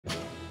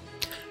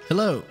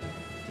Hello,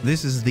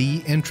 this is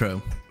the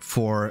intro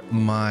for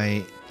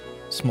my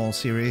small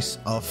series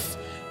of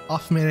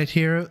Off-Minute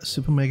Hero,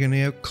 Super Mega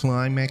Neo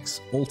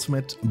Climax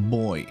Ultimate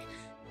Boy.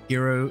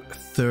 Hero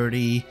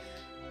 30,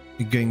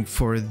 going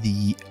for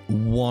the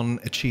one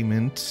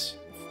achievement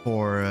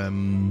for I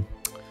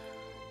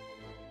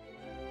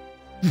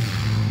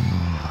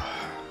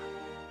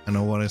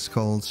know what it's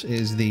called,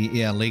 is the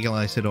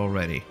Legalize It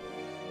Already.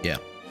 Yeah,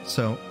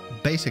 so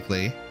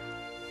basically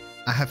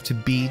I have to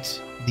beat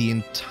the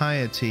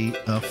entirety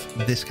of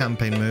this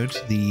campaign mode,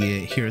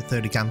 the Hero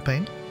 30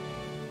 campaign,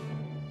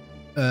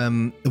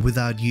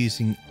 without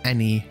using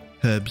any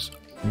herbs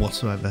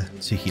whatsoever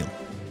to heal.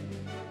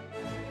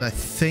 I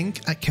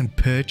think I can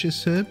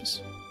purchase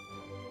herbs.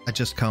 I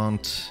just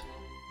can't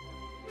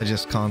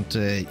use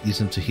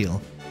them to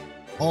heal.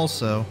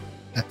 Also,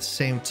 at the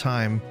same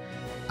time,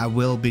 I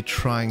will be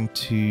trying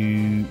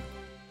to.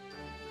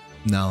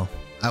 No,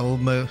 I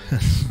will.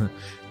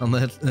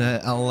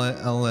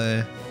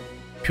 I'll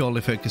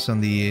purely focus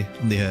on the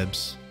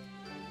herbs.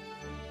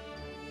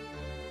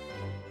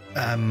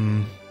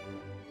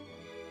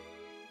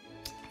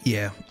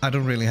 Yeah, I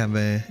don't really have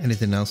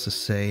anything else to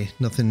say.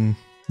 Nothing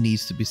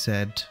needs to be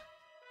said.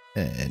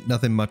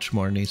 Nothing much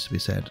more needs to be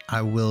said.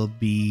 I will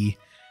be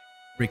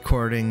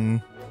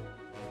recording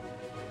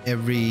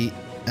every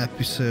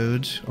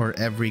episode or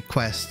every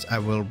quest. I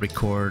will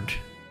record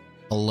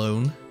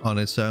alone on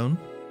its own,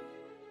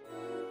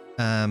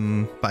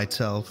 by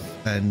itself,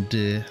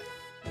 and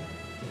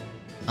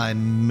I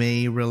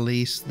may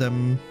release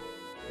them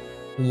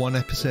one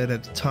episode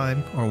at a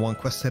time or one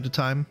quest at a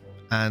time,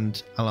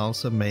 and I'll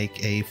also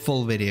make a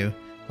full video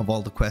of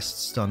all the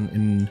quests done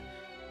in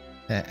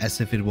as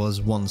if it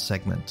was one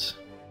segment,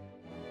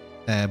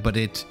 but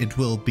it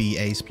will be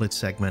a split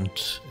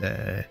segment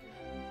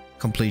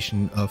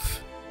completion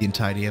of the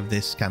entirety of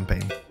this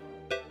campaign.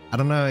 I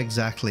don't know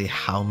exactly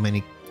how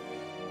many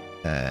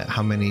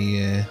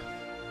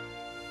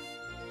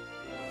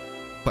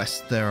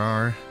quests there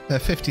are.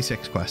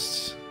 56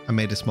 quests. I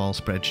made a small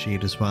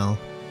spreadsheet as well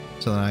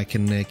so that I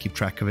can keep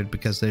track of it,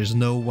 because there's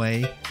no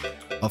way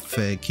of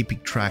keeping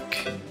track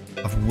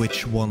of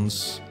which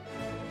ones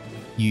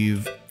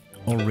you've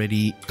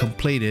already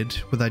completed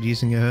without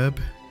using a herb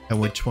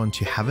and which ones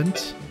you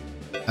haven't,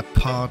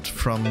 apart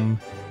from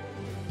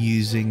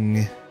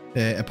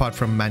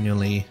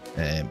manually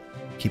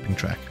keeping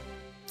track.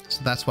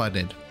 So that's what I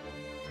did.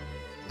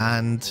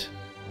 And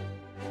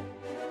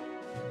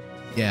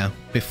yeah,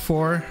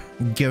 before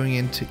going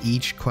into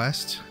each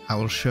quest, I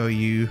will show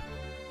you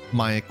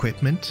my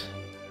equipment,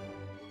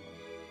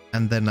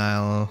 and then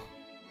I'll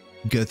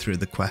go through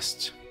the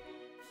quest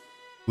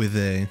with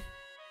a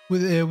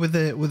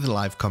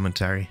live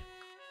commentary.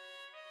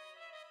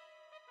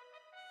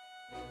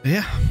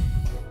 Yeah,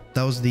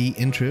 that was the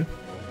intro.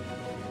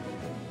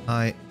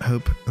 I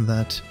hope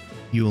that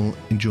you'll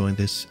enjoy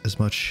this as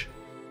much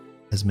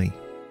as me.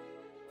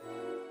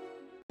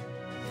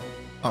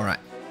 All right.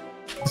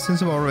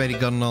 Since I've already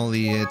gotten all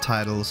the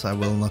titles, I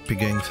will not be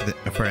going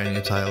for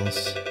any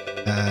titles.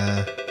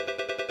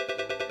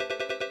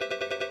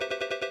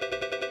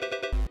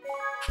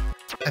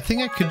 I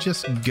think I could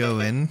just go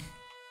in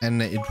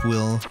and it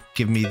will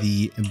give me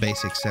the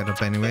basic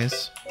setup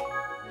anyways.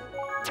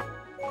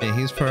 Okay,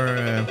 here's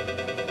for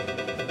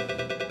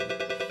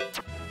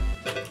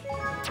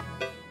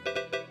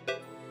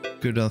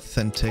good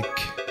authentic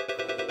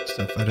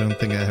stuff. I don't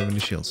think I have any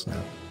shields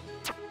now.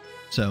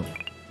 So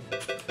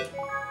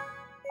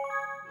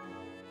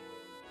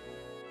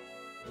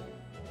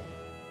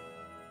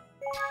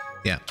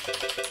yeah,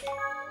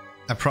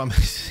 I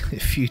promise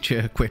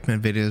future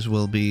equipment videos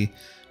will be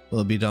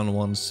done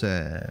once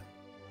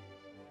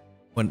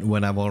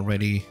when I've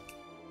already,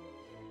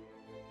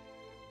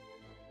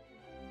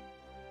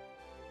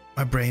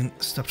 my brain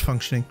stopped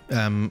functioning.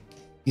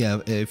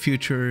 Yeah, the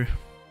future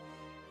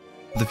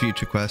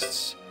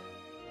quests,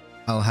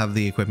 I'll have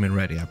the equipment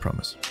ready, I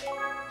promise.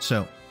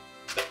 So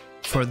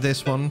for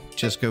this one,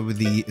 just go with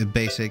the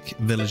basic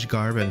village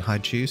garb and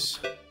hide shoes.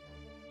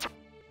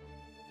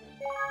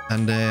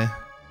 And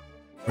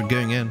we're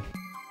going in.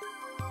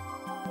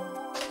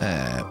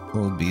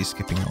 We'll be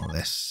skipping all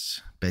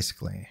this,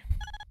 basically.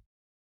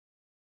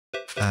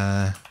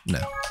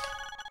 No.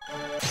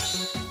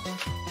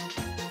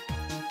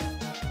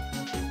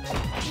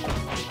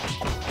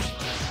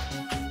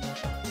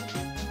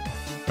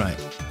 Right,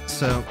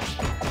 so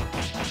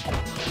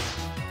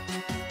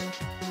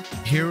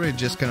here we're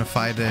just gonna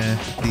fight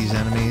these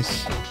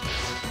enemies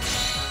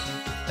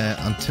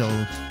until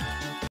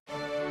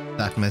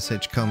that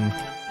message comes.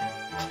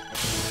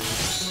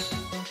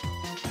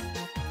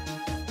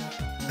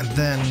 And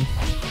then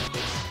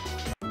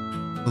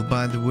we'll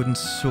buy the wooden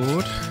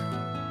sword.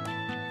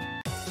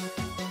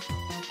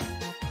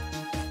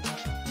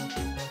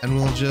 And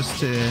we'll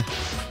just do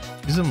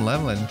some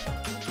leveling.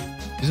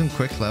 Do some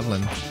quick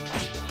leveling.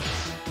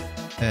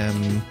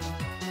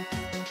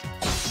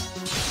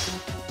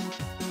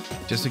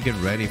 Just to get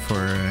ready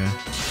for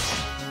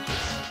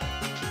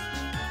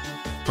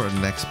the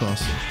next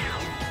boss.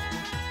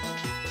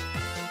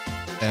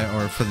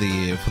 or for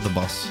the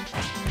boss.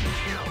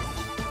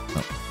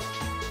 Oh.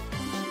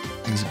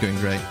 Things are going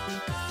great.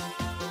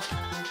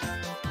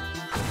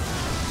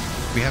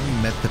 We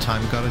haven't met the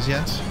time goddess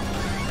yet,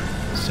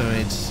 so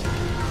it's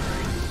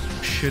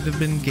should have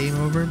been game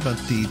over, but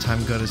the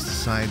time goddess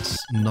decides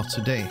not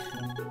today.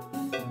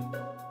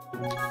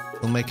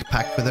 We'll make a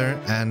pact with her,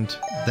 and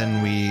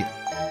then we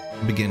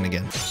begin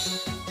again.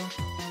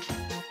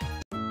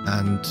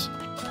 And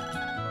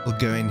we'll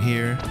go in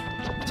here.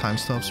 Time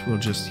stops. We'll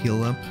just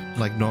heal up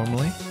like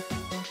normally,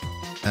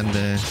 and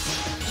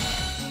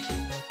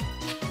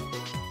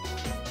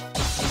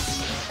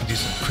do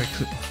some quick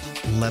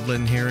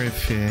leveling here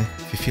if you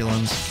feel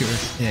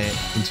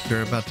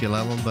insecure about your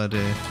level. But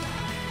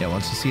yeah,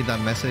 once you see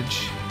that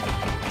message,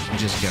 you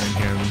just go in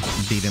here and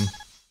beat him.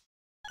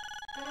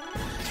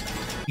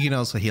 You can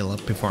also heal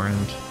up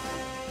beforehand.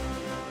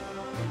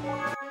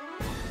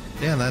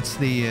 Yeah, that's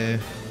the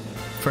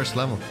first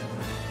level.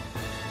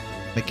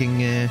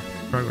 Making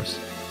progress.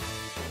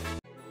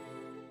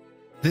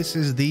 This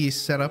is the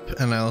setup,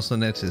 and I also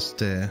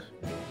noticed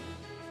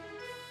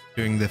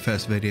during the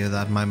first video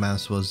that my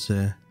mouse was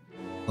on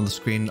the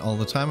screen all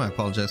the time. I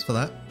apologize for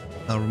that.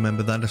 I'll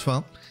remember that as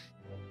well.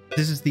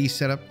 This is the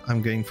setup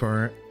I'm going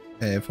for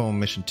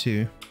mission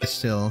 2. It's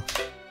still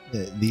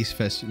these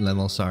first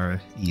levels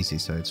are easy,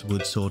 so it's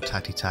wood sword,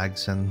 tatty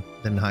tags, and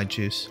then hide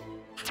juice.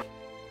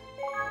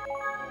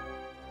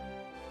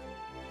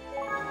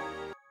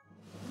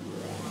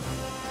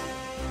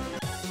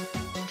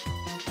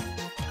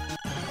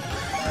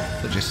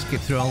 So just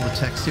skip through all the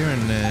text here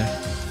and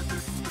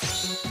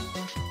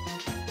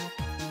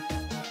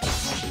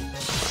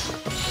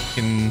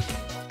you can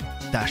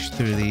dash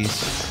through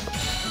these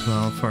as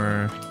well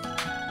for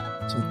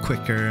some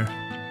quicker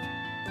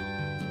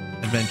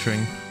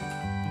adventuring.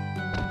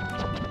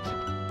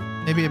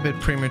 Maybe a bit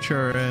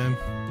premature time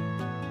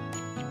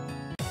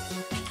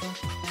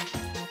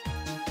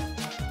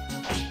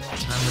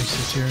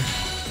reset here.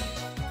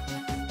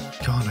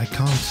 God, I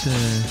can't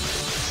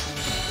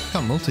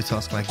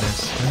multitask like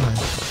this.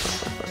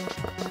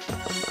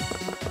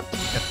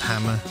 Get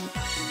hammer.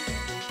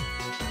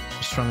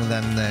 Stronger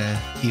than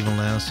evil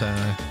now, so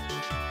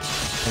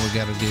all we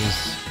gotta do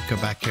is go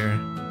back here,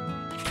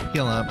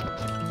 heal up,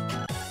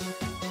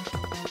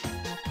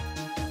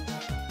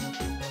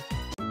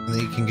 and then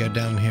you can go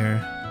down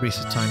here,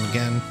 reset time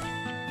again.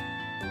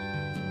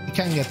 You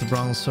can get the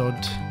bronze sword.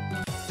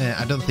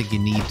 I don't think you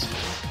need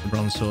the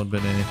bronze sword,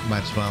 but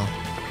might as well.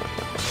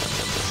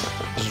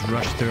 Just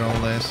rush through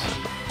all this.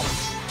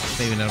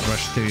 Maybe not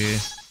rush through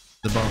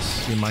the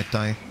boss, you might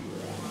die.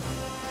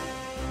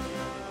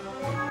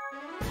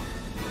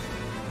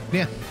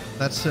 Yeah,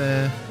 that's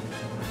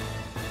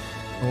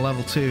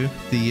level 2,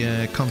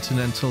 the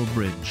Continental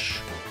Bridge.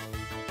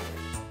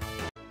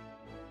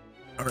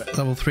 Alright,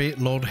 level 3,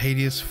 Lord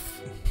Hadears.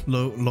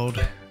 Lord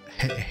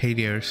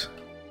Hadears.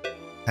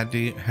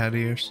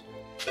 Hadears.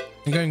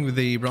 I'm going with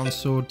the bronze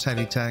sword,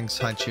 tatty tags,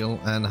 hide shield,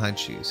 and hide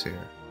shoes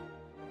here.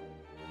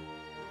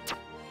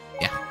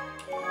 Yeah.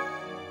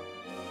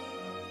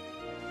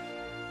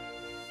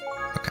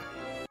 Okay.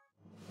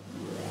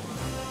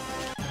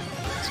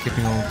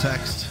 Skipping all the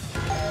text.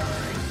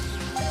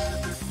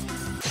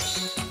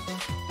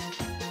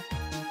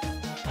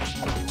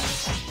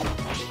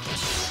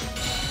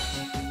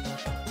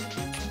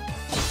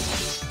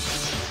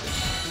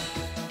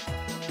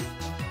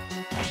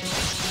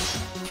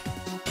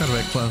 Got a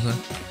bit closer.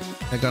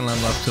 I got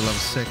level up to level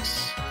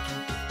 6.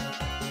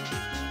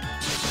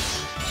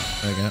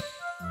 There we go.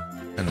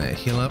 And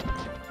heal up.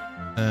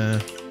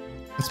 And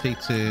speak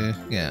to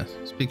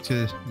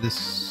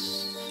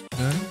this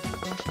guy.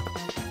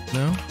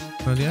 No?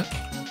 Not yet.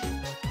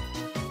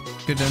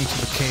 Go down to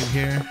the cave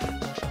here.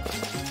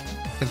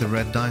 Get the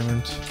red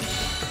diamond.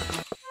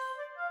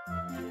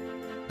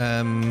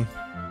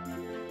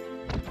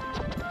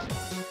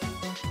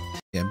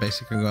 Yeah,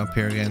 basically go up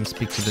here again,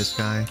 speak to this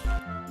guy.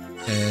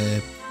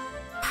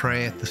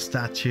 Pray at the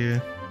statue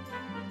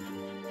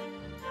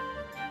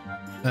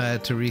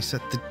to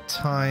reset the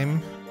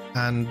time,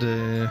 and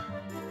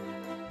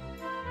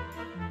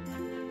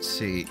let's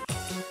see.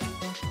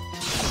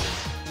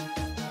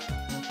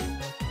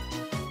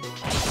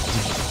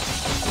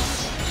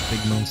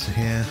 Big monster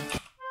here.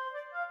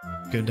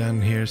 Go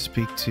down here,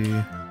 speak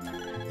to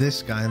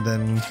this guy, and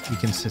then you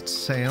can set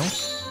sail.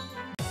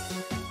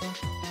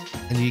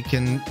 And you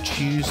can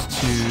choose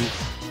to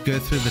go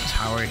through the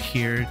tower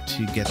here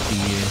to get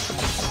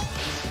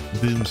the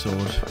boom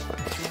sword,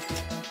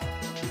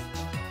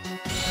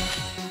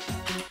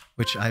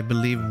 which I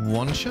believe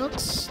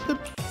one-shots the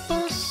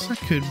boss. I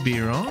could be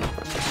wrong. We'll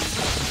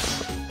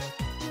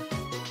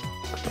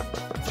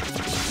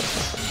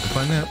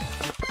find out.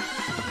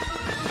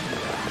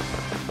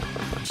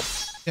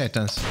 Yeah, it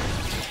does.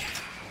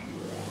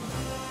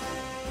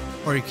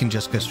 Or you can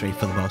just go straight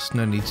for the boss.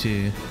 No need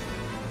to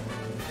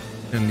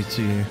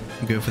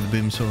go for the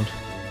boom sword.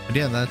 But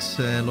yeah, that's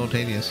Lord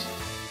Hadears.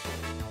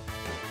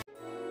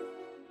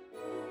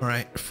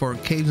 Alright, for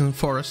caves and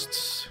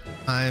forests,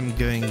 I'm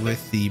going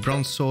with the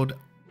bronze sword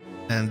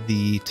and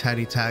the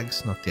teddy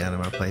tags, not the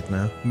animal plate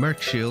now,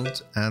 Merc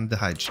shield, and the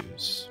hide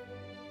shoes.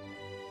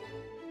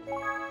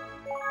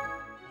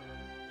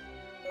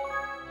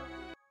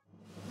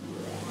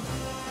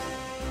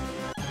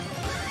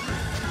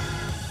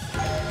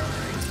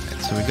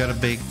 So we got a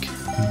big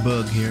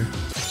bug here,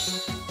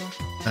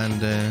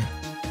 and I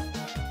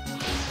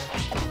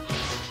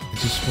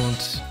just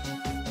want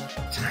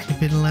a tiny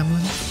bit of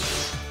leveling.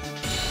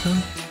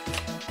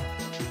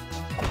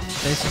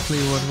 Basically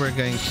what we're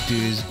going to do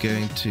is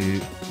going to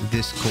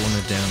this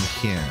corner down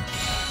here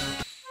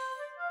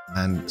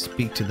and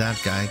speak to that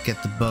guy,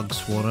 get the bug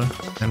swatter,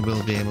 and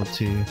we'll be able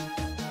to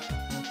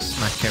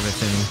smack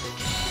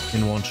everything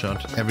in one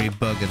shot, every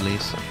bug at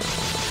least.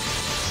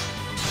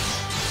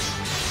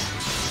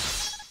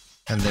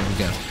 And there we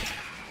go.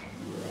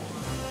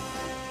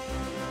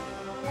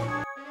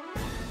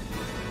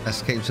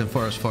 Escapes in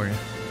forest for you.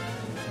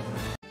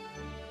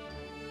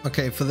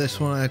 Okay, for this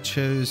one I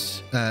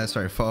chose,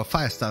 for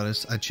fire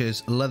starters, I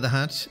chose a leather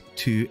hat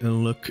to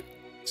look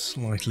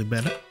slightly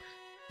better.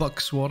 Bug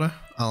swatter,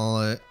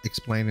 I'll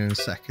explain in a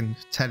second.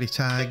 Teddy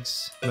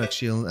tags, merc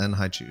shield, and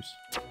hide shoes.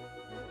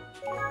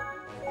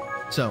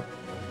 So,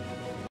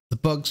 the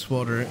bug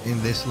swatter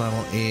in this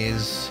level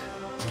is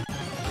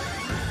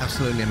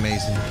absolutely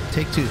amazing.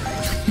 Take two.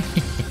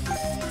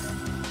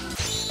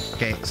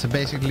 Okay, so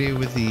basically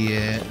with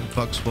the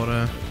bug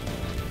swatter,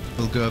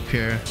 we'll go up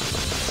here.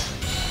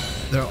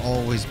 There'll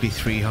always be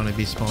 3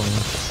 honeybees spawning.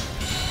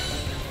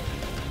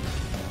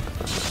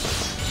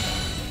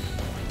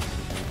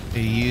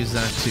 You use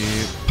that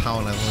to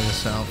power level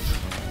yourself.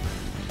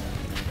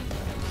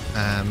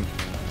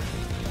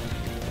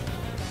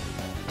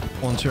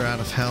 Once you're out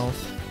of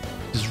health,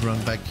 just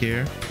run back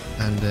here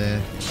and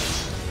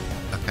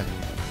okay.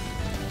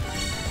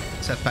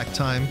 Set back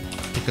time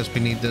because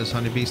we need those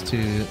honeybees to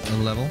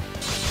level.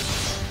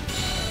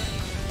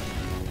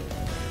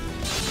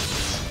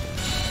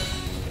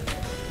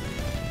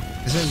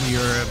 It says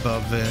you're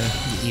above the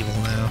evil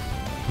now.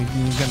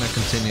 I'm gonna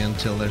continue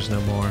until there's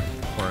no more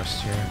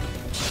forest here.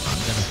 I'm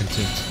gonna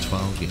continue to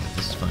 12. Yeah,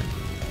 this is fine.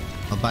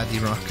 I'll buy the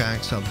rock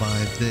axe. I'll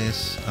buy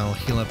this. I'll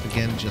heal up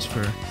again just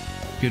for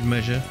good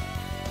measure.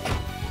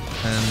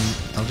 And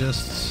I'll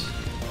just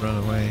run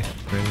away,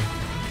 really.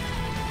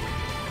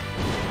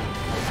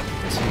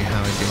 Let's see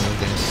how I deal with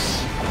this.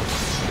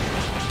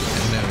 I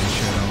have no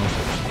issue at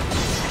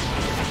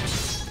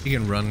all. You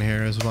can run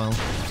here as well,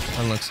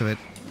 by the looks of it.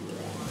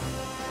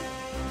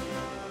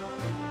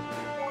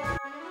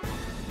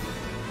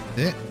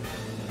 Yeah.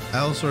 I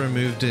also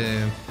removed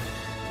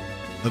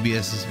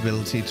OBS's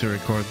ability to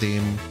record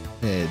the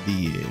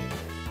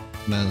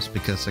mouse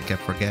because I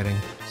kept forgetting.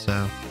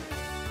 So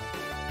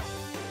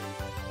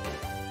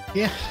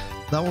yeah,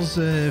 that was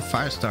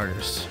fire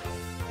starters.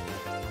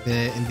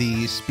 In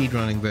the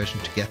speedrunning version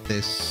to get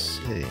this,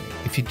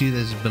 if you do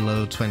this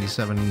below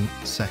 27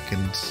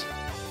 seconds,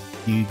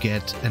 you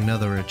get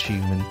another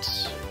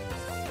achievement.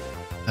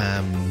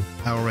 I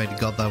already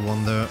got that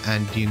one though,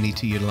 and you need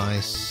to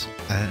utilize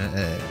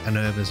an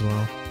herb as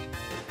well.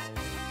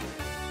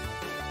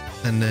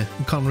 And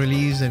you can't really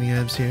use any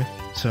herbs here.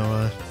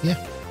 So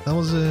yeah, that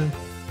was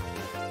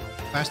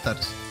fire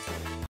starters.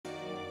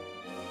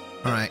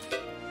 Alright,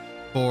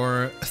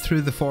 for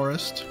through the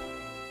forest,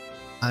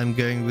 I'm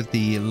going with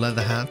the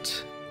leather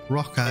hat,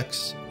 rock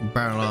axe,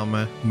 barrel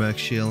armor, merc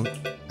shield,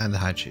 and the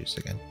hide shoes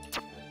again.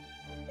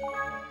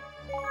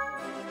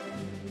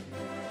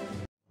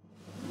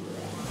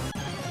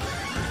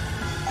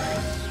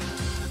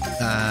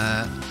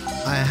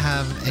 I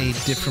have a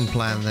different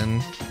plan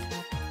then.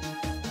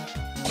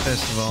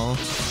 First of all,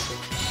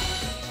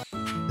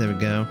 there we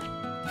go.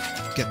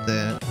 Get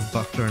the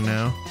buckler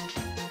now.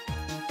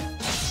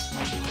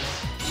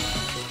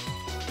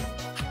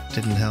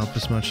 Didn't help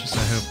as much as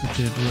I hoped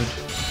it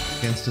would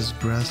against those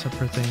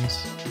grasshopper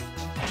things.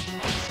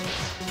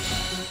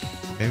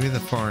 Maybe the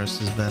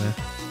forest is better.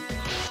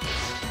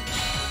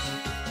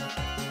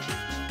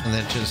 And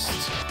they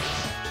just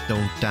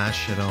don't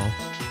dash at all.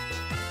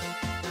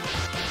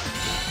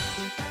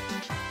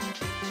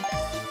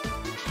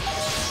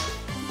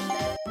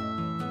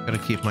 Gotta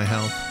keep my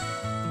health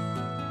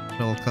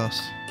at all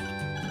costs.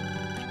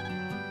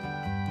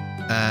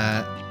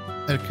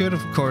 I could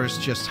of course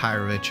just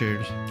hire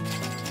Richard,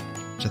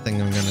 which I think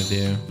I'm gonna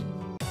do,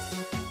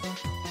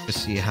 to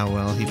see how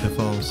well he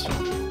performs.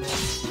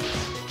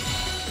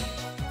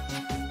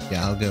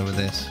 Yeah, I'll go with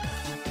this.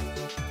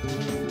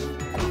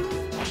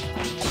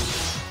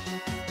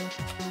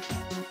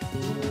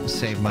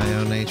 Save my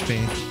own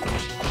HP.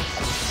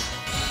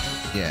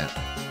 Yeah.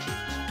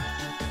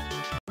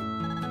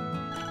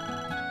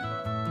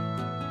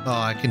 Oh,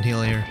 I can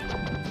heal here.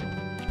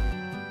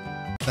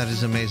 That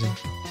is amazing.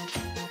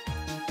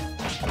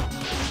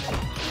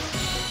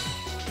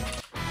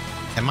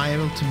 Am I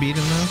able to beat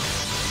him now?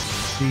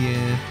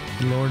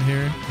 The Lord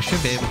here? I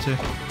should be able to.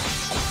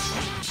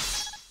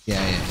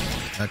 Yeah.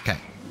 Okay.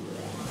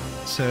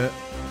 So,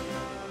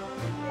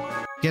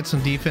 get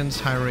some defense,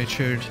 hire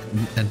Richard,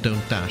 and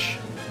don't dash.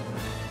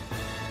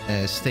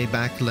 Stay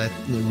back, let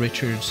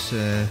Richard's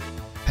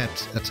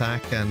pet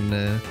attack,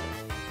 and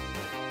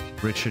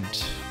Richard,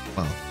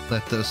 well,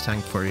 let those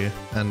tank for you,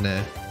 and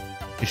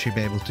you should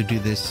be able to do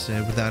this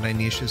without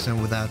any issues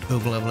and without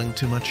overleveling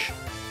too much.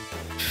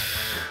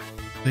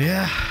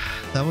 Yeah,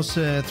 that was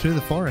through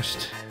the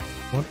forest.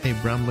 What a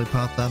brambly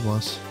path that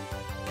was.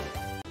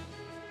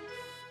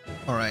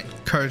 Alright,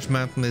 Courage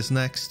Mountain is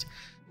next,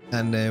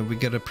 and we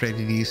got a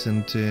pretty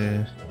decent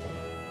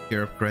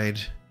gear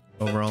upgrade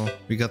overall.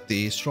 We got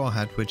the Straw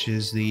Hat, which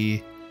is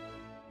the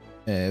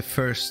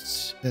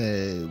first,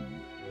 well,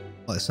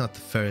 it's not the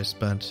first,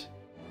 but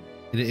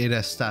it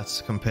has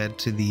stats compared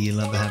to the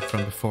leather hat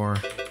from before.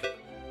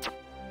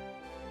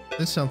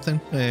 It's something.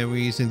 We're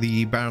using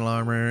the barrel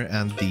armor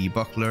and the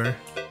buckler,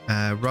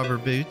 rubber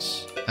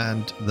boots,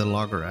 and the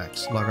logger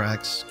axe. Logger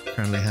axe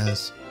currently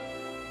has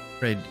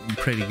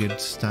pretty good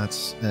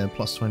stats,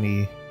 plus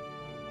 20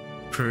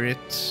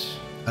 crit.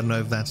 I don't know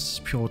if that's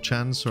pure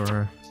chance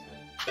or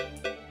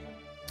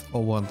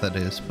what that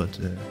is, but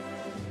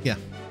yeah,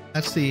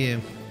 that's the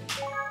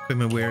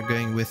equipment we're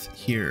going with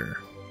here.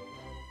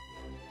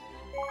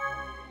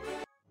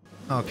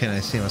 How can I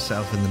see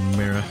myself in the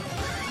mirror?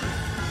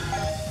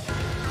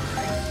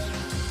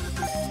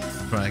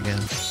 Try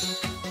again.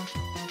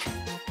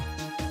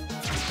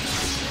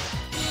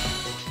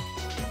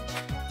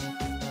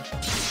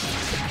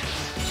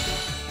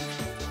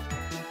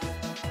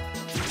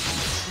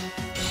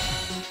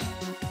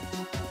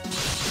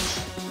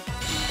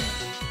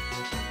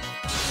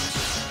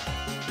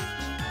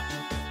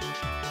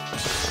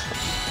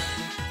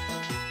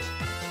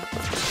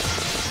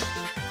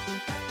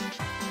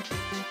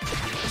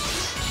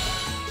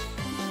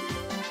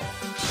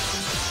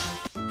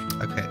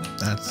 Okay,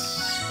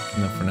 that's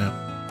enough for now.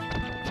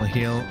 I'll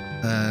heal,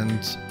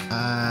 and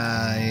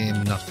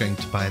I'm not going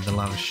to buy the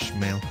lavish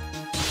mail.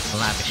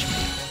 Lavish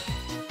mail.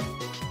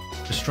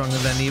 The stronger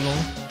than evil.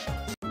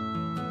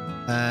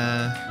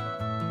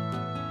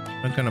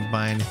 I'm not gonna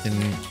buy anything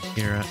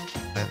here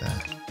by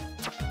that.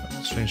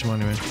 Strange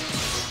monument.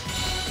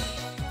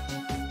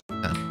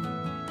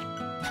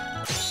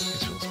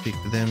 Guess we'll speak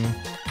with him.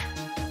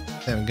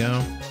 There we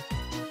go.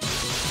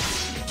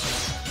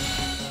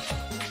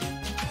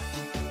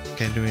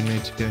 Okay, do we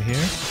need to go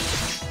here?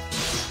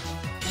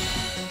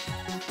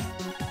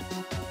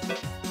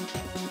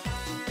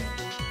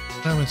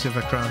 Now let's see if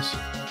I cross.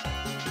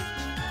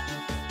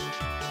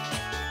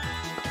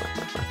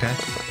 Okay.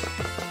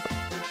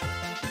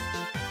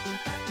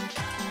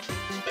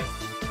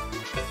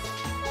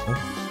 Oh.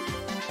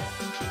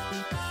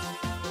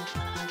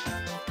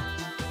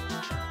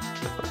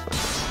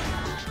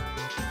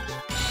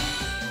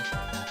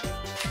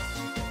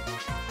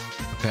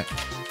 Okay.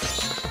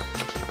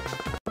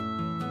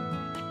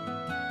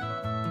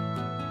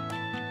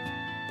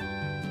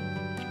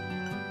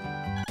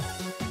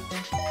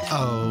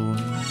 Oh,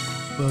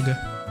 bugger.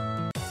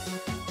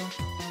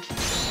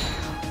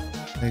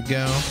 There you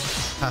go.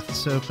 Path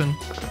is open.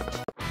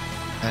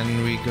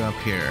 And we go up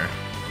here.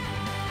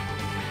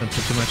 Don't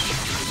put too much.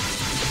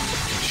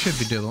 Should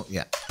be doable.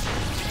 Yeah.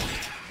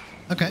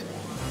 Okay.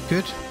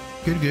 Good.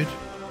 Good, good.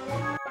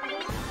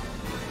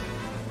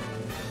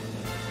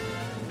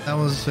 That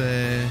was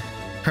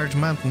Courage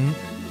Mountain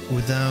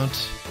without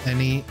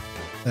any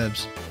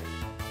herbs.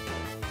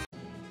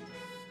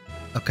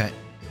 Okay.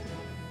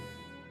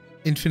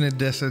 Infinite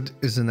Desert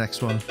is the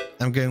next one.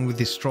 I'm going with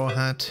the Straw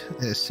Hat,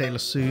 Sailor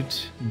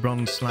Suit,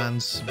 Bronze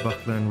Lance,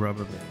 Buckler, and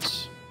Rubber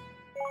Boots.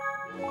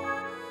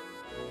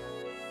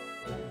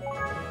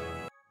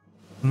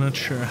 I'm not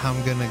sure how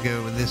I'm gonna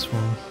go with this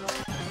one.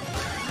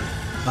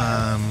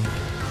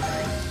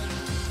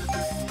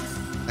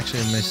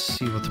 Actually, let's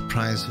see what the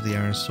price of the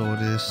Iron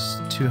Sword is.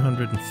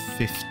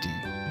 250.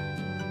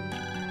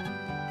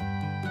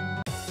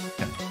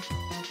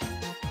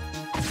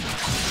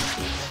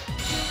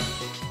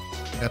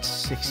 That's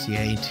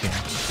 68 here.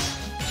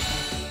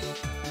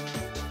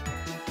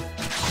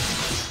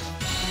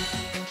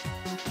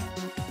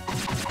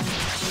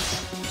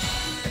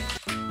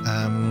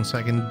 So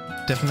I can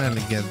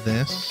definitely get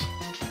this.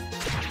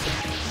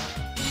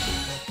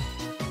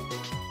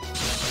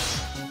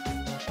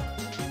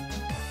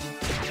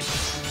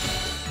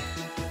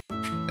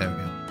 There we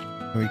go.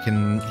 We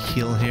can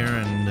heal here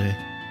and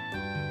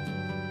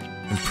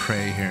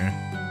pray here.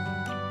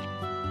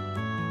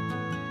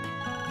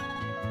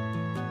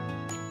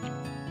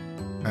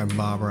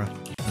 Barbara.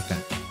 Okay.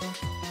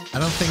 I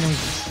don't think I'm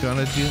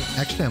gonna do...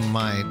 Actually, I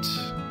might.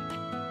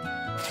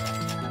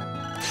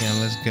 Yeah,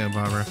 let's go,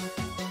 Barbara.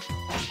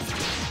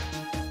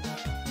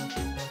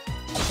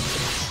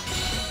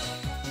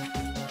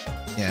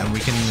 Yeah, we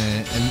can...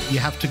 and you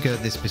have to go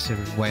this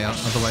specific way,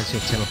 otherwise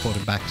you're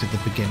teleported back to the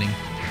beginning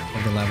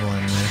of the level,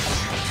 and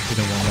you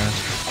don't want that.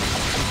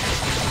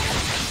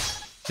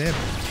 Yeah,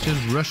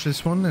 just rush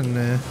this one,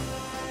 and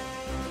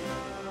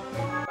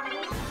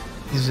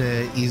is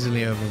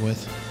easily over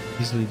with.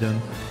 Easily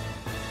done.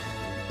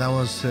 That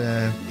was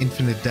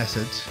Infinite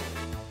Desert.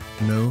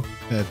 No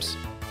herbs.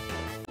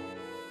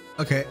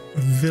 Okay,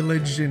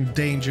 Village in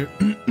Danger.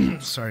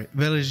 Sorry,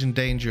 Village in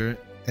Danger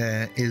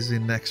is the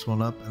next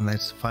one up, and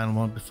that's the final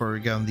one before we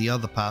go on the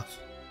other path.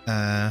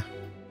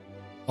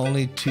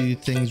 Only two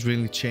things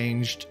really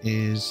changed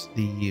is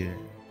the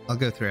I'll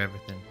go through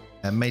everything.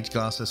 Mage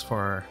glasses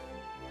for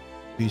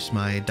boost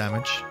my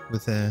damage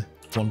with a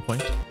 1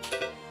 point,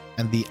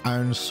 and the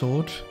iron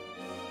sword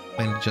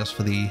mainly just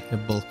for the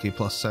bulky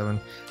 +7.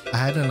 I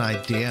had an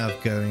idea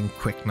of going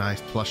quick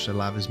knife plus the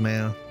lavish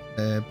mail,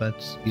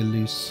 but you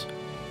lose.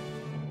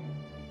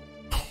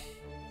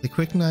 The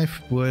quick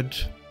knife would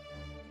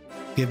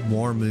give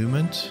more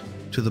movement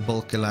to the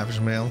bulky lavish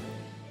mail,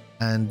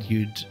 and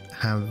you'd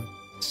have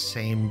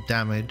same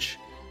damage.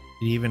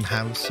 You even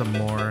have some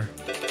more.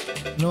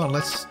 You know what,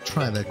 let's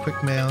try the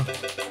quick mail,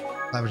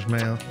 lavish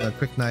mail,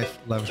 quick knife,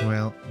 lavish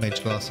mail,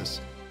 mage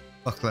glasses,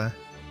 buckler,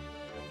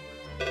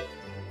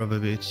 rubber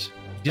boots.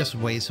 Just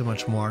way so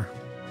much more.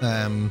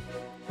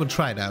 We'll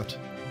try it out,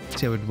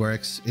 see how it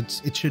works.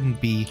 It shouldn't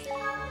be,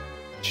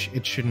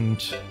 it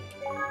shouldn't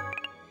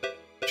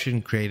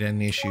create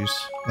any issues.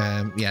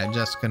 Yeah,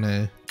 just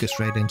gonna go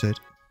straight into it.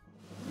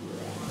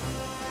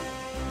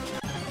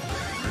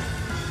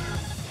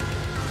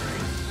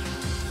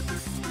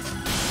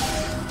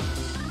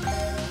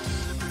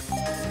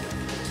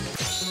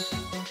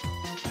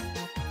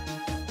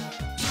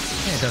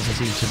 It doesn't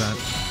seem too bad.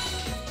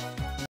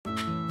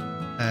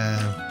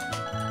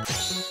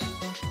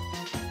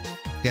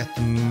 Get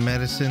the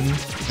medicine.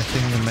 I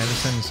think the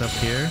medicine is up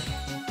here,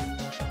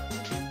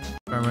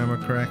 if I remember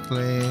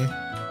correctly.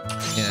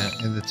 Yeah,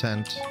 in the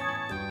tent.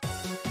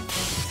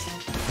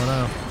 Oh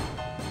no.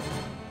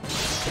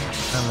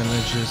 That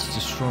village is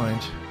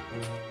destroyed.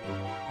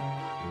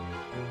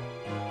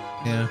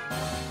 Yeah,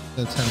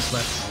 the tent's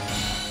left.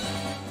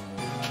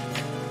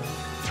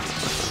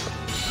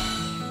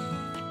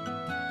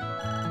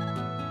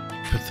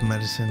 Put the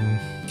medicine.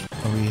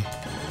 Are we?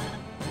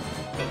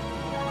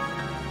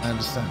 I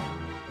understand.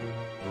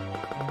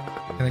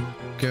 Can I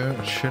go?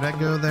 Should I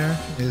go there?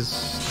 Is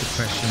the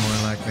question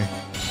more likely.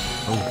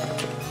 Oh.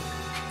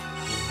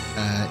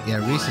 Yeah,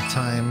 reset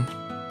time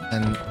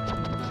and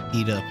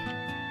eat up.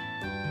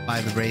 Buy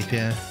the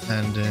rapier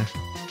and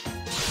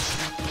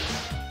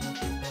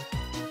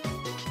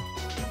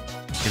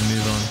can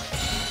move on.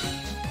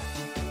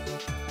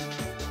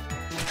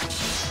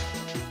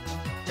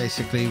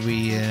 Basically,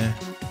 we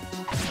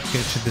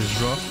go to this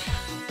rock.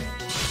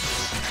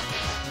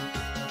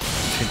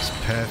 Fits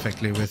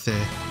perfectly with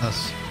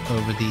us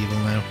over the evil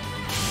now.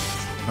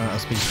 Or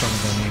us being stronger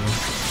than evil.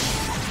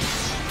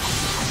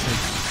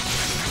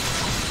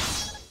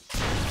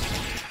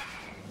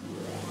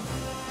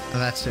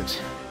 That's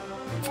it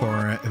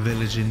for a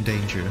village in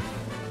danger.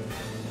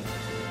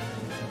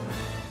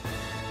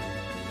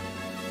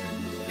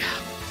 Yeah.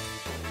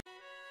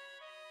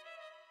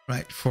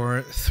 Right,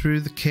 for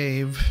through the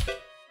cave,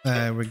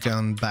 we're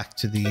going back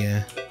to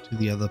the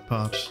other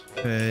part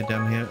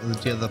down here,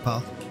 the other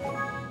path.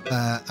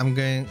 I'm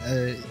going.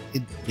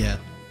 Yeah.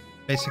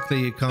 Basically,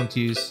 you can't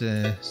use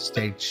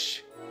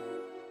stage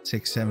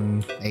 6,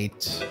 7,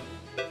 8,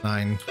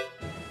 9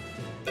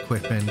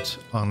 equipment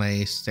on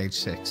a stage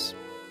 6.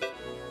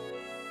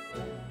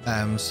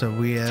 So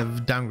we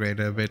have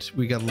downgraded a bit.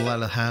 We got a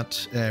leather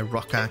hat,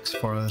 rock axe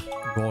for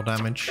raw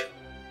damage,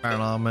 iron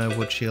armor,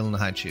 wood shield, and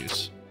hide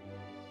shoes.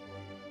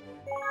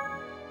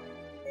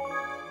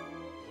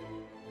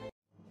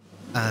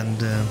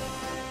 And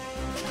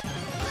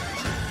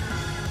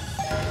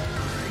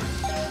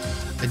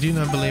I do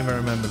not believe I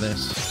remember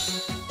this.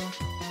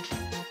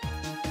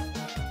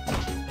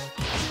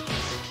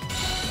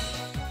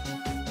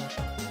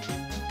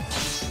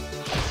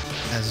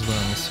 As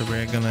well, so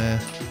we're gonna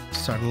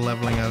start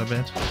leveling out a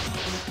bit.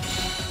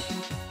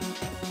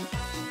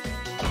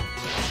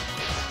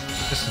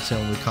 Just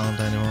until we can't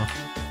anymore.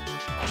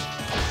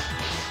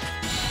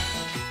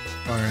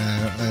 Or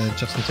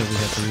just until we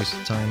hit the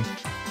reset time.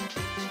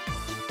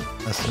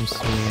 That seems to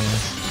be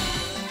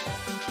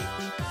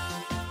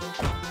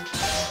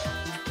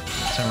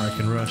time I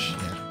can rush.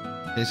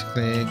 Yeah.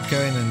 Basically, go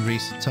in and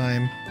reset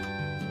time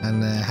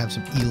and have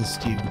some eel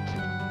stew.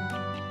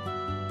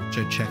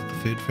 Should check the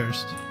food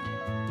first.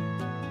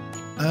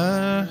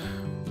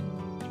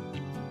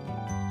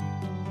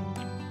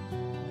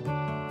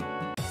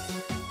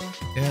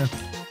 Yeah.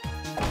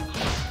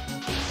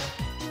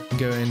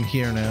 Go in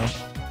here now.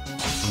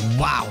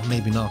 Wow,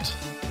 maybe not.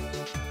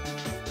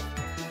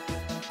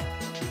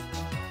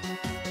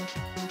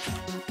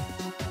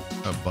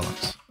 Oh,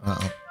 bollocks.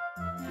 Uh-oh.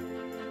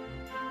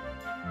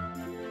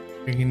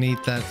 We can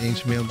eat that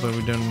ancient meal, but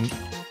we don't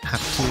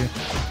have to.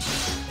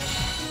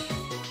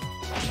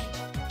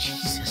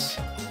 Jesus.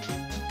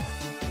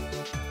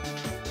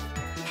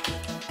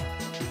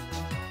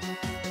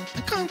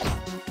 I can't.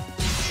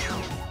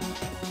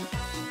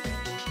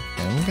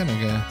 Yeah, I'm gonna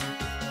go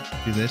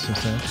do this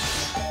instead.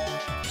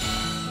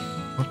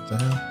 What the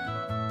hell?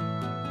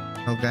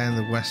 Oh, guy in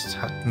the west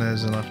hut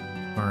knows a lot.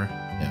 Or,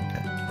 yeah,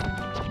 okay.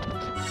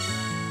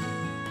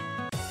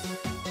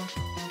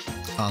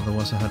 Oh, there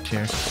was a hut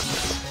here.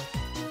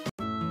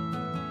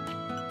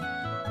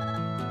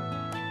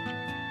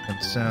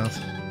 Head south.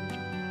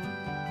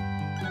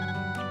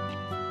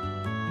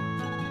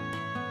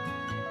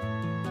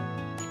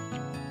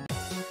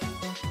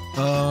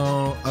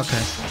 Oh,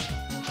 okay.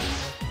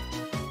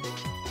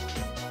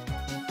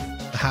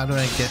 how do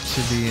I get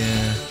to the...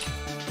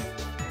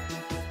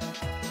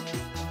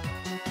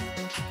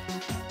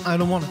 I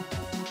don't want to.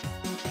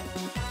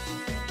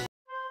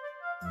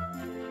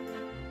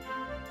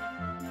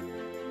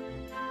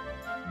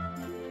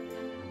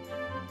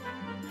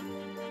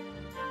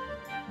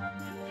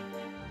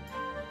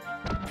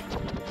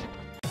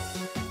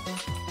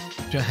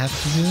 Do I have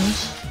to do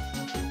this?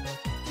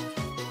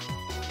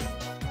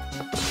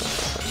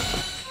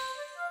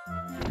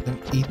 Then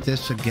eat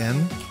this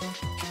again.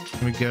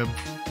 Let me go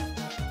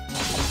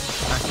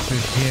back to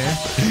here.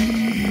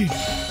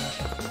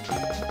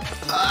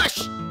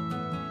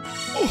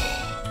 Oh.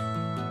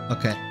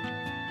 Okay.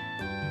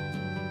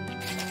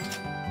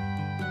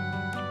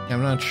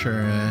 I'm not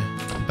sure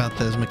about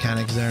those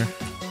mechanics there.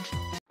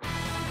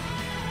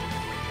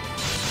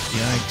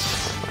 Yikes.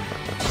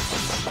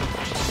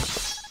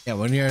 Yeah,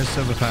 when you're as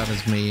overpowered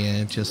as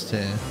me, just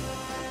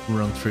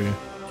run through.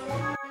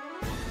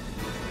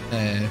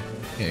 Yeah,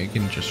 you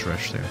can just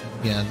rush there.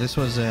 Yeah, this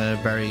was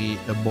very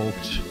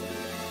bulked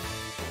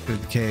through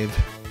the cave.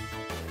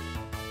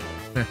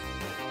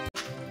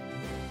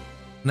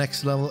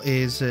 Next level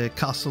is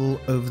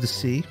Castle Over the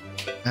Sea,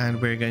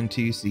 and we're going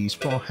to use the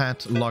Straw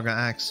Hat, Logger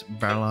Axe,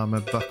 Barrel Armor,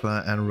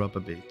 Buckler, and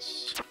Rubber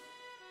Boots.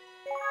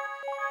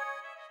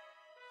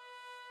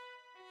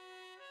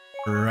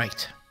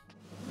 Right.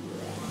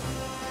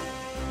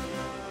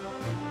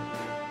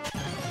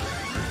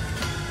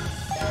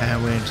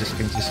 And we're just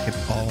going to skip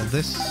all of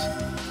this.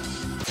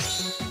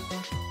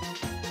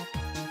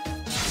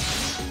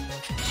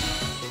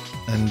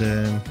 And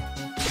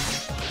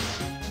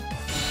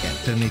yeah,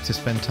 don't need to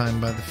spend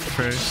time by the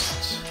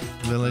first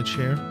village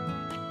here.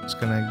 Just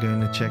gonna go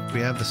in and check.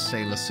 We have the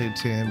sailor suit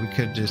here. We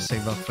could just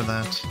save up for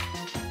that.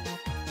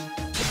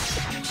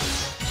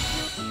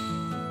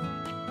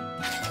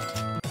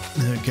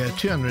 There we go,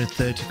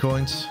 230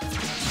 coins.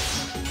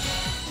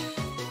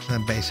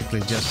 And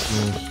basically just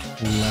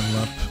will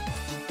level up.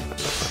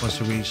 Once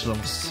you reach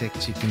level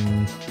 6, you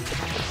can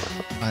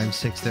 5,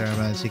 6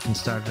 thereabouts. You can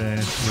start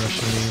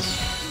rushing these.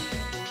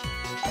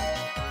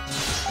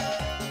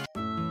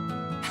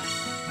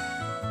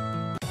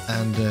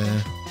 And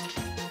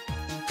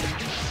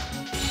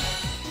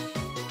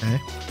okay,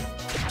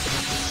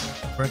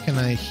 where can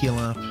I heal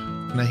up?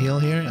 Can I heal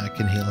here? I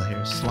can heal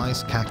here.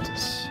 Slice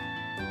cactus.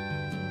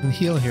 I can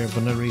heal here,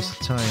 but not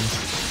reset time.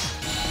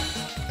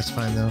 That's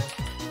fine though.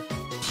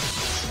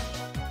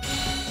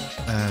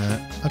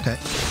 Okay.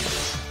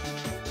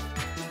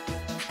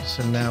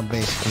 So now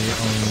basically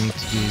all we need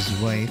to do is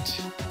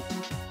wait.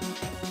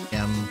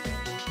 Yeah, I'm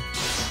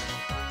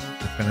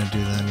not gonna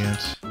do that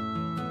yet.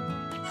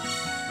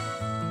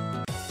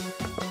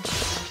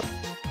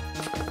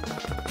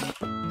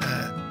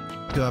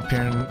 Go up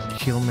here and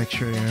heal, make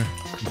sure you're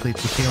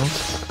completely healed,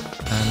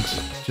 and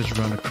just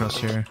run across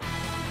here. I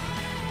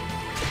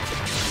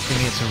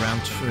think it's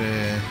around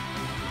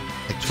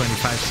like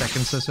 25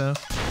 seconds or so,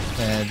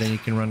 then you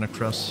can run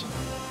across.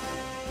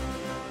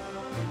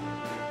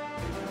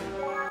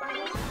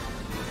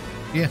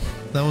 Yeah,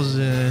 that was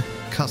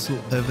Castle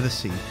Over the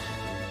Sea.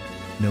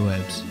 No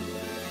webs.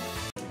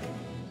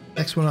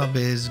 Next one up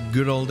is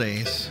Good Old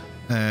Days.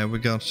 We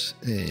got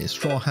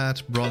Straw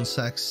Hat, Bronze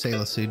Axe,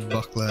 Sailor Suit,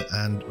 Buckler,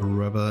 and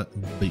Rubber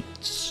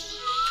Boots.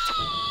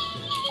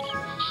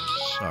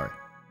 Sorry.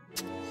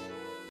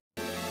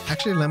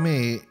 Actually, let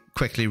me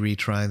quickly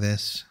retry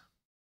this.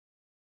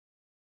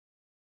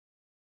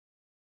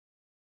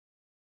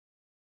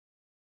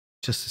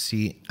 Just to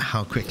see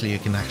how quickly you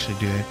can actually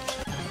do it.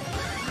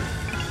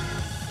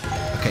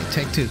 Okay,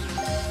 take 2.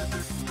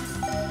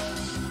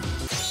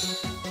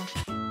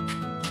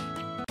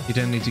 You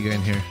don't need to go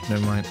in here,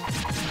 never mind.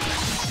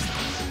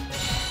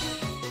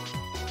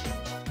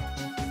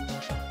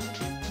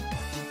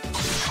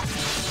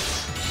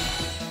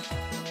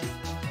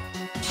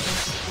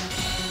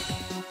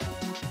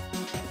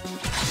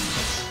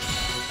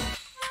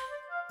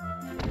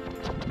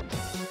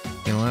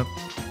 Heal up.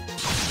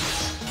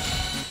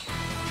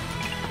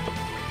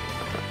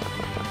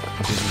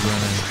 Just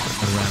running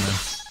around.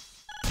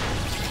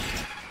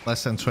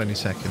 Less than 20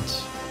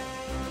 seconds.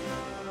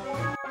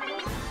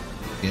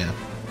 Yeah.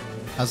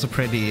 That's a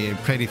pretty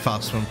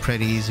fast one,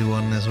 pretty easy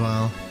one as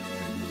well.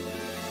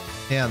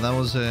 Yeah, that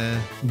was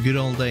Good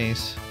Old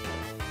Days.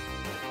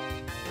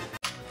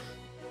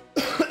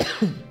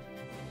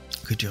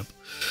 Good job.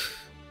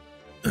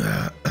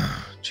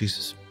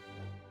 Jesus.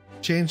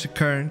 Change the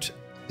Current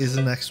is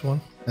the next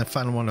one, the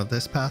final one of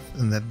this path,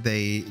 and that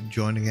they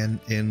join again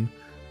in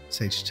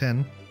Stage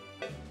 10.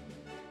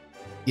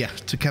 Yeah,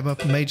 to cap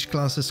up Mage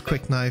Classes,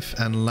 Quick Knife,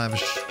 and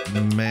Lavish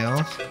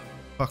Mail,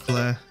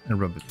 Buckler, and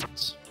Rubber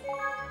Boots.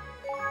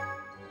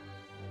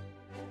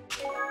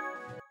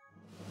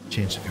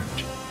 Change the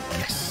current.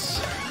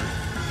 Yes.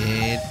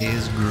 It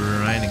is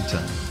grinding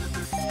time.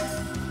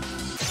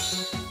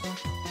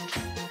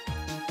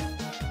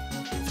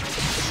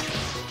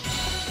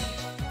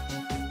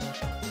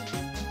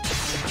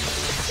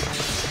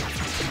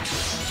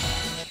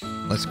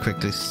 Let's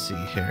quickly see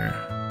here.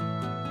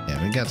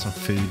 Yeah, we got some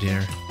food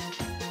here.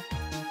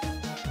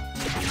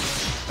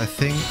 I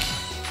think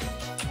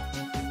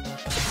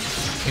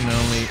can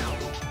only...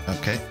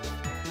 Okay.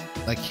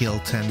 Like heal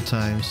 10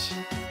 times.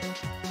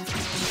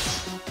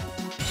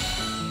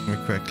 Let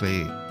me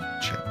quickly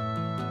check.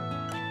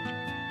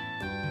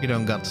 You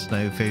don't got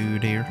snow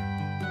food here.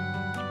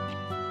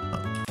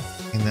 Oh,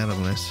 ain't that a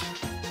bliss?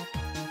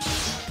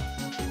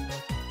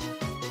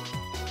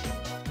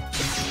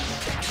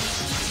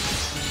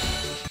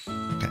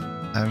 Okay,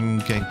 I'm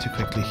going to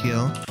quickly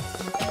heal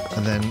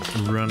and then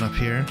run up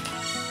here,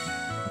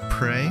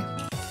 pray,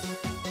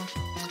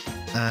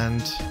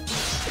 and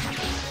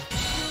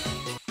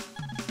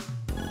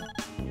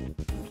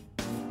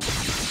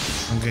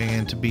I'm going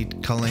in to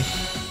beat Cully.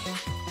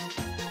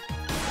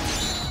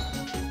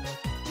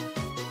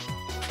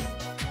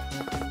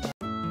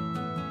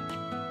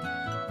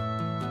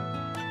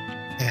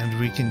 And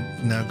we can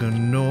now go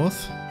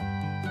north.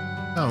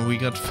 Oh, we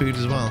got food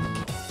as well.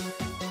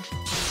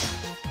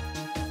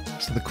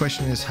 So the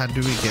question is, how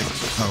do we get...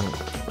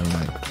 Oh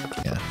my...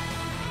 Yeah.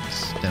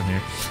 It's down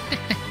here.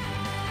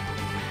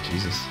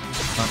 Jesus.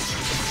 Oh.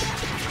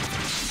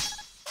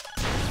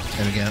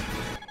 There we go.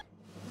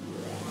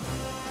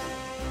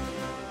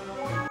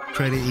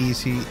 Pretty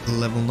easy,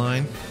 level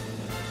 9.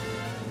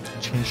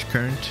 Change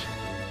current.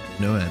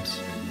 No ads.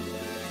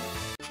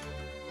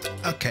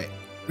 Okay.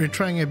 We're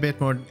trying a bit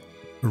more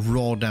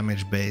raw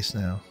damage base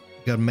now.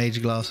 We got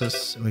mage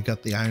glasses, we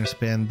got the iron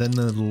spear, and then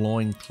the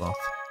loincloth.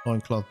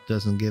 Loincloth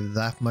doesn't give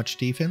that much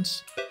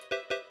defense.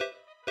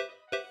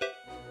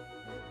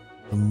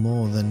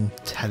 More than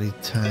tatty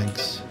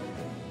tags.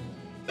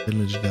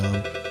 Village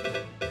guard.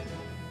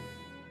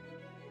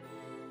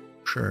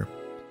 Sure.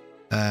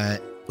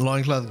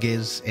 Loincloth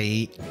gives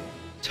a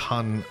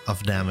ton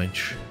of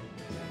damage.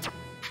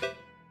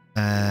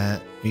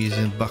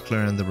 Using buckler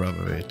and the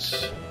rubber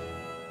boots.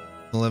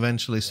 We'll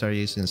eventually start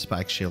using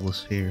spike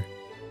shields here,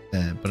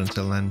 but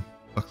until then,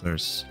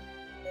 buckler's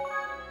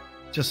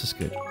just as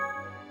good.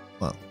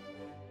 Well,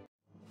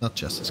 not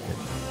just as good.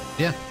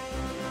 Yeah,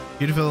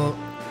 beautiful,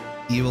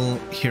 evil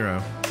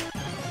hero.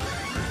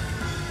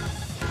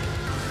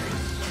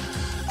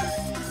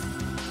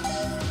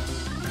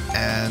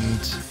 And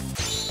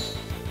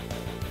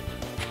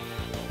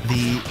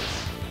the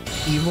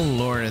evil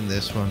lore in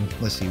this one,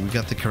 let's see, we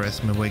got the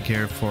charisma wig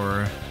here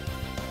for...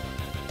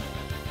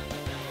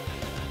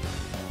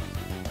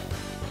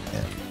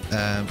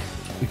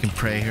 we can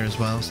pray here as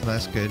well, so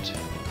that's good.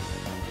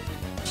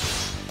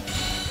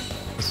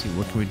 Let's see,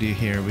 what can we do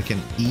here? We can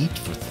eat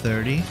for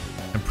 30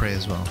 and pray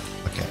as well.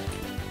 Okay.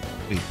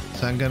 Sweet.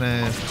 So I'm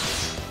gonna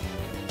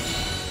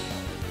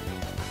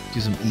do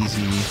some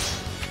easy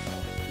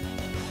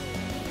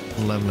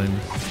leveling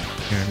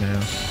here now.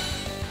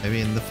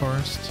 Maybe in the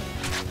forest.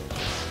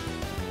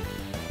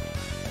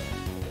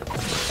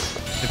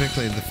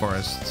 Typically the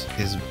forest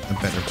is a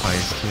better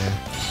place to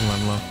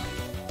level up.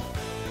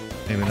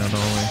 Maybe not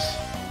always.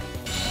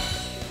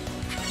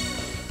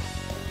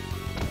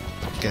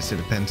 Guess it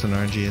depends on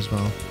RG as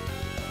well.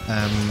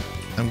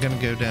 I'm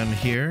gonna go down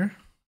here.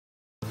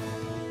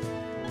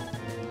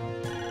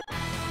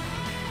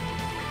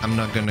 I'm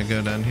not gonna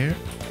go down here.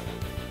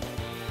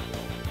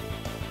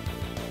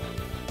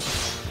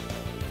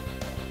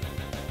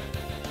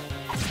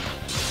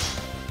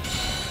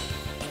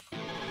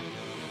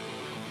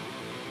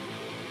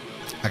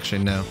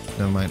 Actually, no.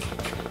 Never mind.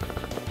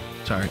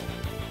 Sorry.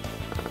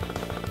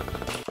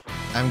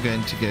 I'm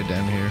going to go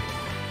down here,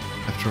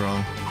 after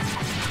all,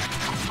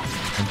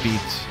 and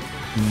beat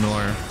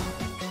Nor.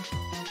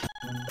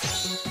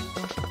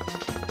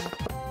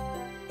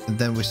 And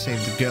then we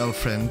save the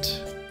girlfriend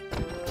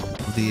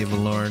of the evil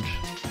lord.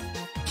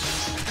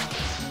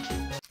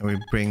 And we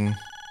bring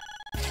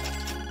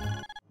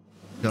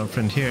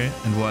girlfriend here,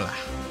 and voila.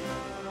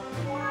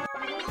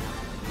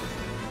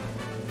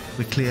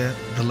 We clear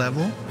the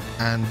level,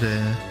 and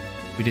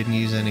we didn't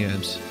use any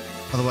herbs.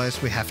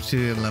 Otherwise, we have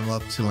to level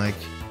up to like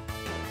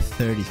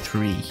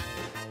 33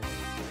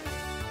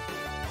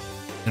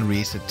 and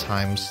reset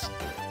times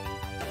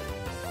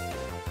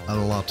a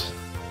lot.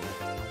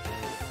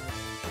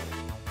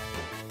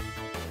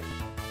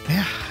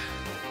 Yeah,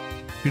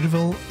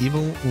 beautiful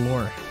evil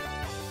lore.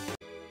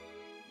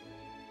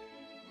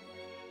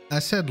 I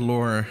said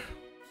lore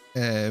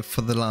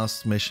for the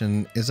last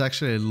mission. It's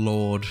actually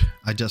lord.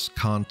 I just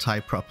can't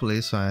type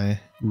properly, so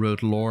I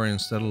wrote lore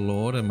instead of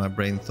lord, and my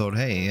brain thought,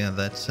 hey, yeah,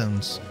 that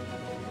sounds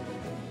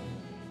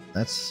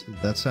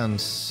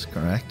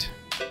correct.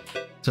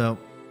 So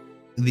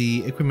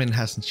the equipment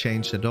hasn't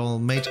changed at all.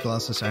 Mage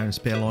glasses, iron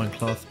spear,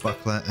 loincloth,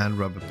 buckler, and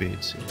rubber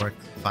boots. It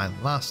worked fine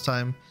last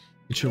time.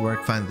 It should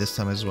work fine this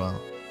time as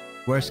well.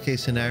 Worst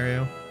case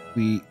scenario,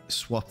 we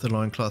swap the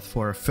loincloth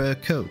for a fur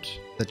coat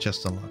that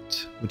just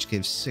unlocked, which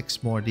gives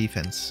 6 more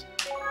defense.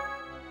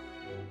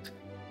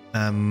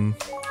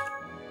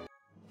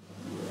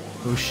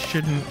 We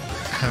shouldn't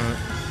have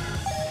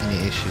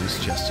any issues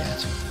just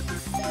yet.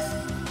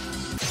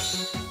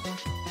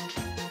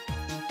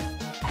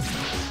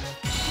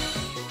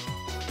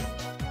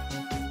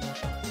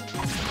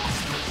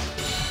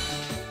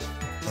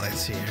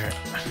 Let's see here.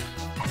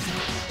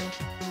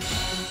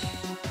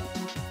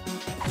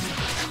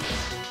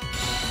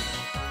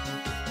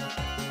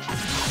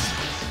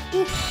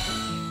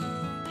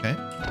 Okay,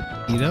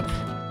 eat up.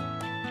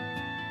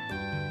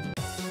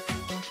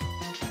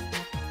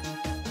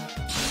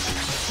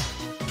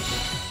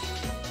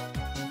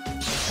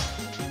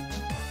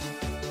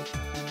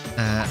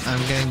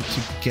 I'm going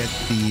to get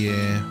the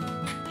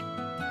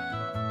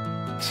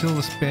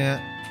silver spear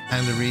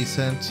and the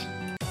reset,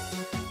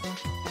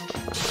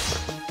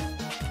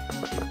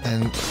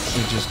 and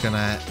we're just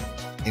gonna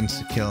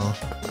insta kill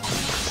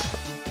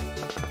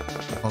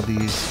all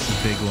these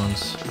big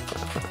ones.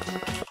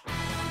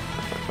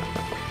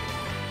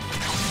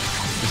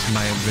 This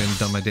might have been a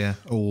dumb idea.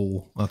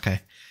 Oh, okay.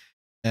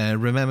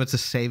 Remember to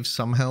save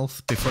some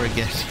health before I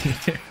get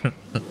here.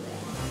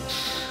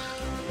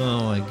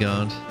 Oh my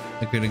god.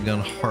 I could have gone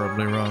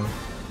horribly wrong.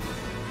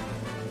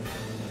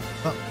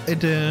 Well,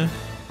 it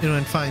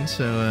went fine,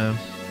 so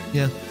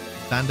yeah.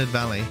 Banded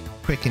Valley.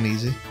 Quick and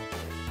easy.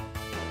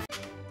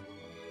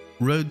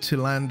 Road to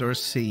land or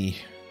sea.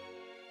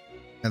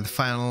 And the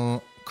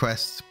final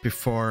quest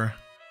before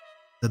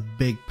the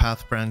big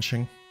path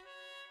branching.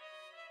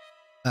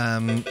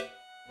 Yeah,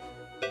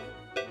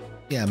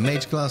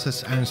 mage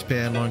glasses, iron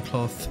spear,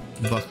 loincloth,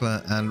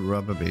 buckler, and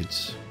rubber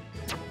boots.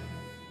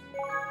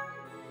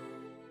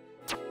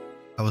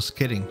 I was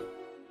kidding.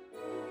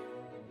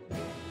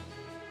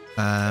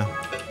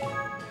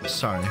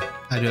 Sorry,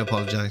 I do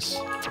apologize.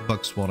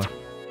 Bugswater.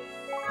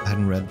 I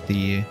hadn't read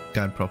the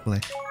guide properly.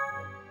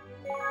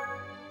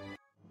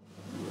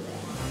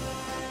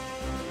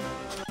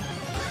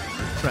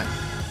 Right.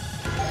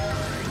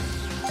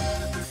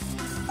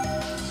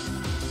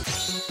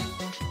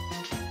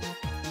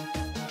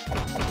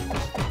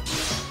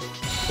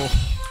 Oh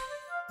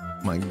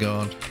my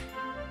god.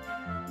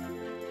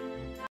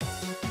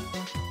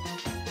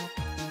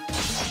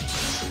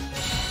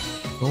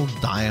 We'll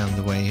die on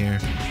the way here.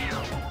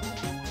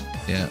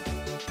 Yeah.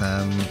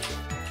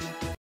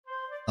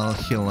 I'll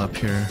heal up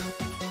here.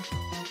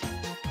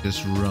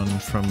 Just run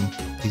from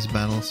these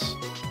battles.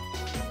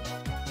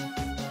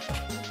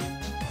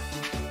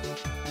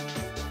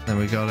 And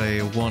we got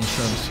a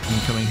one-shot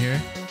incoming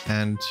here,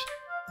 and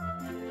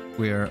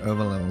we are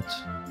overleveled.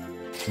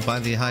 Buy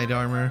the hide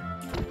armor,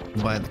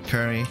 buy the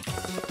curry,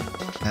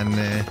 and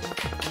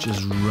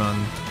just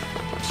run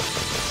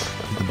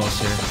the boss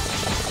here.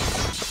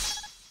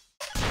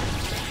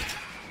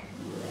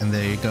 And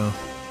there you go.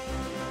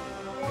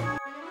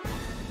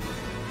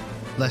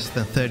 Less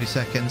than 30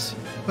 seconds,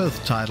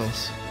 both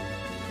titles.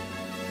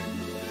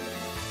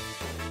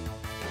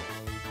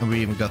 And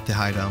we even got the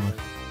hide armor.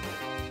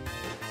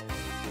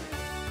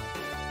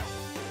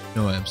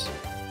 No abs.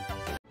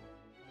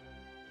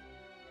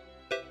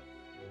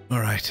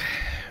 Alright,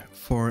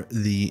 for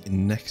the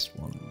next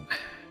one,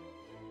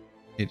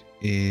 it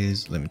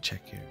is, let me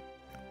check here.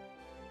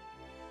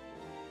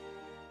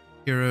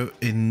 Hero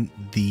in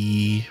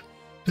the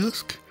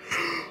dusk.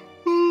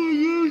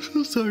 Oh, I'm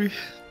so sorry.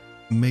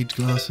 Mage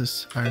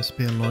glasses, iron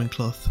spear,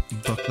 loincloth,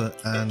 buckler,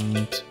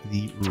 and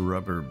the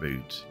rubber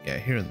boot. Yeah,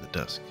 here in the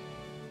dusk.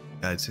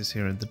 Guide says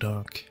here in the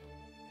dark.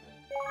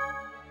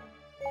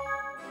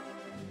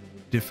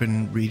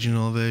 Different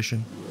regional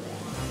version.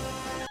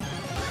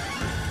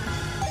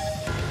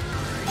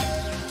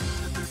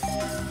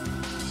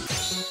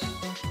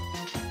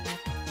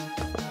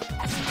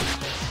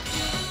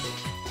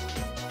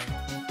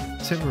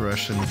 Let's have a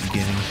rush in the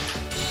beginning.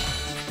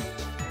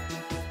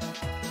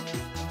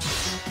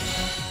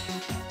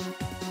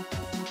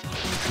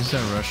 You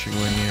start rushing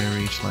when you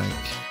reach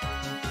like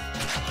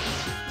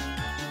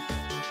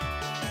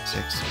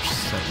 6 or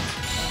 7.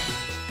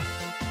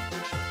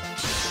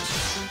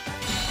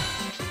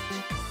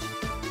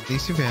 At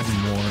least if we have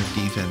more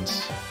defense.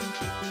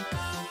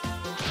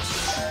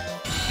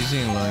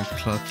 Using a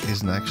loincloth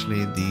isn't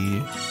actually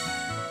the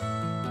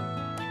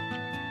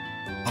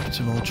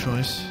optimal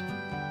choice,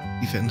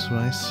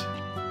 defense-wise.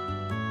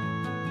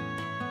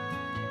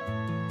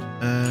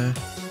 Yeah.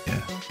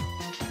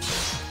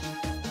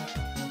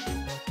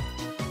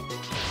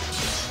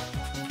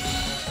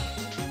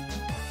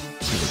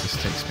 Let's see where this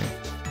takes me.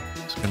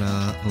 Just gonna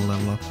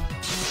level up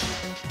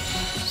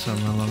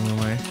some along the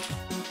way.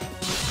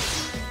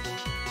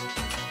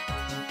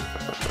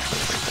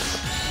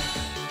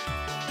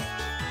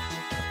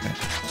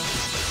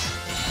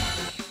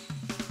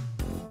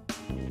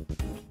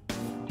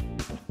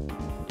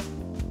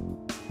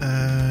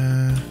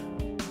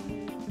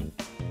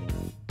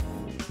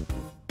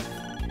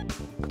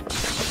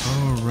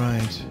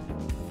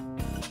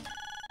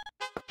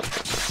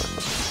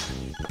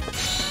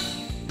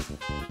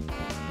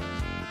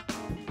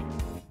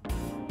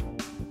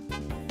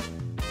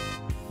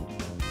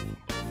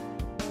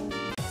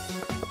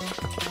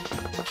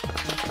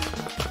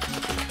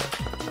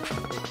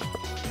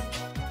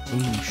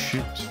 Oh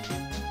shoot.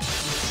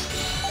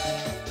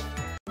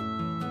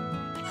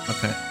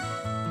 Okay.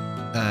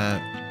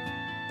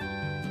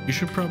 You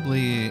should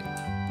probably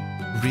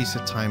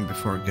reset time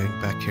before going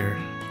back here.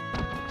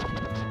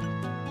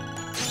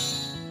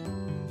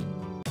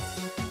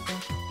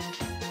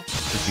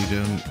 If you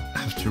don't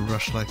have to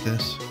rush like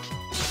this.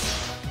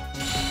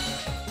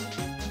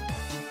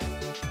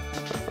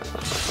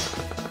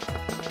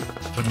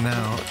 But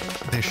now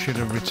they should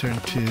have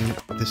returned to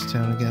this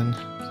town again.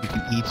 So you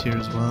can eat here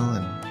as well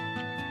and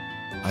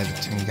buy the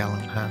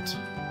 10-gallon hat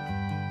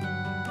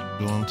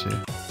if you want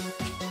to.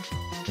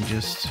 And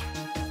just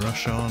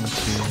rush on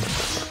to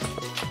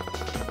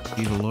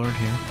Evil Lord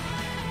here.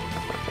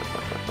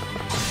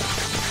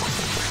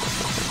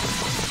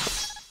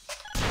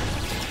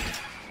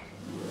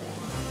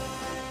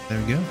 There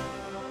we go.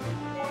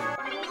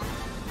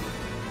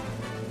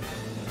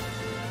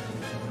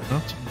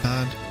 Not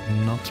bad,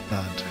 not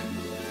bad.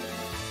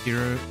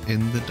 Hero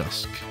in the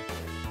dusk.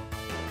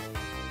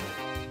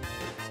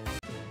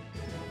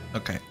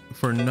 Okay,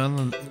 for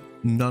none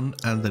and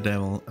the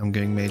devil, I'm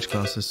going mage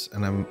classes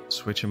and I'm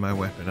switching my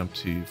weapon up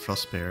to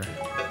Frostbearer.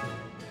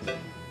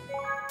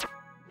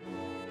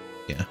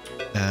 Yeah.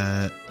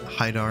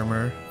 Hide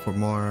armor for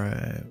more.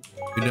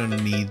 We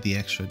don't need the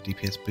extra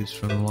DPS boost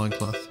from the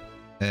loincloth.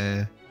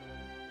 The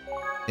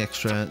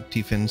extra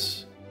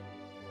defense.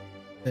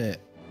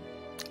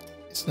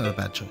 It's not a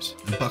bad choice.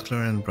 And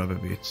buckler and rubber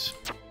boots.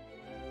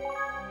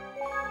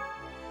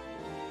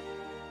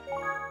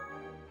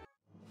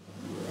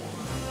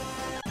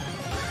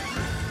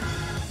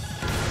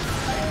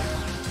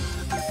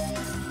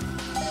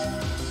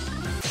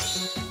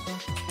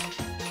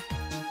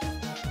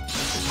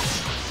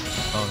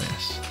 Oh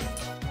yes.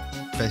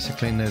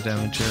 Basically no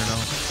damage here at all.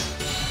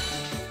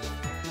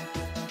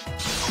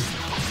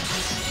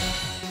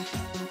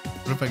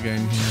 What if I go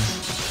in here?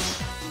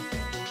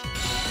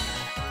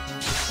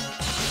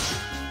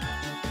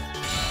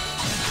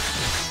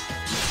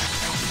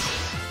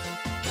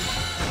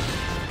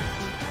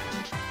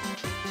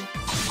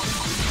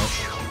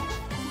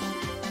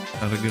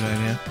 Not a good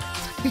idea.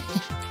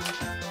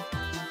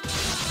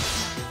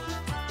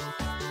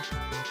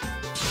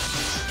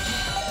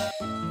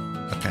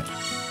 Okay.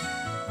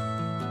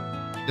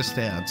 Just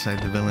stay outside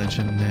the village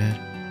and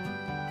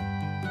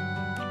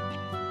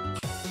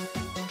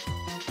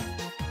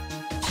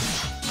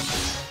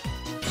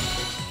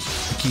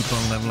keep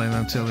on leveling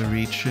until we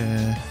reach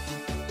the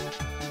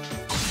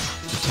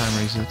time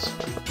resets.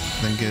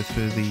 Then go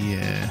through the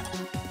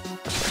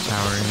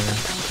tower here.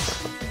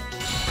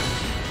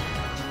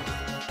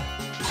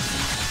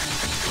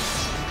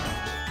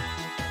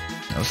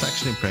 That was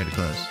actually pretty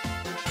close.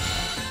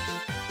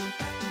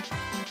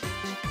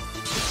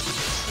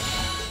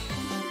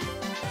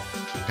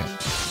 Okay.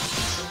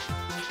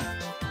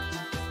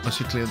 Once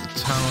you clear the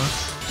tower,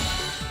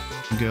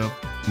 go up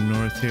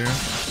north here.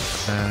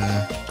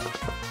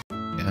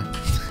 Yeah.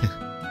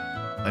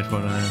 Might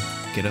wanna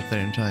get up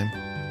there in time.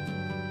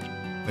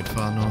 Quite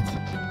far north.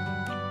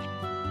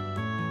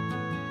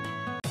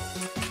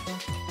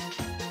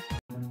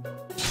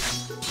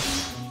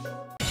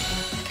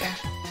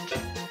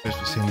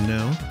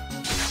 No.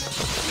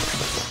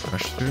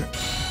 Rush through.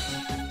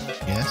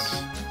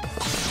 Yes.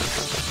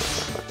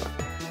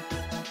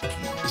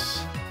 Yes.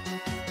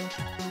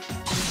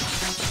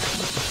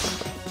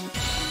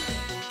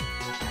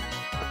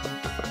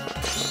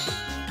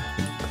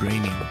 Good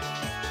braining.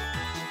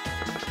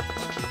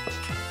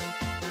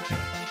 Okay.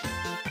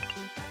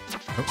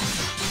 Oh.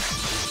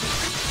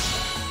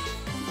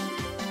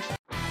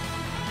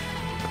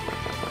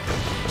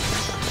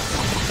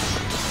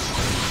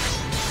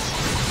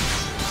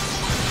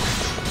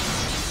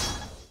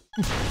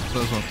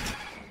 Close one.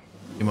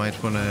 You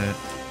might want to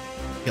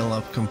heal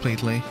up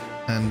completely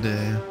and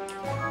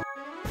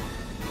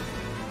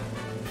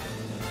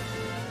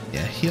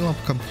yeah, heal up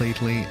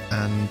completely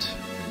and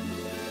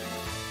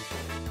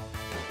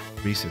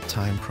reset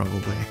time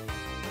probably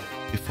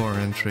before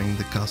entering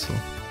the castle.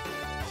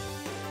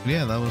 But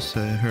yeah, that was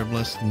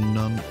Herbalist,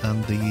 Nun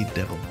and the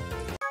Devil.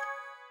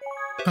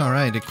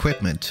 Alright,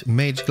 equipment.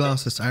 Mage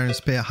glasses, iron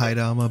spear, hide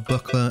armor,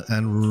 buckler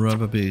and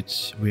rubber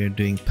boots. We are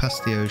doing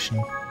past the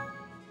ocean.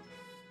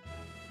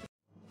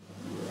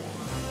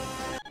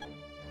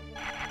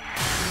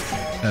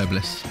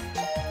 Herbalist.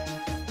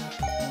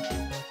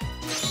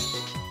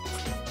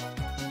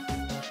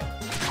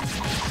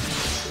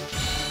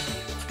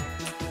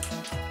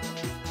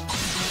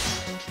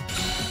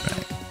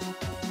 Right.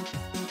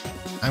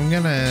 I'm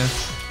gonna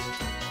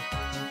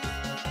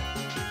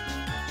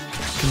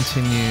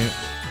continue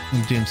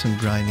doing some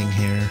grinding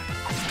here.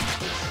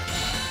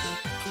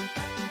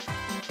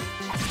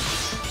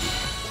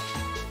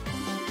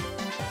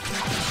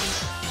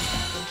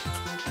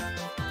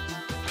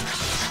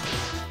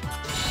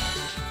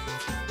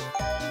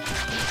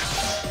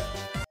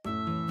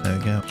 There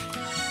we go.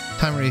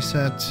 Time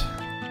reset.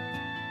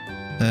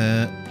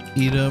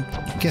 Eat up.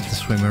 Get the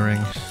swimmer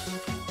ring.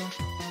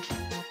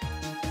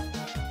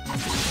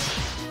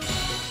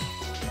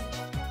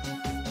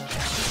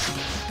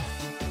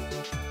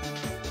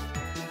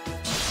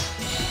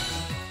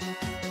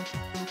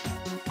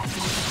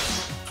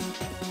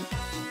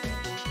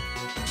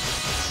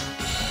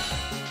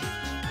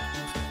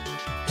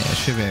 Yeah, I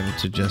should be able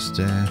to just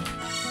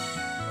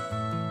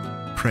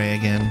pray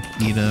again,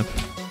 eat up,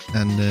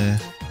 and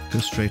go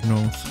straight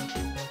north.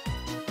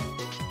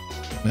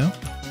 No?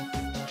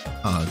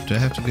 Oh, do I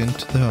have to go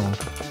into the hole?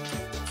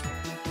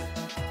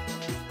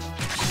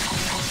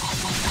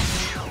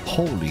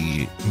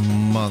 Holy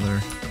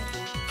mother.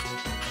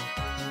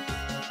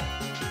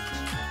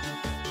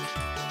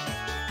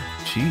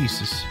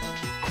 Jesus.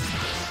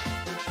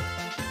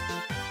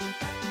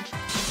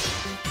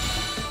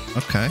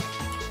 Okay.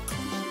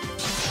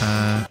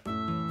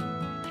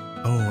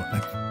 Oh,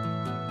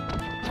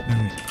 I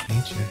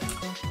need you.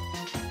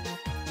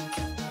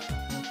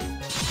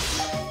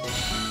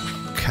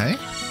 Okay.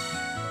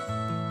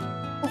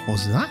 What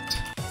was that?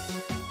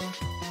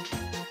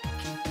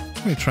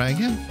 Let me try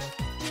again.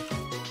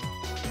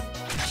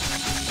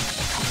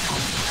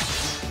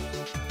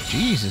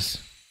 Jesus.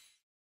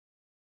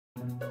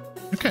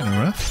 You're kind of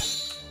rough.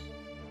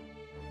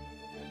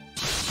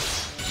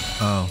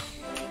 Oh.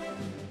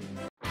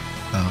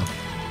 Oh.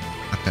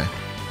 Okay.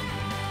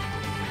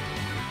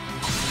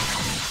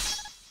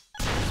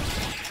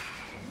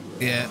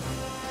 Yeah.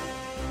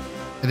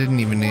 I didn't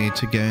even need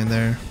to go in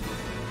there.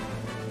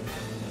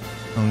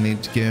 I'll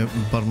need to go in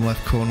the bottom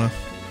left corner.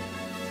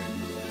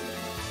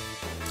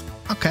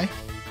 Okay.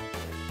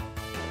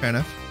 Fair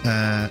enough.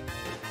 That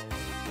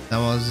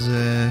was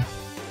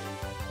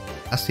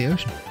that's the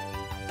ocean.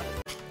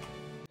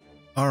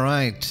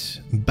 Alright,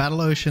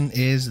 Battle Ocean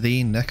is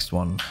the next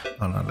one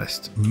on our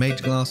list.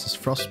 Mage glasses,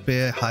 frost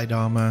spear, hide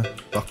armor,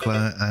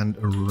 buckler, and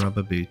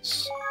rubber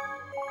boots.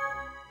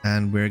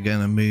 And we're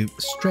gonna move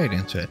straight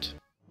into it.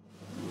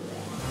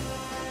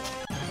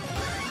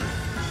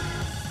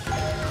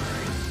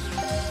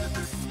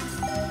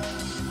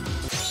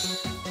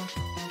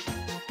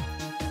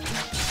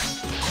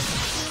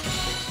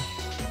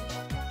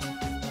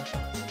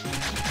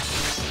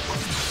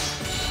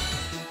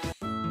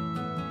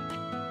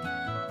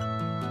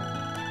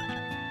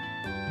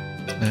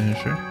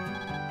 Sure.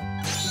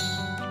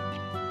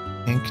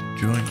 Ink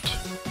joint.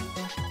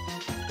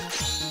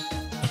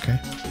 Okay.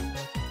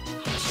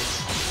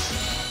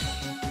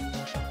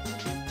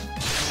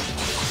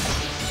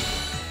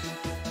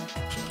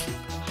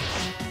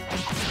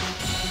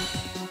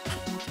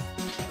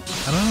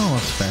 I don't know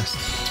what's best.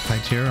 To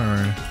fight here or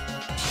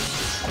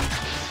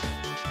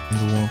in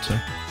the water.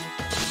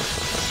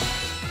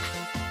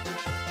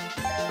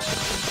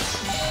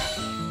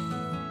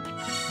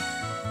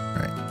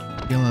 Right.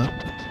 Heal up.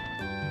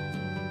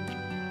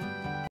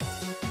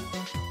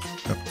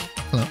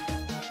 Hello.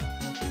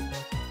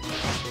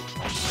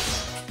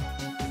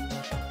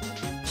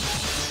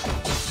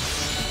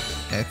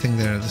 Yeah, I think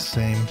they're the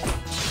same.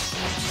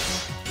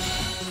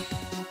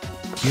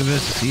 You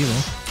versus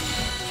evil.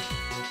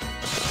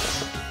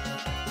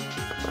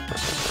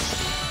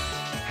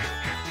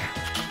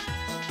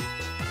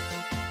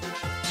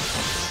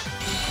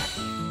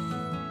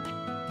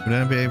 Would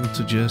I be able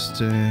to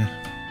just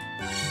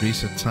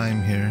reset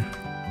time here?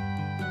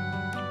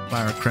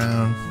 Flower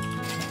crown,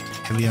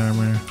 heavy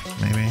armor,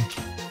 maybe.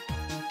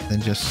 Then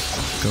just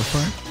go for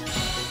it?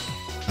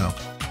 Oh.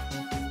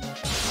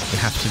 We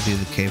have to do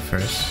the cave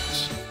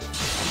first.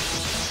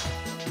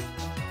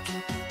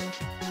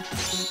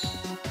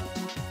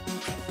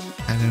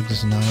 And it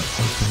does not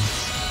open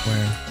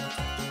where.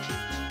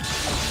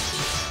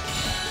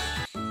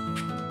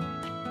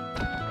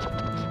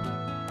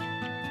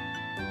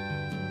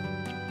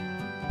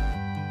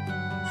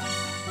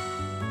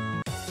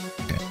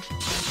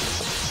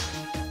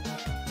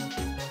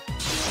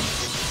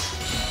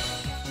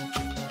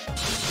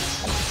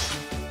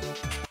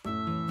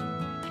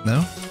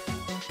 No?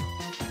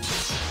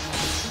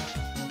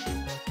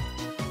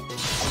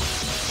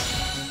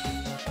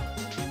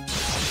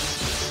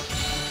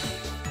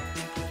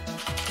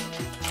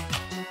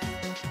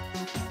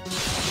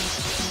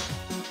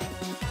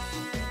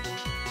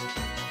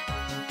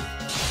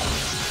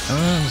 I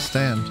don't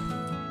understand.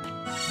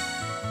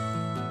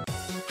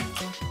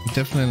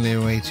 Definitely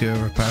way too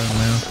overpowered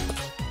now.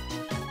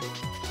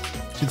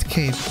 To the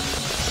cave.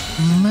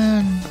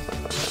 Man.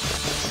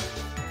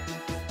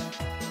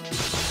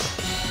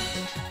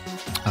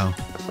 Oh.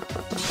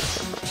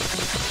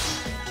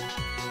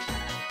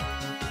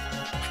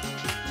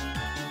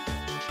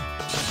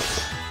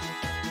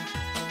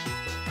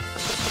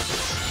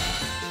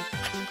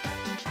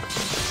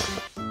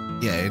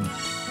 Yeah,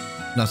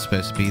 not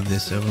supposed to be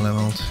this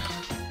over-leveled.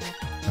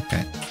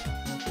 Okay.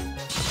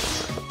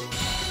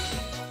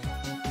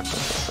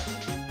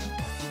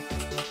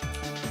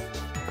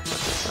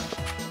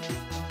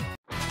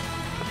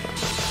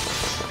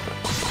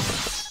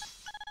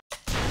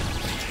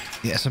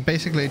 Yeah, so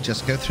basically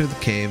just go through the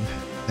cave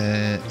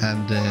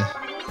and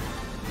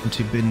once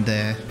you've been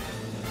there,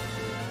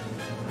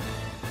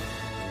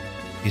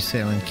 you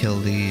sail and kill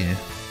the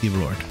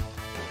evil lord.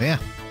 But yeah.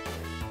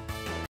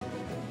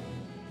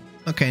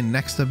 Okay,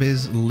 next up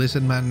is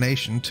Lizardman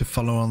Nation to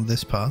follow on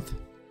this path.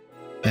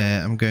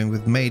 I'm going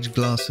with mage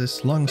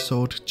glasses,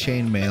 longsword,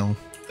 chainmail,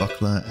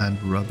 buckler,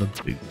 and rubber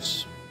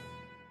boots.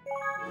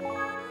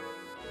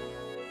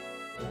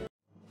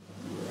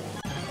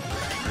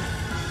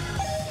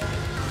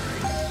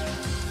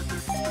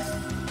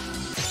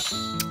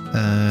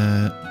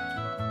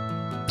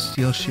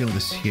 Steel shield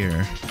is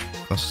here.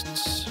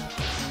 Costs.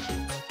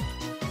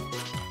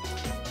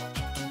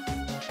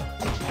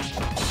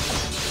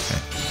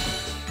 Okay.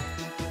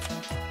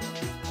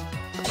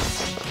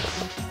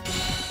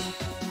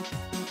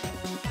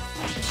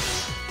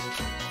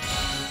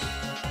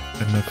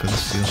 Enough for the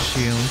steel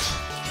shield.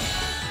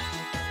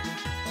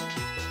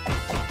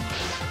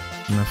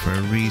 Enough for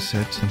a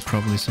reset and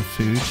probably some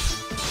food.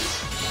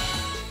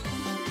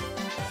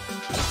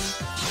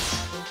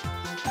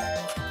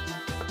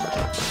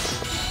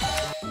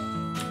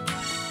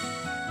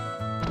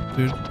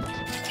 Food,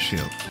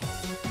 shield.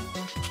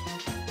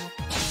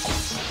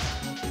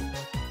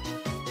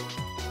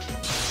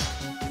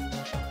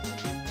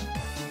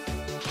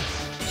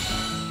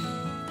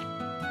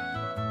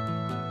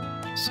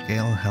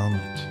 Scale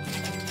helmet.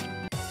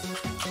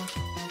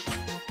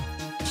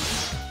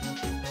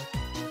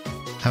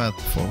 How about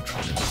the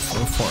fortress?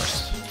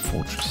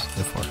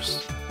 The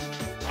forest.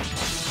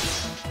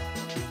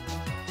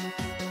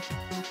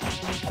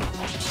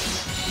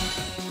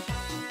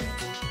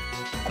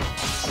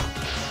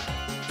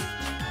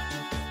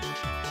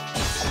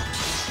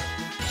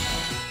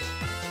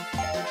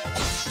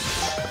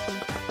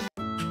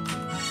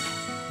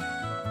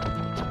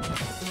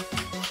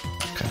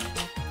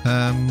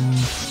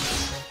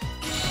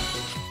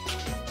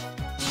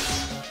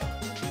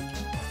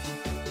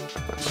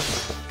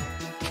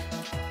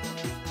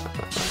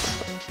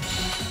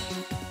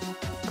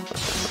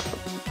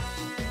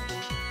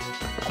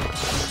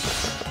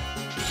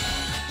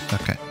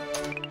 Okay.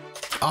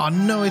 Oh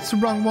no, it's the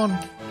wrong one.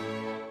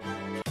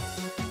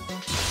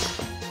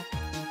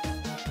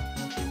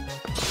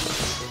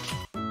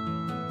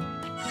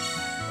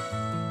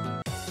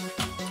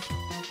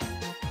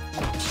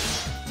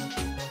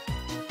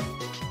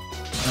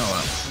 Oh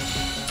well.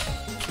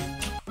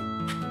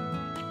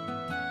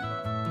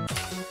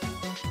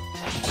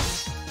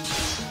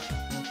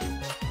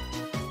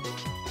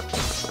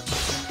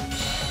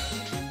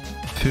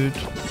 Food.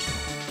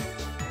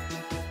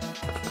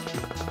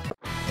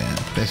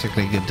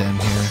 Basically get down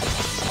here.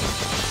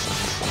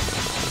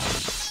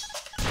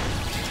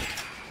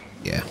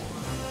 Yeah.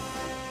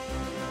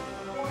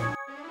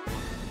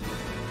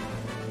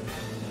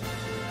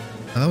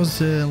 That was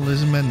the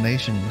Lizardman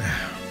Nation.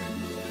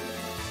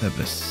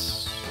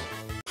 Bliss.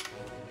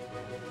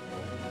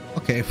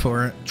 Okay,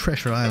 for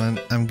Treasure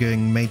Island, I'm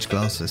going mage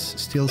glasses,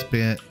 steel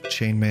spear,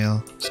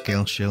 chainmail,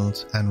 scale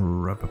shield,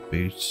 and rubber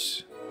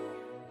boots.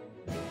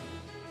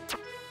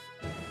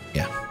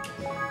 Yeah.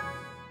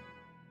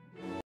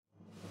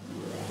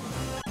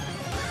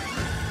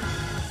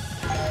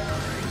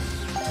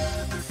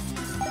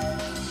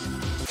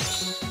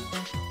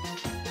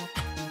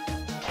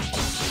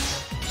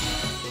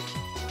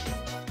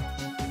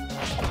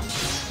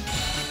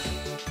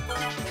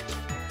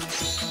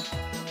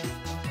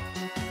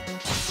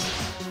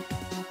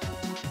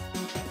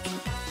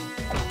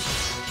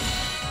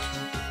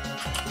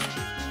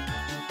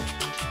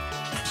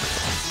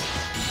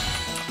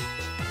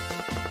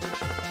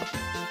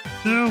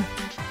 No.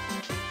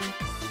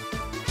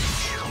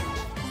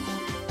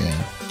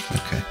 Yeah,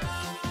 okay.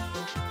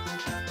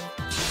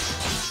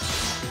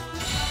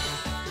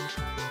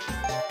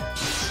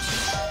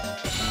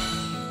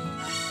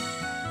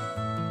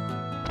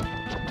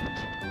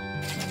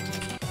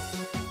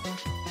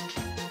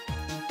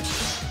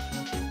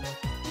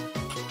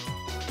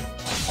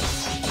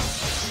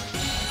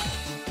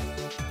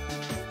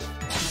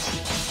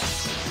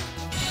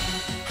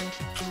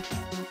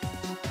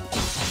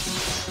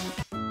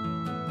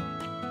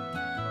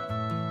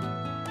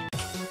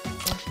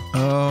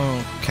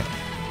 Okay.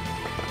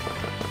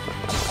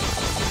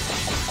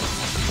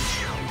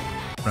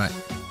 Right.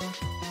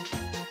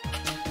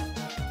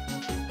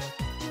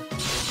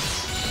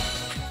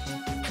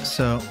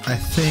 So I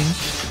think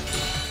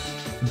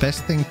the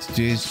best thing to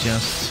do is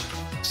just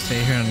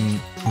stay here and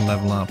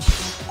level up.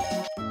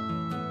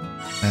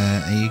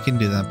 And you can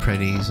do that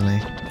pretty easily.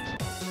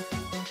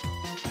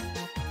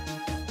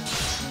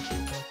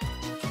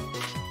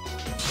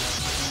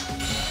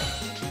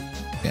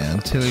 Yeah,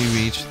 until you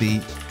reach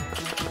the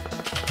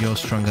You're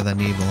Stronger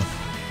Than Evil.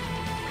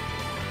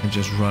 And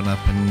just run up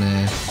and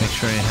make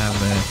sure you have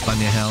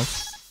plenty of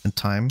health and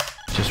time.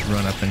 Just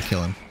run up and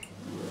kill him.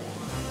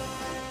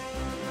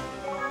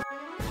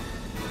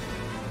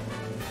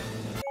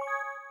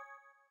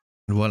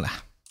 And voila.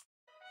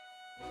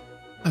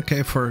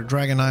 Okay, for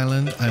Dragon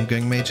Island, I'm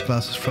going mage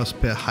glasses,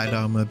 frostbite, hide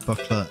armor,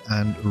 buckler,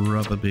 and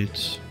rubber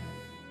boots.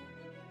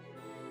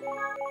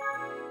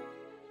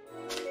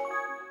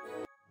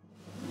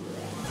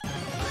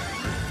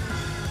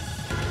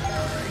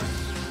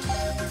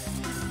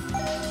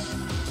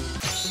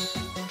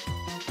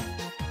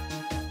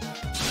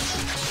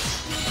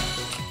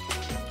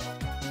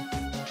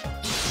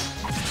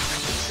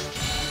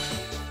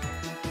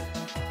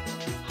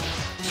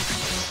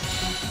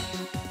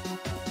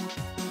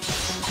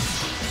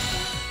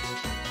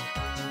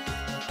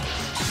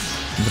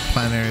 The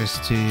planner is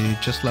to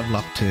just level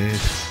up to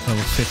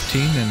level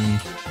 15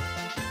 and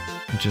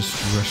just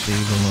rush the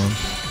evil mode.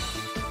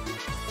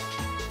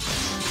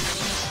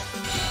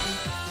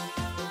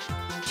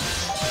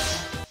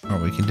 Or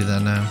we can do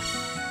that now.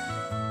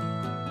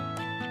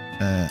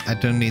 I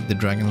don't need the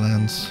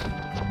Dragonlance.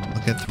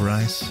 I'll get the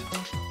rice.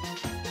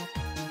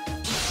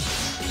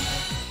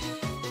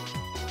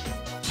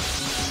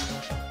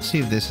 See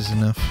if this is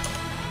enough.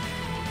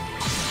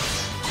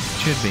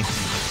 Should be.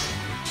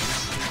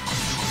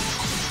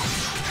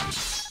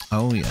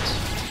 Oh yes.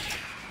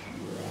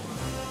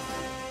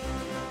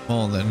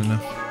 More than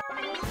enough.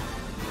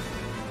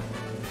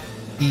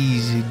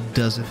 Easy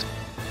does it.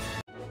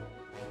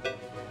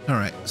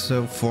 Alright,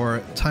 so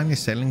for tiny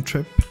sailing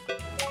trip,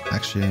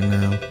 actually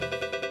now,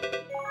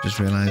 just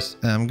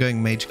realized, I'm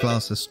going mage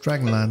classes,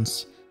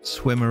 dragonlance,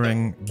 swimmer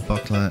ring,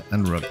 buckler,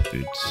 and rubber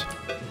boots.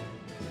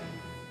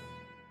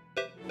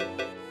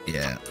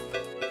 Yeah,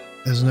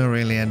 there's no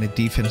really any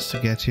defense to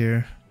get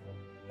here.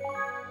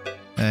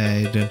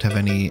 I don't have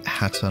any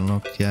hats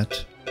unlocked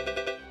yet. I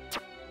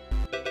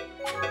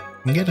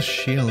can get a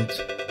shield.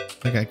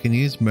 Like I can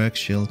use Merc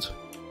shield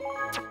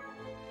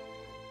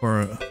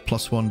for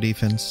 +1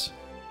 defense,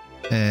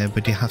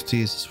 but you have to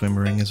use the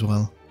swimmer ring as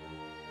well.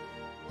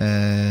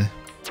 Yeah.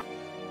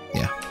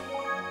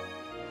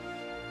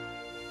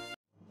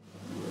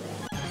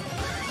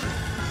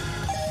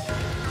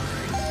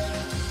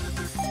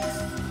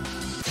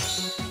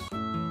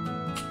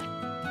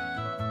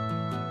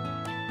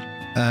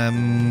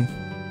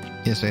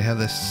 Yes, I have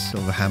this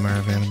silver hammer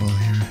available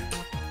here.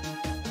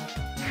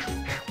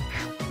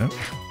 Oh.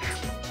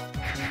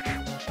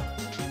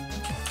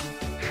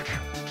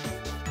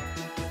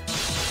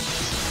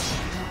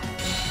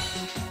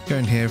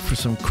 Going here for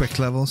some quick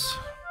levels.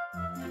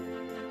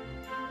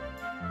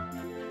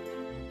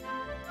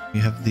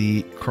 You have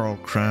the coral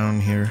crown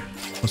here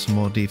for some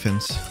more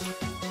defense.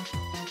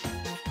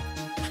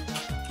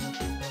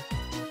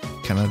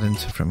 Cannot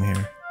enter from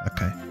here.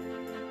 Okay.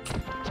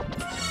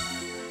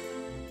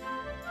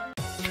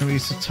 Can we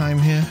use the time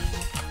here?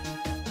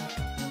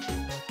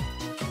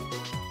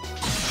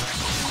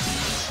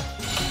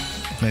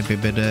 Maybe a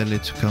bit early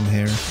to come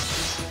here.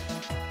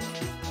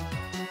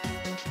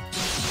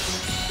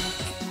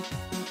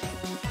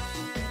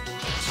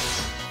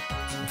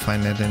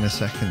 Find that in a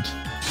second.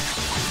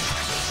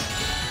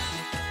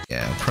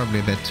 Yeah, probably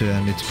a bit too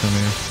early to come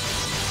here.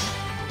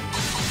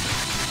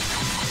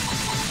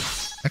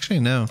 Actually,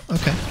 no.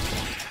 Okay.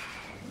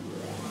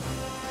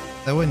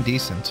 That went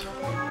decent.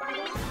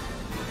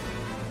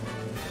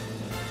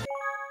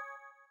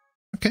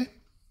 Okay.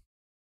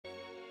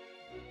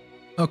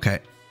 Okay.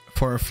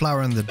 For a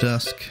flower in the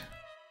dusk,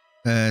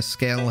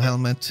 scale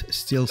helmet,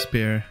 steel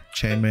spear,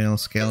 chainmail,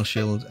 scale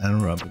shield,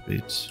 and rubber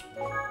boots.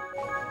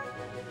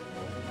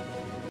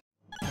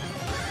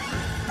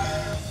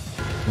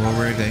 What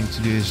we're going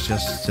to do is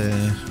just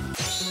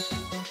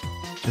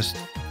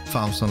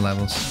farm some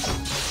levels.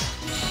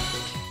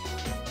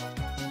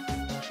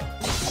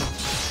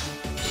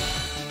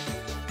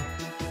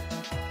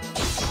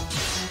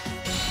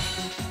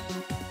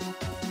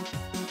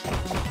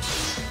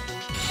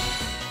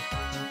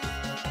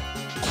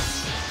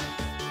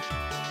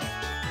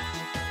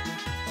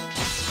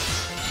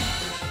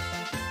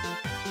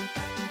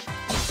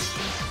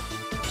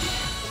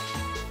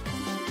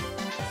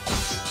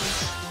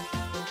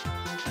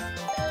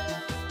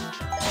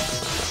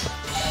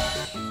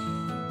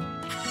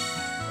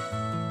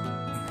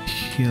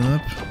 Heal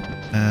up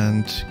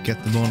and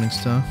get the morning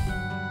star.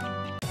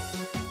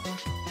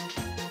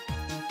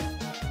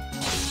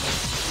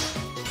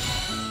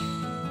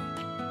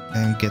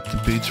 And get the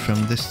boots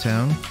from this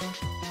town.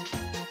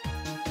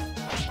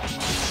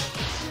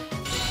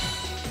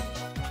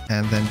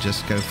 And then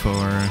just go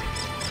for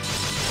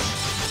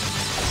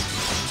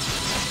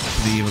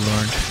the Evil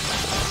Lord.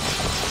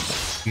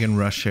 You can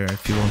rush here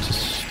if you want to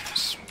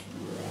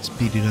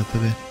speed it up a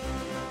bit.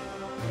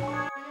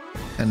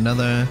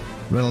 Another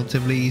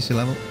relatively easy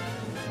level.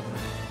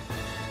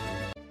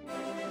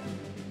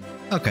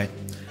 Okay,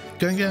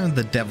 going down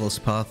the Devil's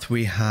Path,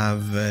 we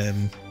have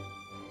the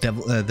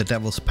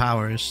Devil's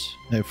Powers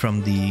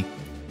from the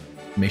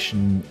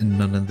mission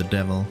None of the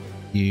Devil.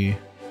 You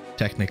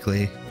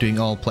technically, doing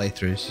all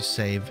playthroughs, you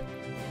save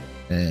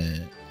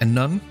a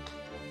nun,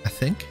 I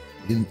think,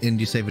 and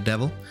you save a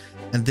devil.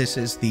 And this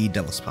is the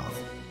Devil's Path.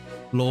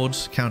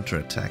 Lord's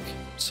counterattack.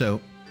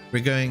 So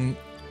we're going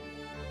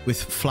with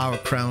flower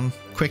crown,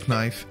 quick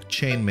knife,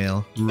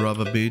 chainmail,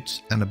 rubber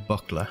boots, and a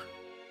buckler.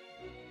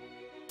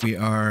 We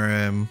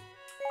are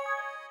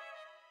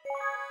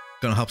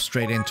gonna hop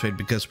straight into it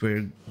because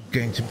we're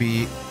going to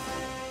be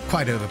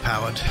quite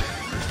overpowered.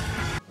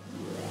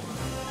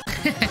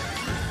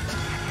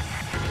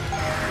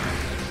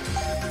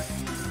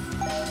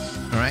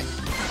 Alright,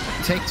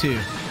 take two.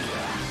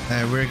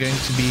 We're going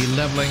to be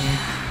leveling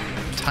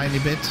a tiny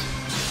bit.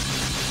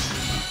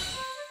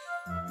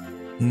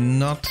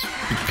 Not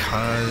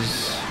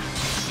because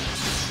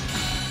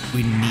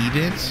we need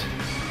it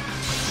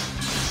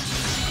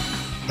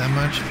that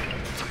much,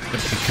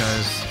 but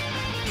because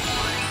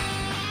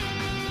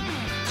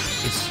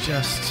it's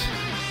just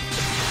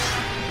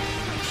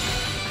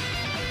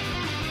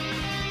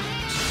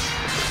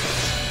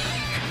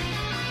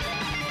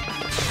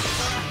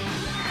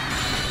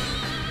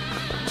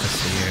let's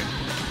see here.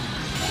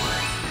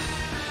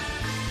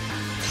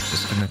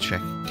 Just gonna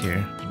check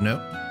here.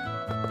 Nope.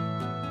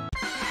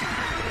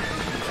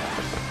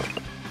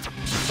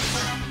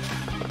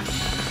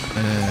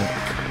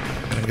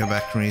 Gonna go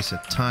back and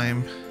reset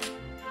time.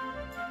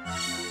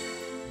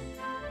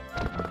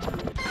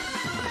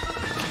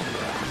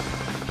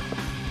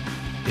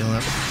 heal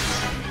up.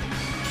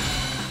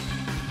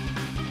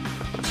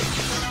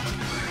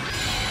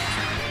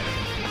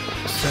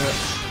 So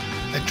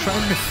I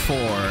tried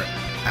before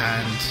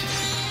and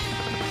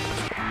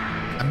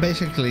I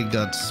basically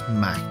got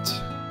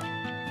smacked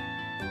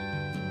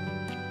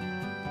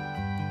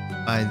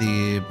by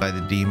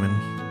the demon.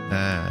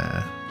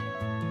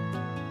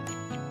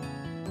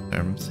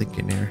 I'm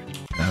thinking here.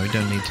 No, we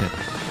don't need to.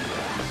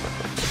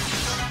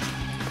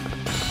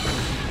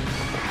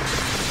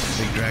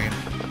 Big dragon.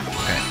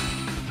 Okay.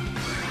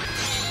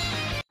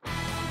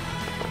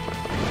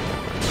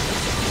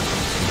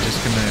 I'm just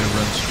gonna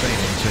run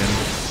straight into him.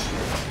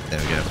 There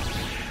we go.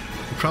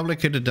 I probably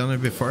could have done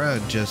it before. I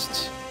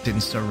just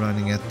didn't start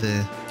running at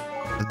the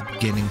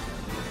beginning.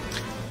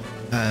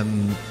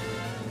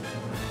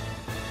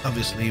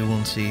 Obviously you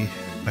won't see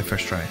my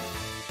first try.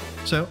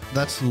 So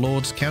that's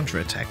Lord's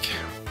counterattack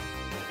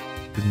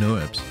with no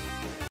herbs.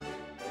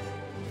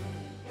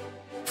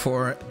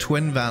 For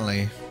Twin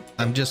Valley,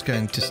 I'm just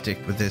going to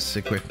stick with this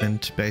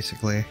equipment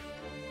basically.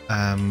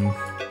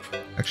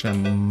 Actually I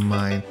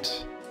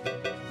might.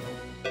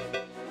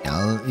 Yeah,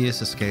 I'll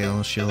use a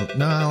scale shield.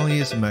 No, I'll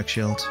use a merc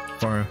shield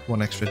for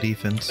 1 extra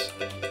defense.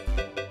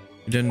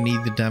 You don't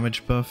need the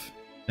damage buff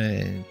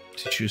to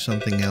choose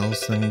something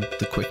else than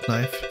the quick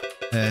knife.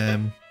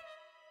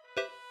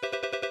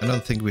 I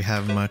don't think we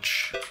have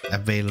much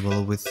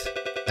available with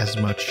as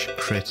much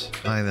crit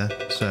either,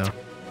 so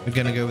we're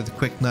gonna go with the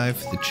quick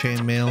knife, the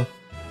chainmail,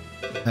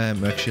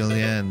 merc shield,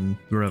 yeah, and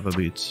rubber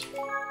boots.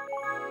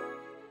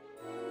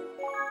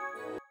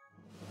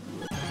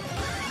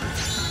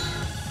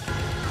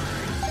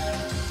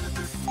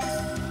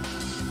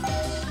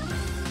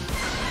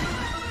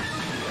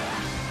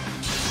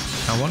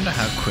 I wonder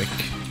how quick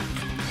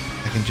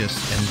I can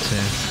just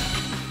enter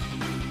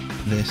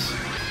this.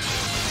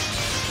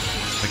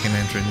 I can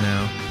enter it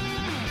now.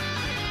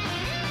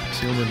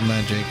 Seal with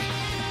magic.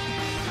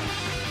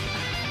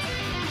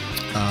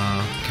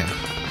 Okay.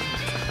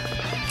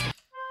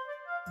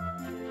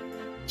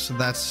 So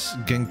that's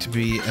going to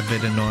be a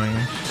bit annoying.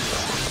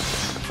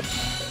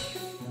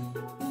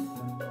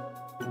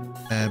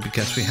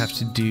 Because we have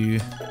to do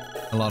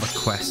a lot of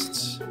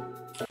quests.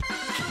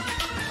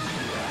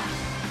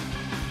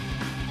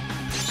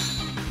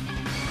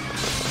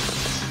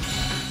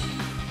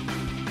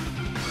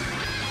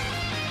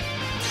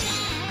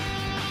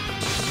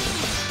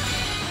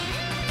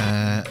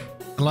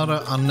 A lot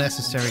of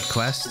unnecessary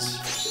quests.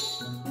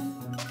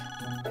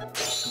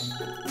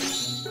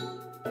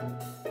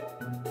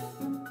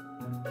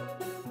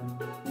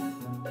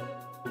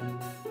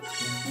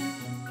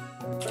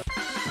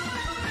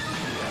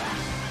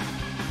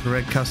 The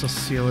Red Castle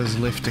seal is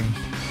lifting.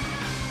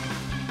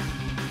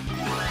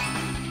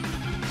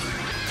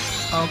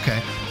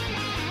 Okay.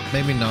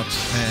 Maybe not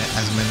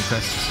as many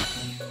quests.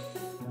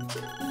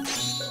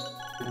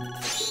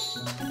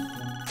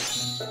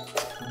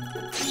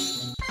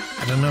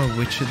 I don't know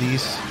which of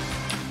these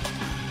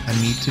I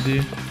need to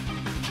do.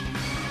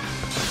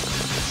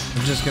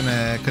 I'm just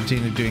gonna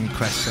continue doing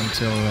quests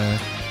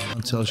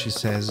until she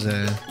says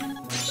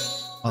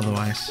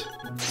otherwise.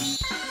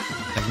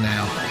 Like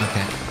now.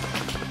 Okay.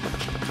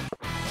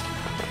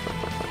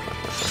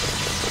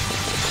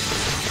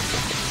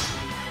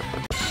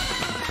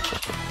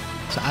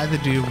 So either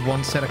do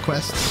one set of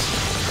quests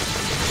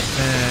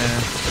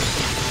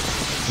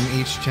in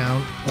each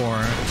town,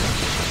 or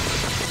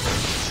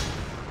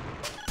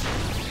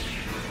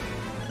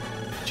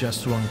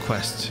just one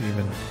quest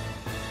even.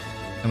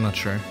 I'm not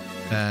sure.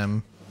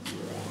 But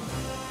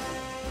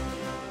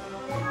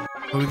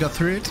we got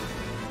through it.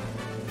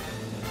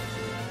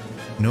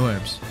 No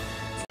herbs.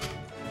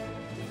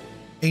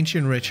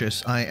 Ancient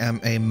Riches. I am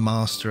a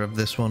master of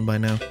this one by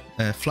now.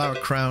 Flower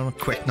Crown,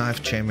 Quick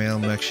Knife, Chainmail,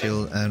 Merc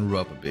Shield, and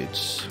Rubber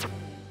Boots.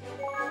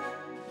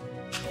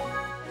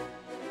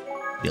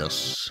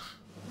 Yes.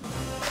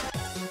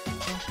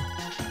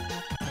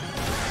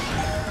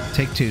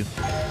 Take 2.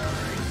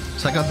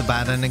 So I got the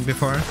bad ending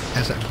before,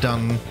 as I've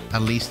done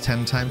at least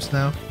 10 times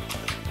now.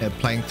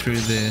 Playing through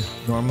the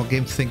normal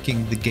game,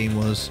 thinking the game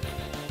was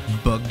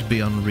bugged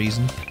beyond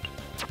reason.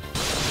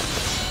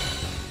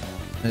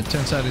 And it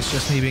turns out it's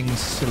just me being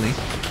silly.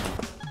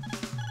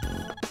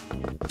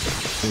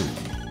 Ooh.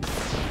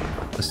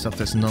 Let's stop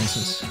this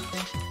nonsense.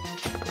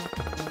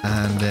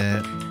 And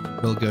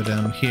we'll go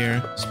down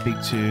here, speak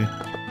to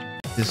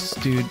this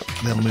dude,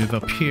 they'll move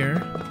up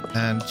here,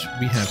 and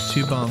we have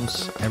 2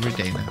 bombs every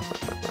day now.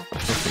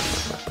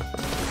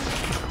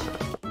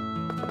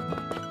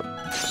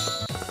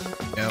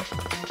 Yep.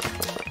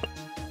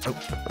 Oh.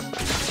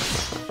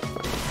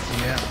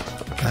 Yeah.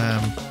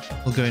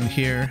 We'll go in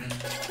here,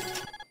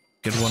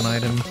 get 1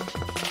 item,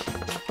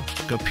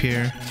 go up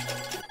here,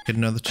 get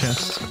another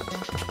chest,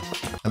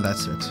 and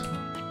that's it.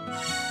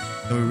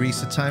 And we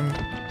reset time,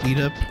 eat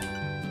up,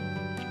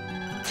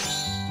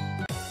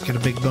 get a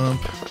big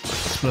bump,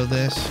 explode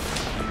this,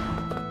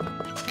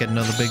 get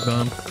another big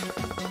bump,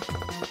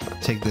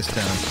 take this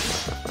down,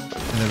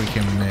 and then we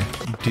can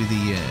do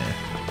the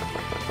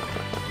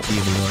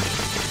Evil Lord.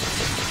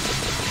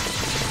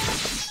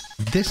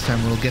 This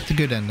time we'll get the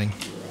good ending.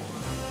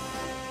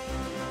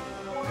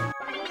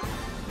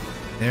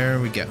 There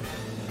we go.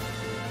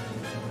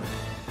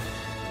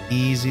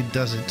 Easy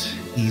does it.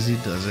 Easy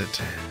does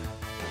it.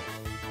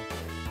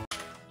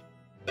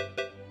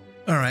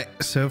 Alright,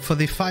 so for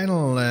the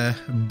final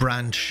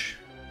branch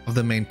of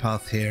the main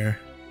path here,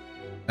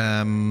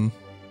 Mummy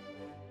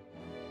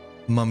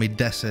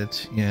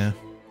Desert, yeah.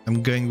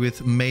 I'm going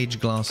with mage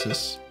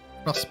glasses,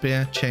 cross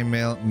spear,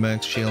 chainmail,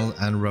 merc shield,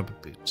 and rubber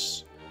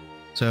boots.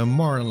 So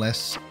more or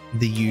less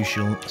the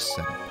usual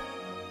setup.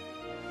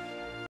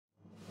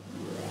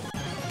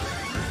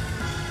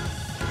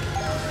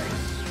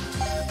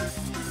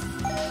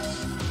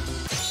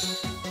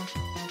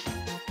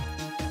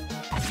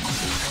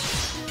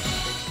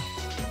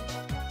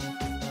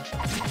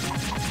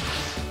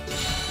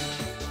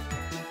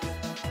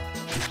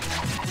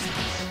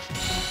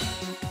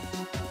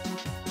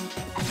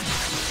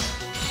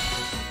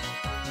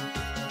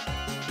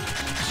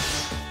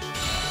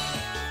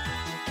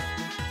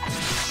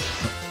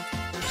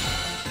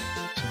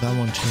 That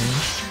one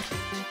changed.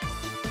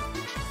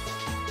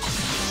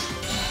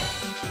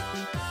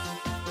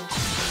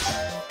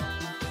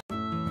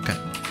 Okay.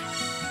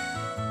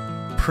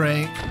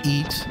 Pray,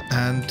 eat,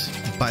 and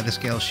buy the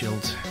scale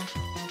shield.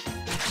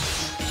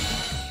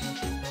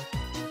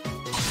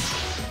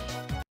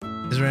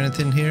 Is there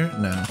anything here?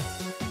 No.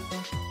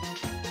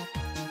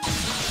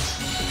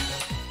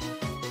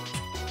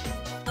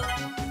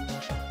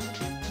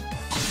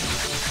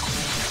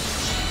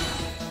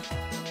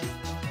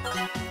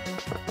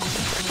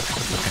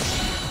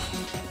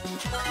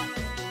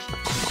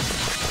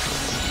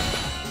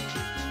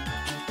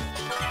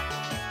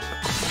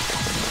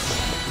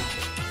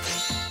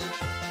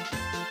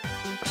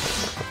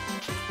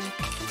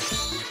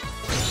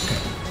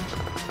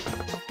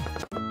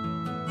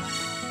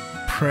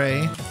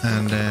 Pray,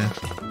 and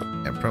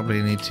I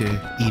probably need to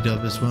eat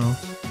up as well.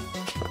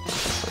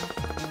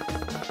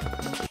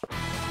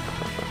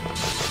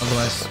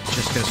 Otherwise,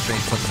 just go straight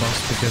for the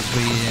boss because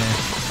we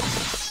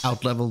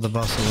out-leveled the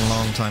boss a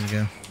long time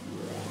ago.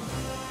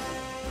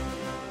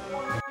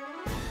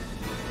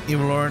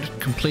 Evil Lord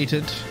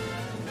completed.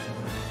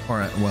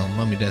 Or, well,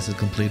 Mummy Desert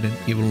completed.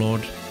 Evil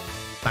Lord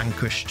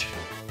vanquished.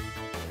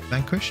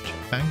 Vanquished?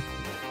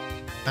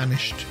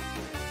 Banished.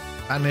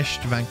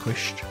 Banished,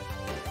 vanquished.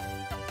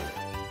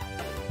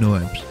 No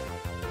amps.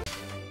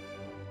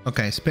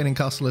 Okay, Spinning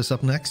Castle is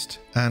up next,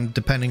 and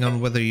depending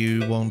on whether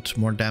you want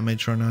more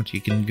damage or not,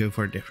 you can go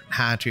for a different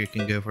hat, or you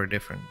can go for a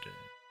different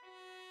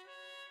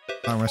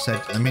armor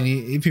set. I mean,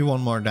 if you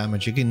want more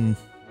damage, you can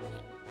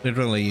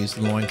literally use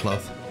the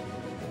loincloth.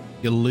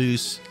 You'll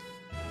lose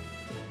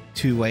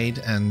 2 weight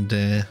and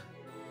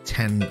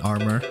 10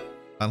 armor,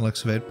 by the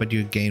looks of it, but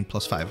you gain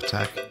 +5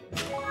 attack.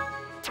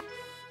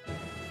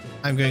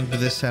 I'm going for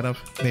this setup.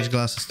 Mage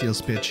glasses, steel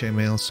spear,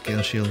 chainmail,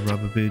 scale shield,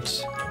 rubber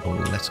boots.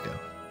 Let's go.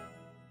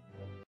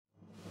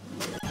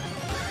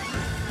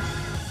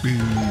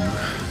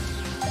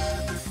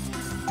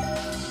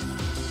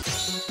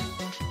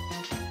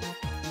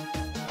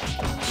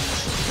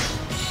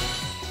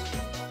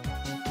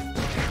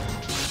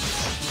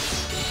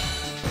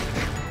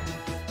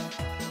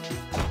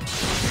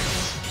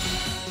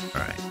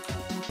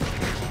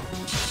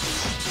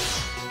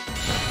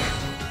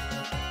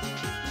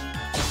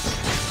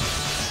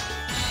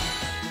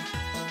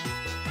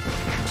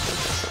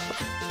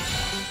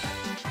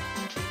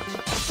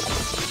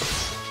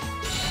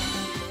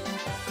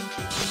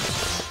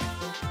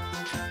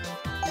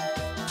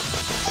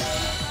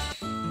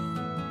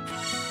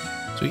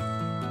 Sweet.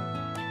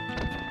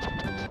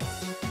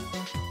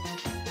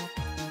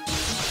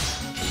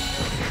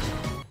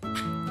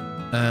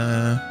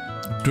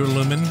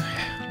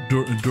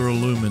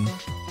 Duralumin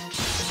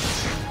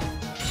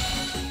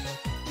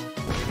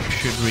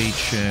should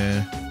reach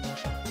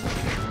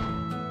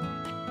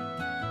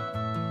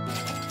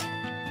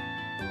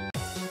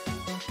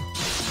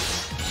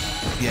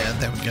yeah,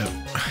 there we go.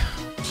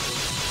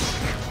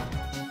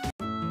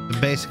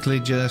 Basically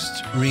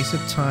just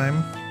reset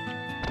time,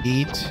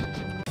 eat,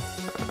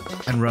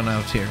 and run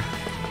out here.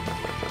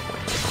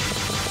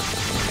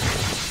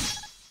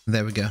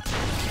 There we go.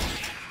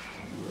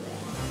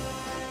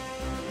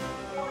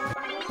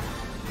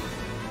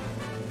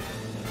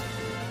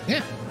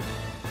 Yeah.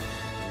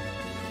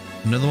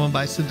 Another one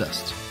bites the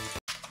dust.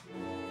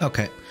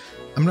 Okay.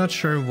 I'm not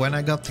sure when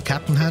I got the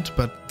Captain Hat,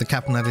 but the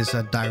Captain Hat is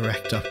a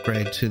direct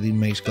upgrade to the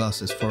Mage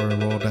Glasses for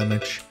raw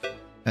damage.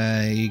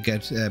 You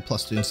get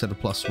 +2 instead of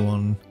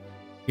 +1.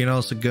 You can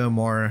also go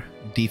more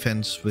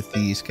defense with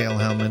the scale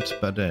helmet,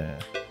 but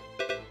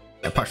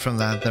apart from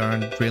that, there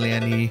aren't really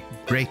any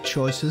great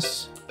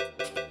choices.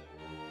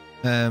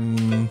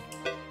 You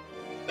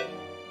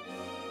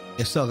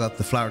still got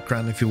the Flower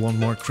Crown if you want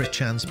more crit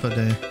chance, but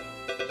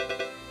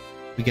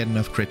we get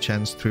enough crit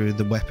chance through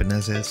the weapon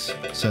as is.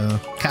 So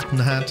Captain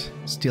Hat,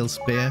 Steel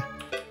Spear,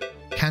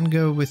 can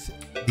go with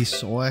the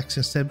Saw Axe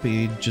instead, but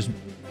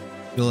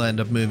you'll end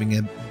up moving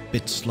a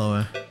bit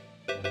slower.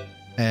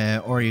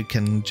 Or you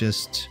can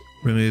just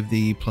remove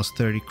the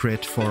 +30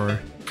 crit for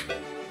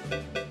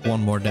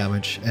 1 more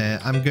damage.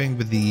 I'm going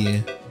with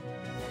the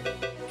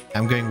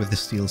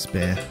Steel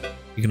Spear.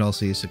 You can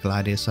also use the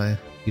Gladius, I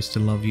Used to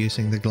love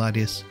using the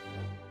Gladius.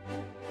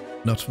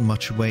 Not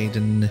much weight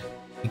and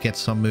you get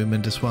some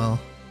movement as well.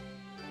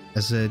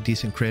 As a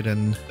decent crit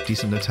and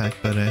decent attack,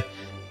 but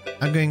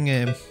I'm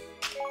going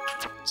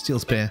Steel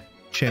Spear,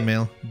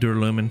 Chainmail,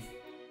 Duralumin,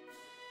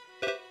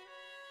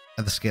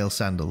 and the Scale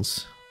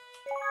Sandals.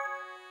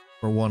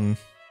 For one...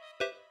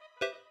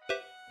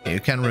 Yeah, you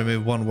can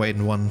remove one weight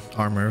and one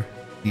armor.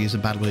 Use the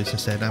Battle Boots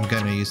instead. I'm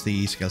going to use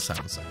the Scale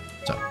Sandals.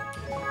 So...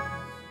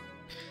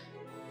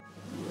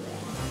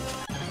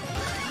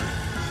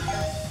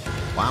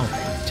 Wow,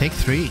 take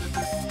 3.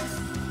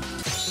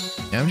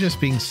 Yeah, I'm just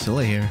being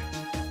silly here.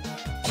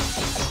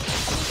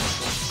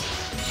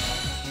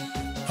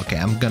 Okay,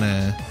 I'm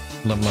gonna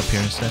level up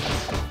here instead.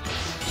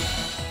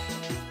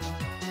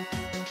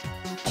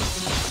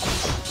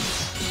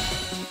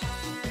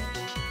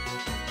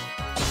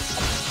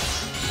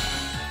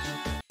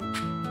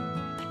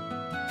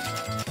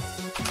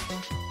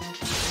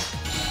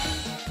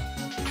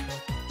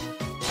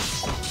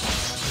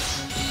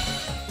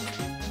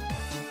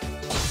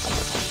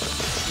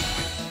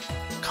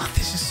 God,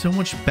 this is so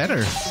much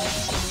better.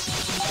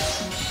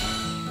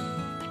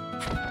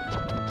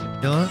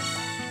 Kill it.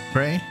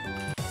 Pray.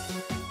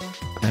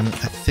 And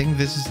I think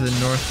this is the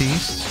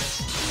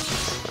northeast.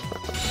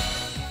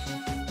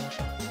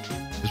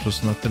 This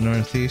was not the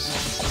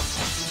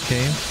northeast.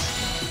 Okay.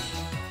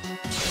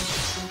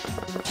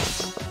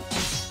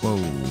 Whoa,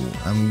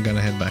 I'm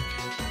gonna head back.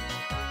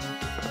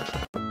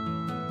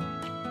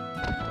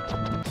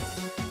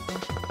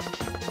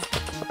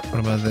 What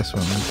about this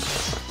one?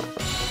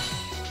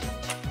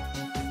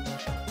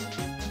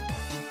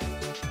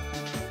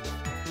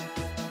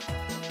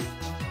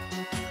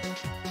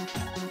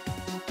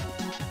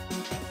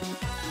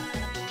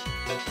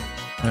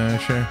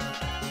 Sure.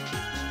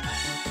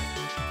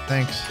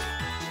 Thanks,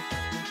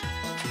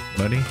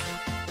 buddy.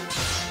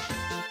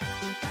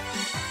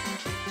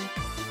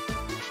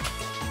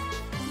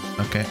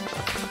 Okay.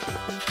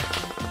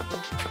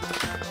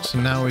 So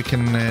now we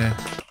can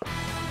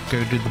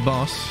go to the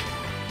boss.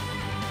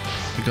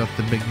 We got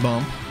the big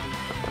bomb.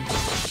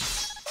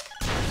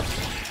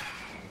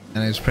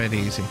 And it's pretty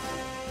easy.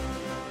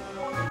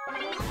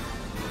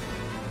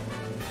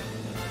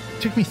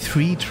 Took me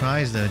 3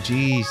 tries though,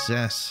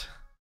 Jesus.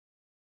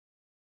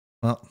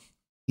 Well,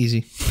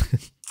 easy.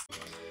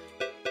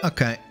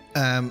 Okay,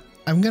 I'm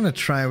gonna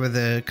try with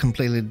a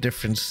completely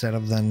different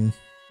setup than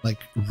like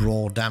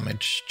raw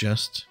damage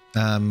just.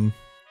 I'm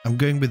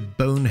going with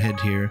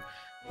Bonehead here,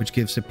 which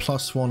gives a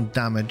 +1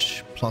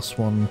 damage,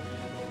 +1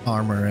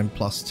 armor and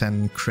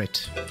 +10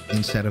 crit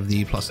instead of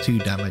the +2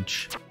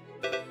 damage.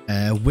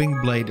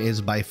 Wingblade is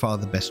by far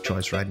the best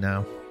choice right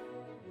now.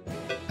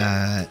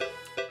 The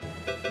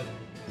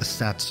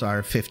stats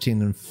are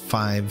 15 and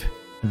 5.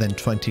 And then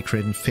 20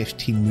 crit and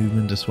 15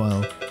 movement as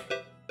well.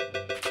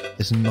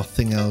 There's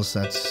nothing else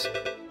that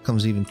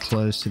comes even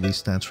close to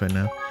these stats right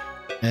now.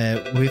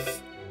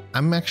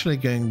 I'm actually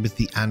going with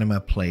the Anima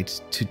plate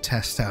to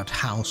test out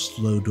how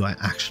slow do I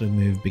actually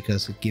move,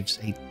 because it gives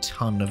a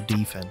ton of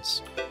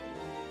defense.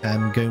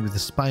 I'm going with the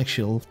Spike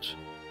Shield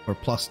for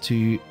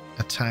 +2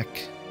 attack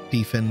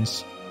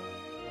defense,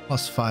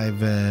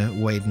 +5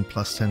 weight and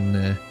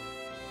 +10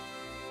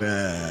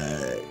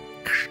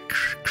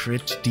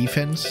 crit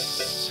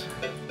defense.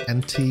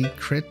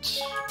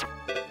 Anti-crit.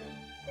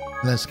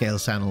 And then Scale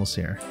Sandals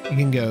here. You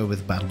can go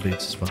with Battle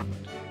Boots as well.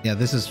 Yeah,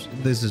 this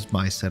is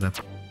my setup.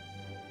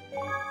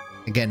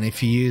 Again,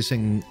 if you're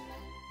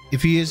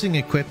using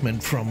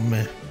equipment from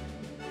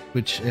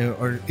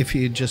or if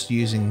you're just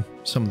using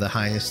some of the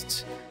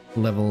highest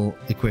level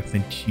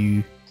equipment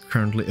you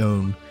currently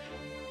own,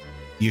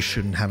 you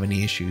shouldn't have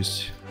any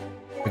issues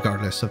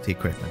regardless of the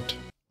equipment.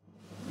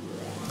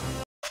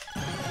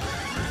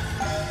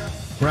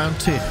 Round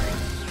 2.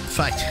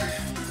 Fight.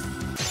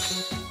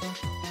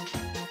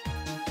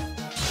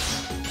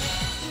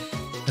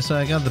 So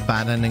I got the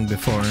bad ending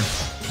before.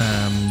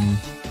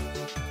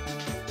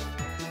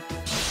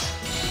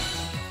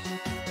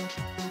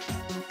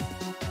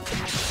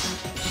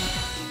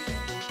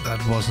 That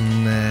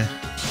wasn't.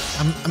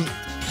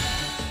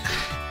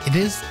 It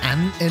is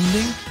an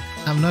ending.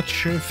 I'm not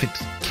sure if it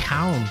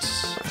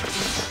counts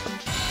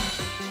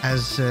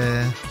as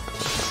an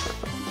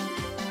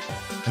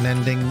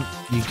ending.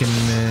 You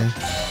can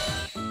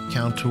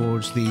count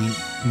towards the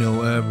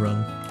no herb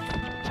run.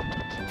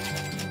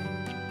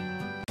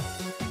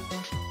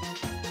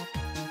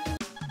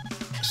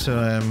 So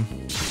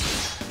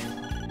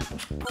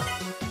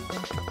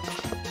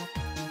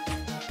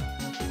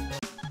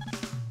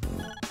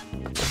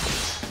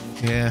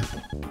yeah,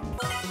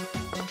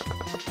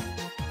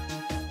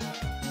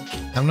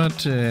 I'm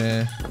not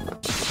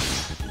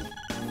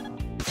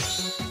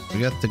we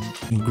got the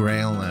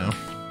Grail now.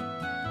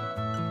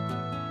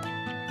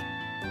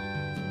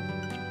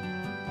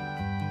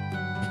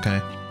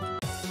 Okay,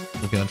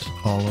 we got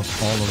all of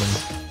them.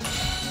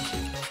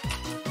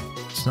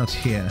 It's not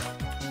here.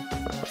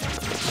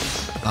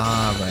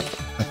 Ah, right.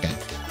 Okay.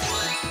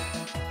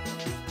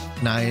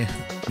 Now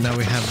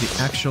we have the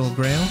actual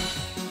Grail.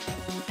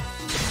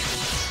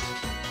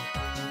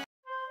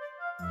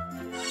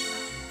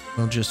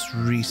 I'll just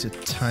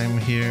reset time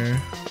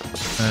here.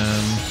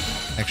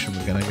 Actually,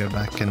 we're gonna go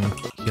back and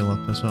heal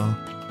up as well.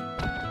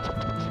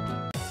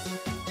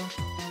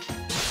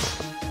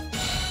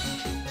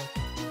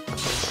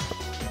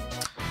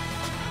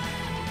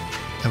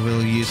 I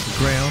will use the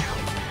Grail.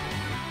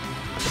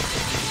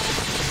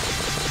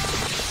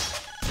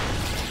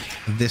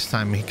 This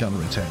time he can't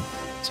return.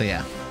 So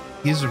yeah,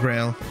 use the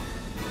Grail,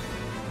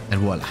 and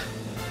voila.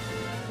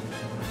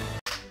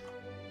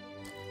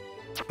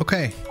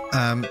 Okay,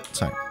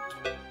 sorry.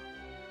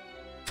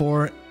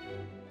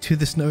 To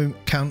the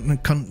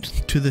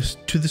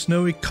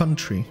snowy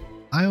country.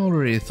 I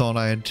already thought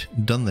I had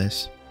done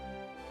this.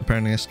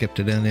 Apparently I skipped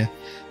it earlier.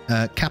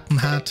 Captain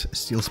Hat,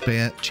 Steel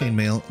Spear,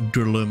 Chainmail,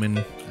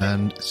 Duralumin,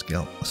 and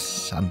Scale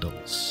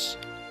Sandals.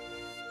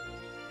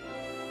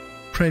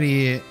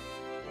 Pretty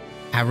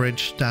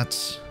average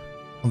stats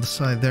on the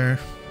side there.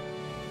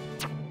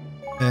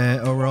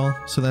 Overall,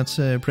 so that's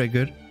pretty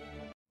good.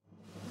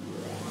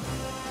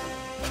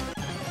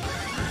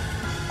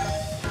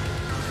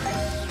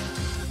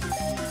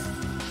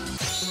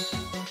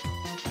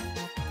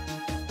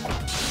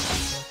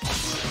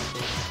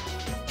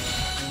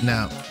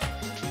 Now,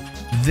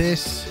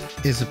 this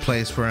is a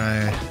place where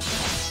I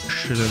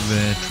should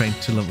have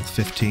trained to level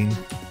 15.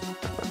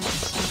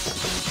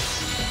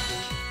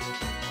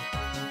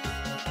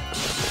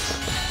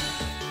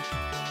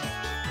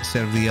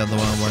 Instead of the other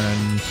one where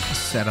I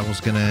said I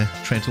was gonna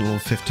train to level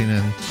 15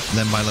 and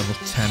then by level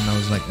 10 I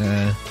was like,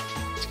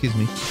 excuse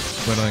me,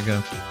 where do I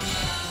go?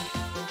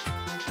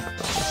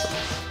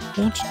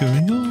 What's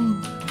going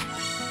on?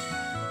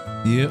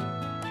 Yep.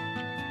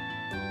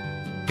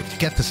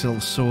 Get the silver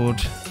sword,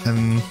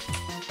 and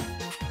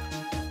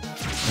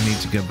I need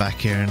to go back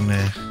here and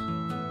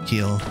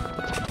heal.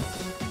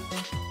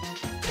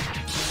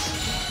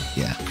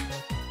 Yeah.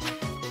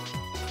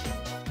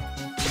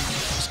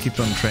 Just keep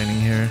on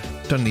training here.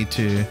 Don't need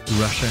to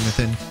rush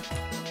anything.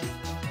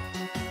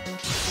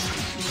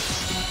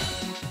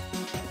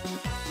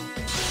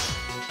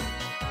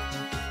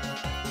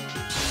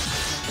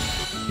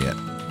 Yeah.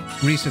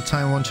 Reset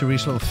time once you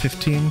reach level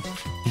 15.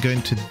 Go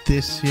into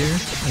this here,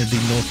 the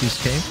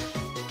Northeast Cave.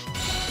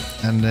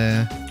 And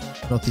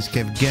Northeast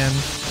Cave again,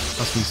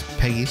 plus these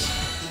peggies.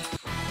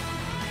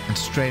 And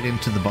straight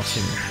into the boss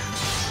here.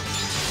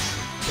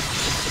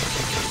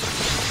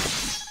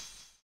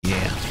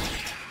 Yeah.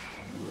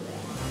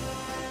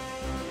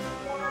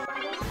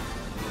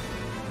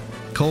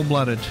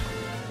 Cold-blooded.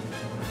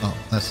 Oh,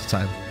 that's the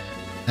time.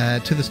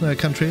 To the snowy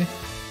country.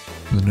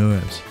 The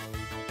nerves.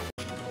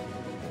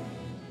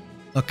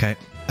 Okay.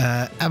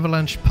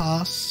 Avalanche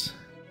Pass.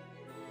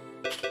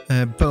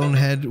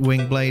 Bonehead,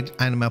 Wingblade,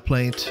 Anima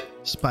Plate,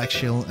 Spike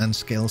Shield, and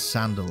Scale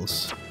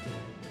Sandals.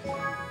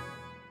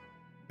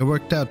 It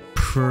worked out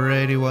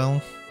pretty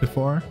well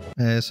before,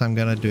 so I'm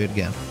gonna do it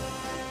again.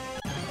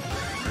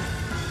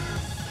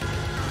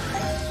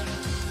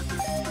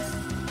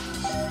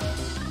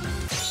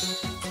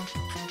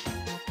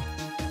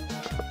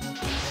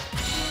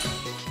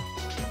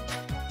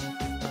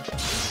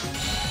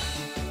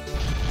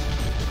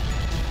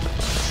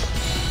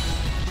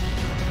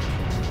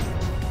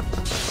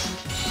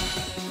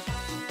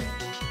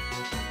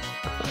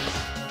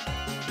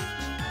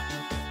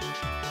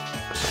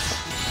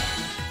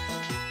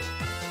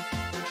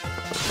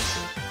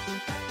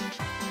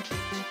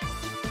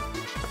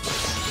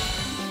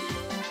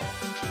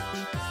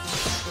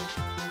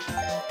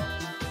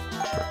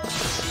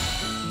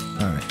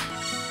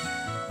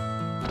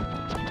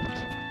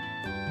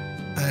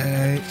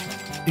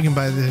 You can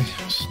buy the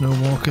snow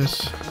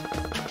walkers.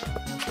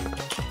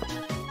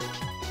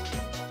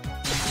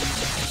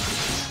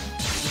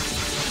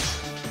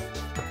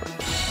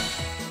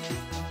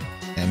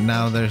 And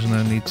now there's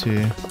no need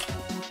to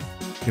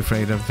be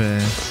afraid of the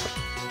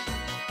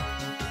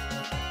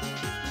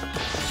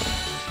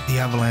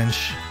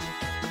avalanche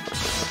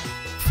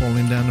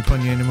falling down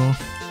upon you anymore.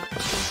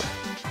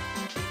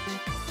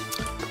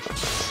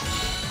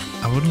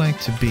 I would like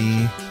to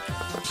be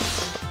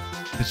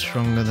a bit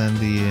stronger than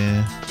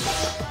the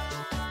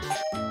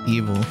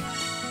evil,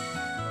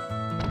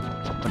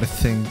 but I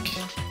think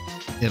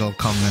it'll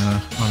come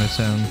on its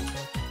own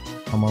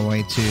on my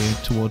way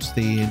towards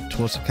the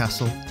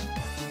castle.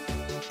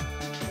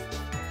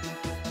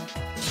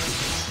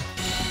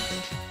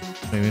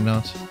 Maybe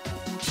not.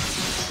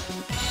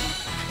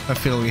 I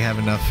feel we have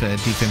enough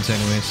defense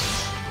anyways.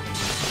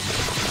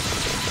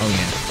 Oh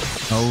yeah.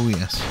 Oh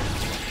yes.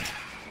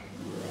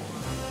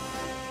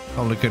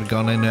 Probably could have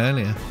gone in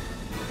earlier.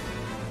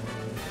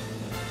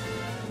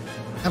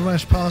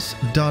 Avalanche Pass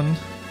done,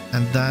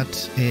 and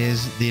that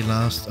is the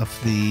last of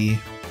the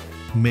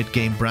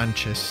mid-game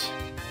branches.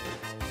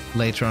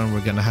 Later on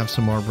we're gonna have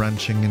some more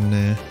branching, and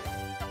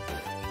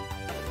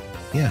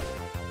yeah,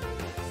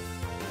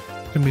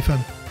 it's gonna be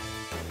fun.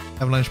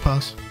 Avalanche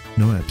Pass,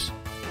 no apps.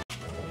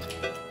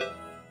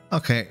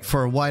 Okay,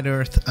 for Wide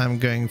Earth I'm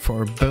going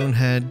for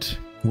Bonehead,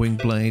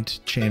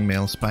 Wingblade,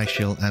 Chainmail, Spike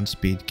Shield, and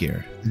Speed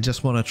Gear. I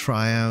just want to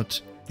try out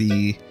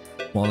the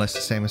more or less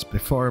the same as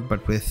before,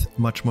 but with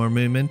much more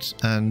movement,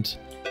 and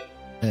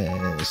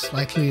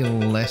Slightly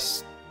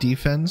less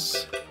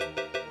defense,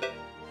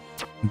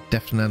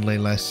 definitely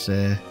less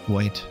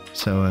weight.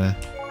 So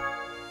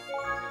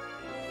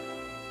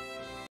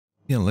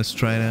yeah, let's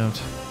try it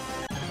out.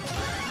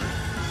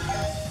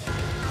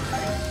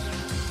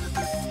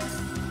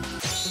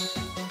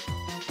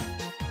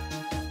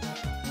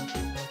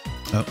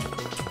 Oh.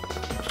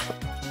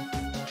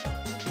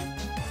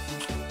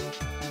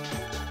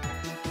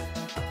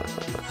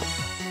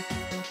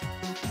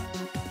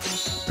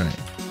 Right.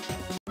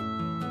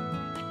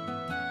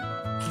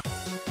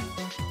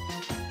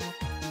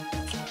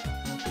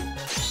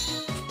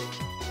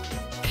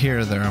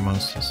 Here there are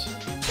monsters.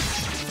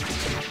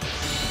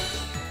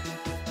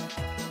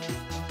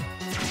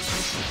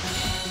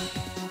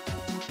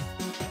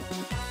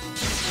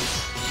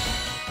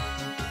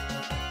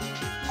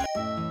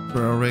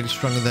 We're already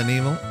stronger than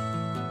evil.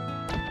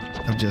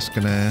 I'm just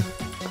gonna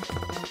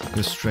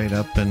go straight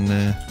up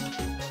and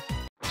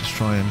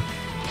destroy him.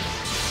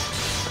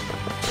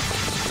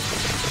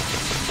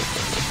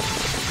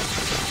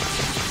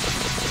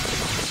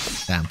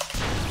 Damn.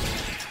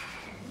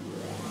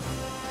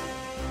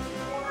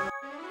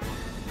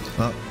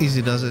 Well,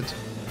 easy does it.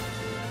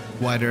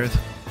 Wide Earth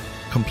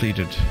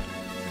completed.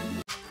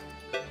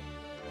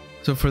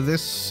 So for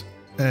this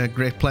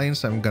Great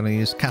Plains, I'm gonna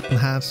use Captain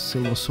Hat,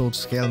 Silver Sword,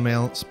 Scale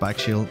Mail, Spike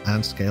Shield,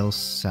 and Scale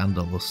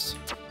Sandals.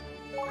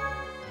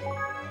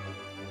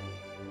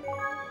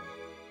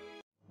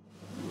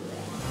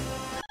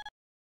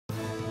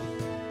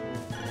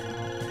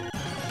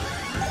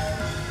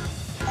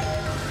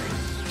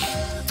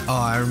 Oh,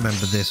 I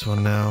remember this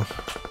one now.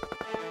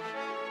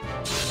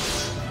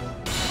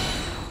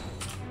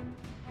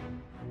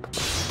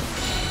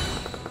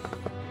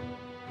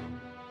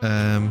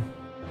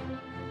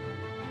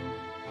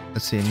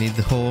 Let's see, I need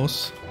the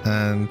horse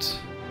and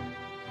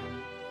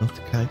not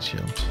the kite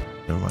shield.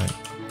 Never mind.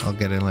 I'll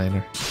get it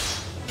later.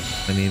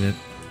 I need it.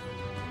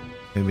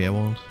 Maybe I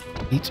won't.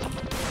 Eat.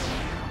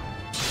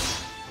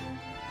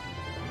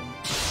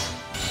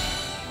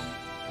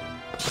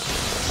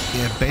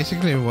 Yeah,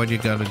 basically what you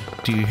gotta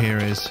do here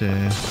is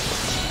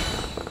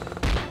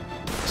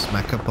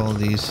smack up all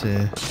these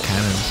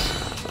cannons.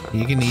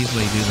 You can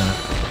easily do that.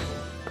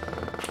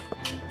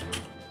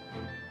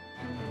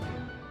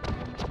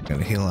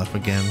 Gotta heal up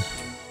again.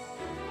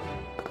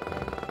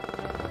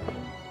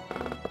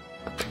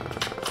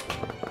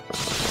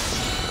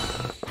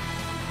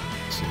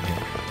 Let's see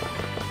here.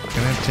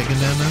 Can I take him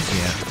down now?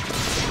 Yeah.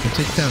 I can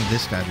take down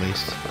this guy at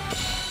least.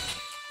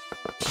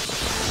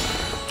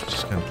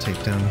 Just gonna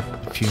take down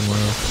a few more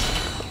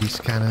of these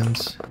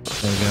cannons.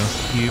 There we go.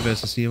 You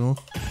versus evil.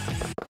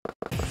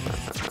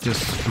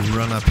 Just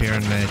run up here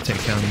and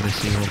take down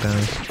this evil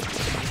guy.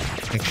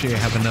 Make sure you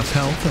have enough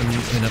health and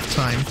enough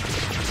time.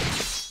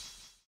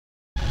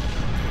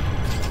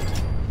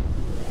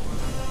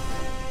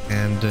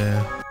 And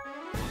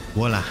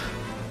voila.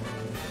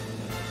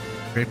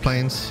 Great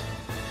Plains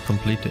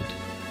completed.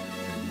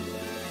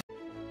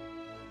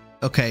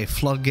 Okay,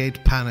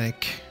 Floodgate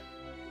Panic.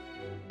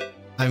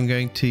 I'm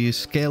going to use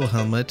Scale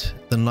Helmet,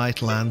 the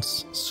Night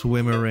Lance,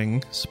 Swimmer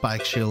Ring,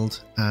 Spike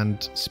Shield,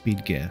 and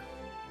Speed Gear.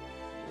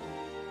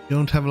 You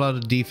don't have a lot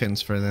of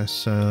defense for this,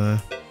 so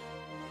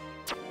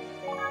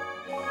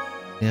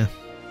yeah.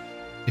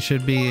 It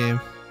should be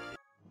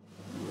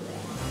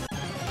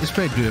it's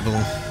pretty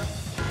doable.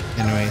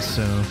 Anyway,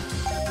 so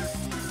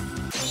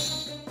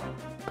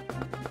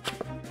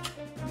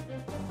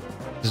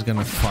just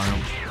gonna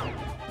farm.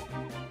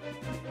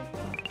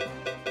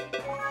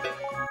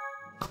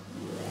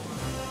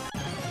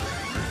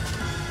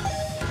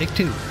 Take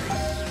two.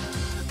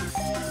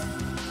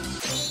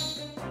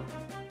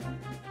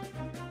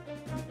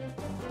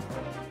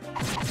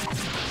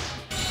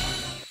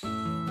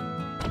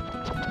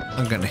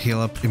 I'm gonna heal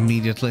up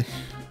immediately.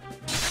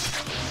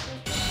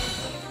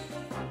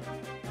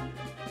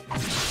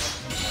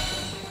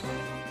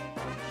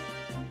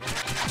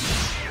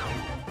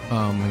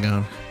 Oh my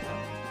god.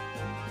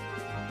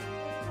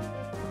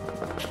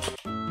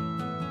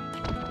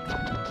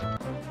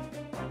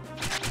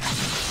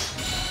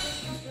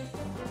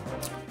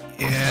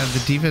 Yeah, the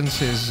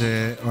defenses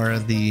or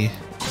the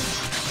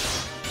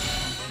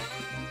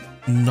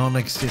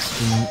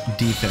non-existent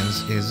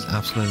defense is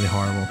absolutely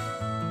horrible.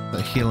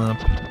 Like heal up,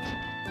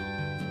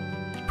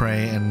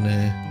 pray, and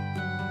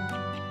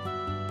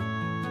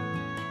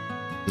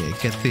yeah,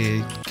 get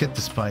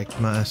the spike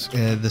mask,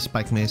 the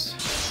spike mace.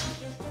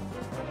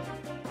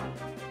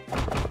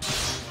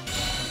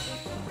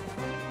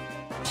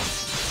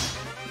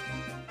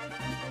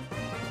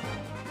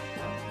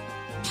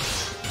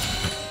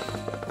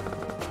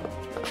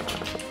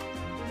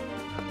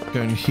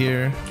 Go in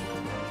here,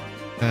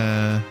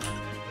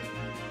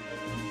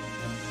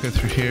 go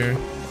through here,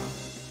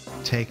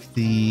 take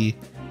the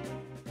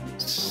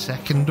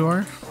second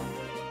door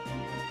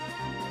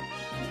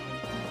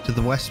to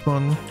the west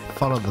one,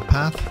 follow the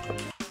path.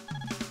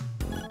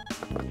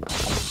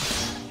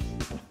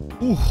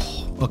 Ooh,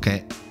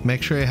 okay,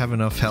 make sure you have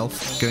enough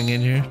health going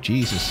in here,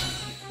 Jesus.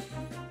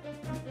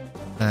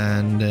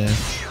 And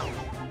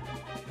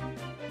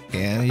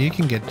Yeah, you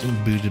can get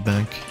booted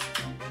back.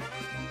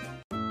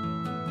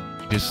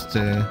 Just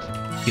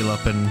heal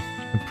up and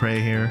pray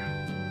here.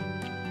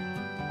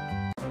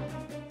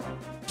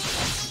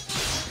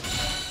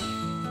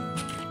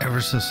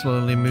 Ever so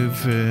slowly move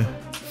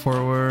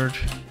forward.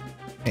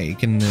 Yeah, you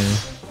can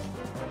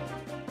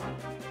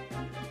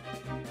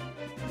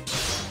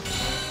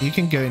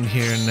go in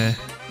here and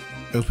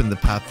open the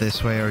path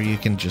this way, or you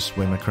can just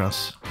swim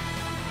across.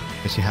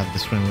 Because you have the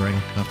swim ring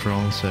after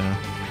all, so.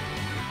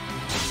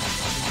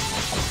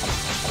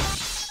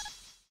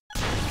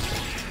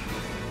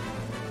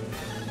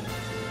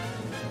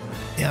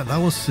 Yeah, that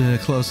was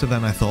closer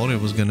than I thought it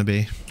was gonna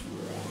be.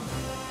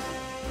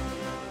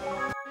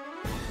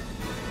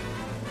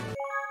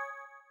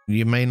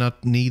 You may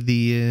not need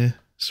the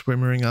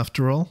swim ring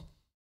after all.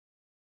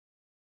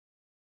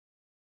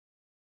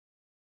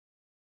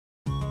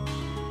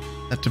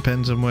 That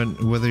depends on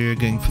whether you're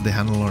going for the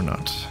handle or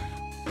not.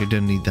 You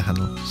don't need the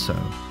handle, so.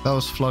 That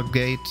was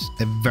Floodgate,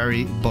 a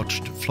very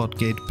botched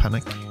Floodgate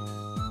panic.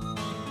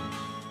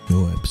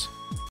 No webs.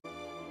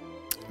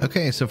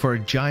 Okay, so for a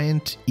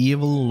giant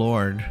evil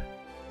lord,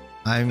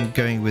 I'm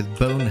going with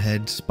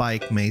Bonehead,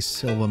 Spike Mace,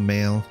 Silver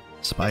Mail,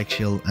 Spike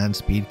Shield, and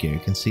Speed Gear. You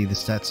can see the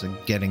stats are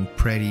getting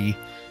pretty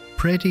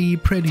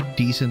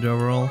decent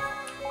overall.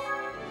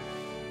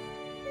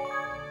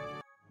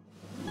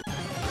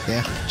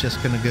 Yeah,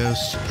 just gonna go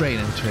straight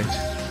into it.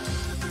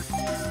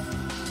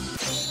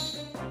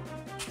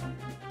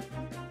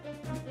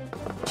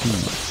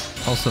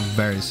 Also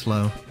very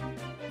slow.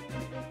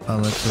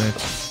 Oh, that's it.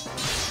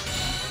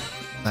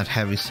 That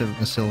heavy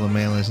silver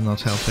mail is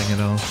not helping at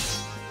all.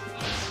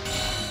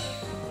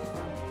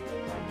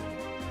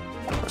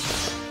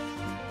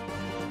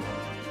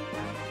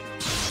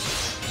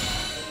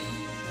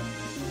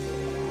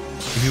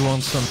 If you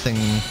want something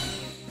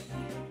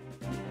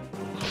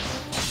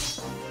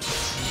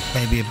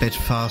maybe a bit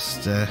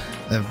faster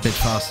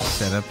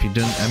setup, you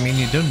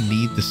don't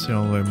need the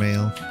silver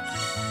mail.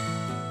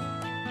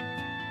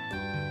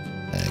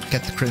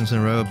 Get the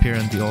Crimson Robe here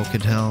and the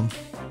Orchid Helm.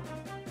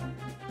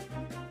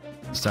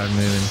 Start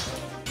moving.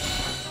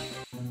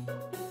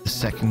 The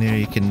second here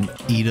you can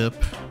eat up.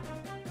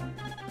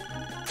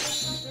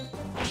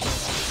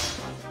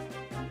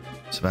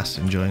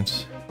 Sebastian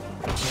joins.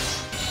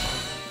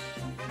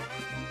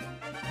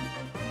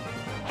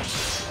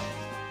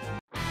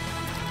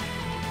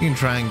 You can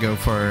try and go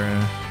for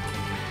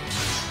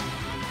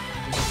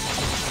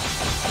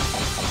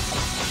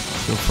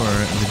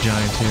the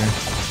giant here.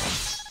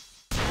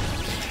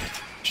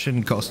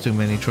 Shouldn't cause too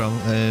many trouble.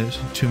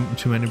 Too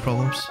many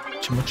problems.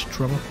 Too much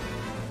trouble.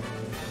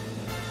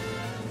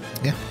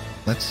 Yeah,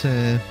 that's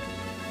it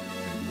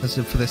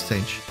for this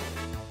stage.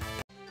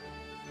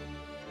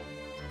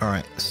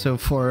 Alright, so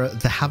for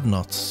the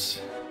have-nots,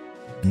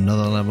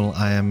 another level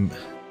I am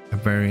a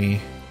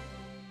very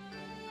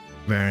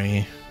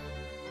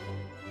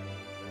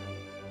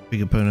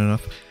big opponent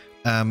of.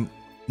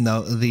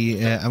 No,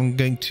 I'm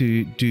going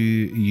to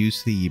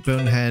use the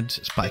Bonehead,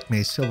 Spike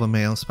Mace, Silver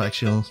Mail, Spike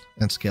Shield,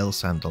 and Scale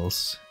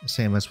Sandals.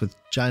 Same as with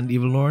Giant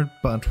Evil Lord,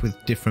 but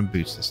with different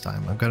boots this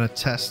time. I'm gonna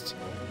test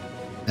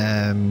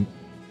how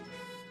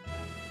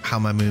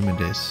my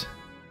movement is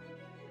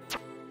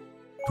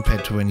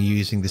compared to when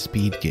using the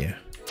speed gear.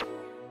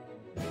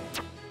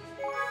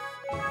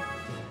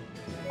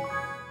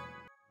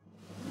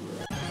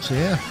 So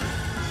yeah,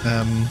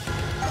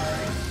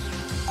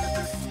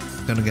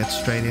 gonna get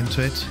straight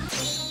into it.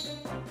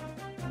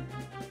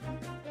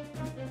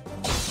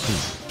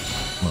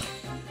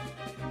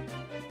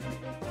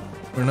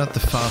 We're not the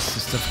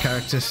fastest of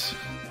characters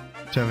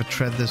to ever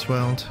tread this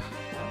world.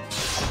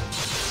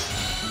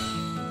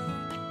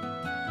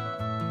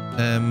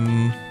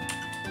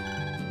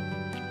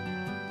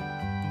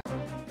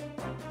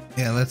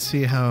 Yeah, let's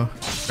see how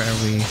far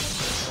we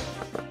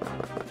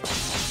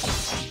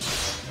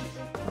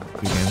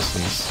do against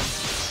these.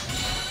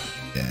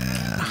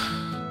 Yeah.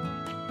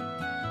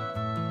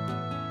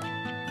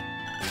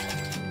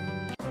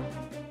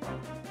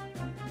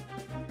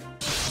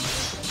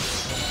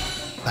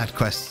 That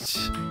quest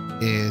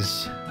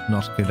is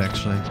not good,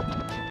 actually.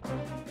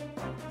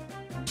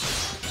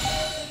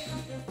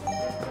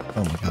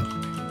 Oh my god.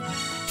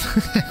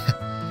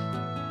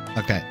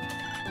 Okay.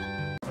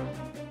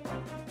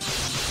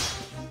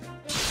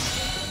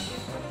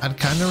 I'd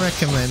kind of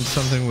recommend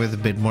something with a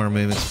bit more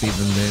movement speed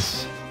than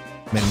this.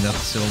 Maybe not the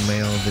silver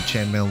mail, the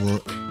chainmail will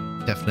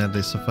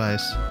definitely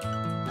suffice.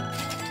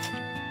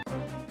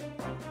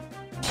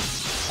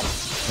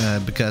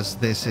 Because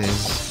this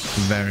is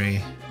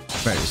very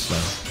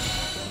slow.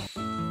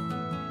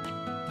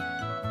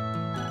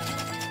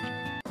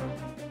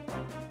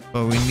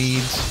 But we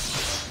need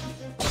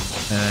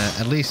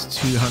at least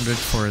 200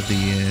 for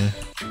the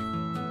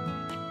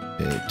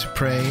to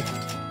pray,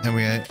 and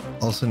we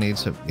also need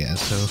so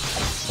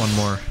one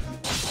more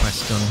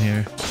quest done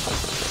here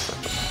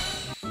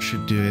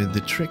should do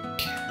the trick.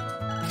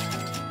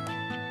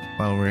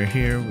 While we're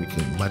here, we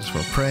might as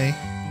well pray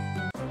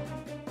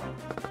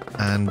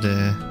and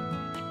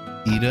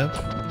eat up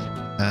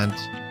and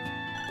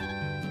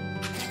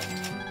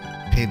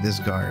pay this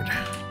guard.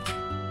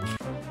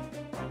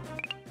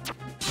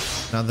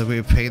 Now that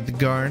we've paid the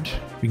guard,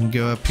 we can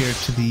go up here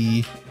to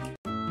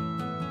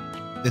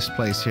this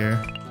place here.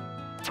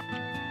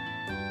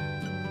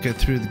 Go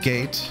through the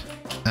gate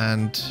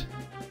and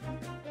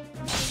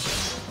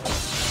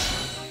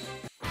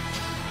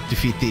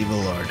defeat the evil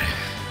lord.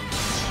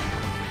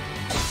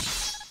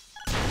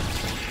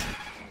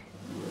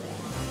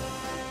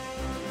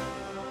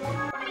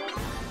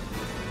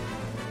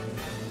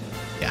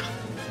 Yeah.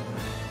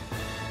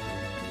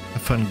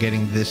 Have fun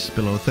getting this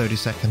below 30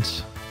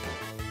 seconds.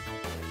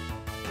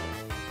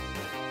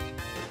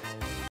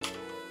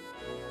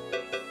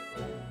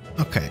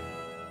 Okay,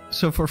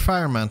 so for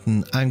Fire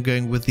Mountain, I'm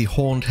going with the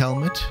Horned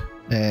Helmet.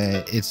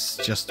 It's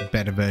just a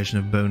better version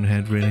of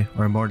Bonehead, really,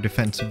 or a more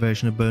defensive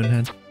version of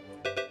Bonehead.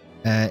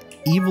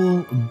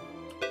 Evil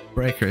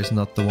Breaker is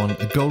not the one.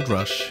 A Gold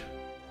Rush,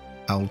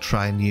 I'll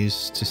try and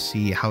use to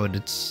see how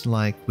it's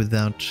like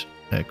without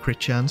crit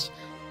chance,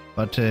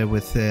 but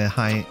with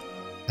high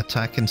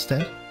attack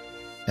instead.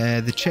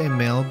 The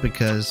Chainmail,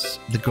 because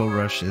the Gold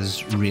Rush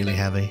is really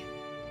heavy.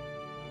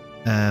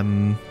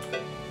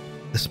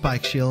 The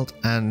Spike Shield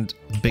and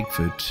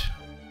Bigfoot,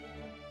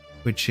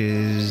 which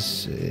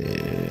is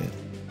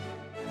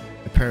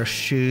a pair of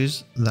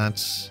shoes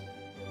that's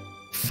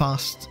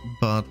fast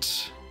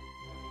but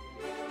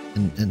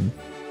and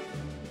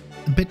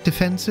a bit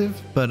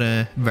defensive, but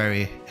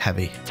very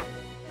heavy.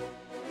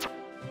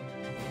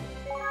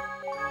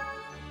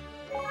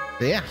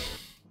 But yeah.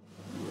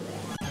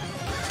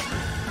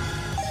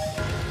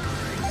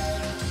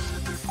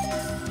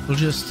 We'll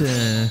just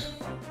ooh,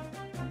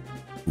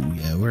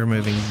 yeah, we're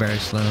moving very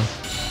slow.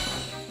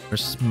 We're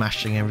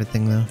smashing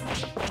everything though.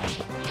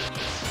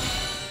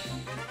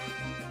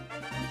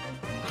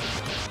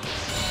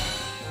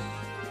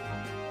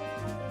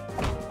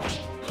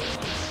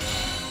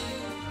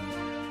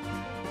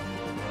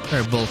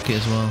 Very bulky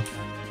as well.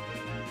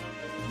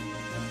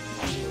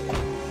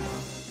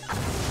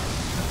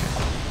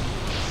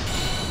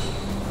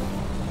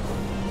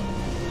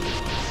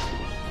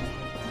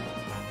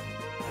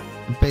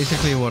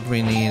 Basically what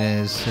we need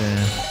is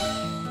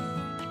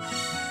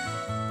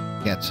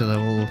get to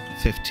level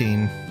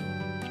 15.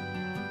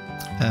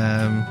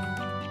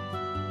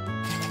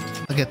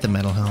 I'll get the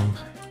metal helm.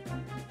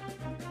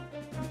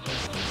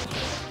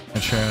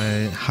 Not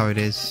sure how it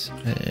is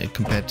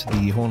compared to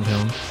the horned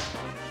helm,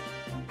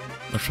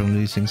 apart from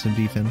losing some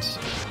defense.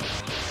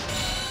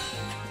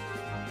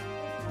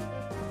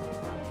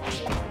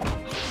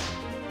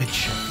 Let me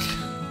check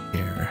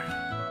here.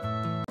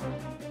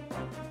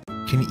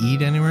 Can you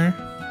eat anywhere?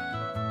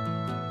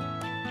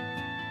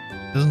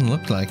 Doesn't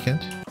look like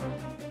it.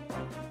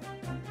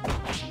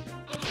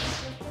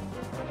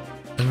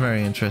 That's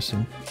very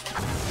interesting.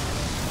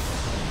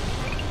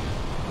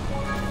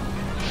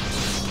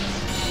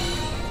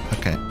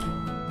 Okay.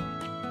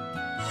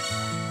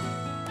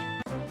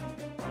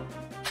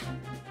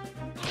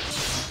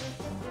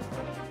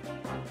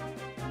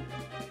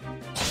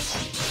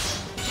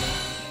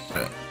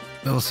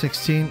 Level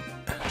 16.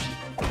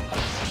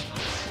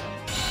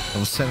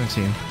 Level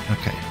 17.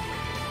 Okay.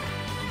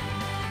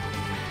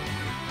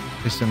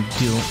 There's some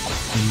deal.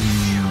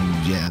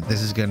 Yeah,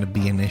 this is gonna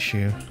be an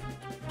issue.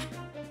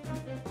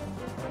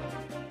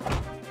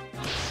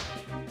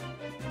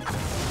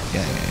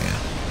 Yeah.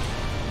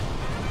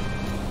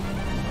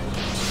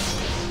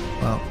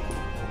 Well,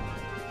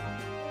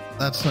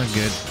 that's not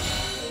good.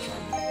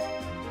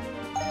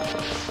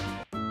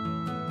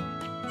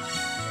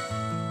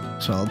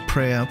 So I'll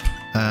pray up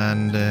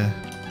and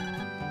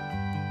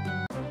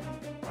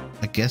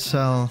I guess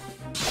I'll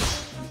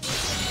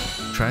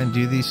try and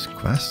do these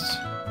quests.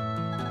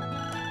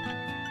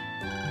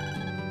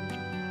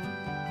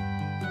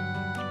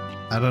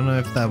 I don't know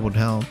if that would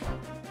help.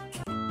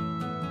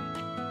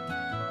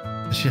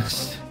 It's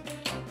just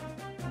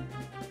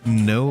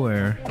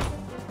nowhere.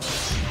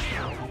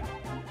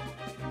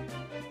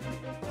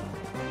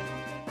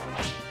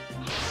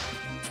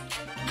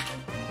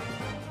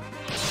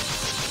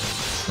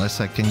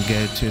 Unless I can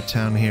go to a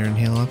town here and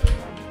heal up.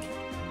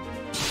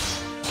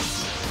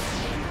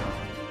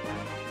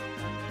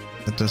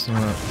 That doesn't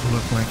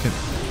look like it.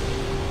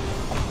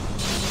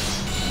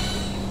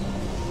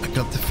 I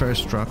got the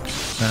first rock.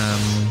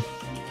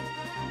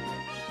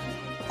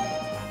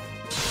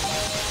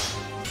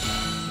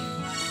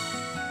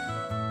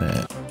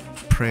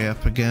 Pray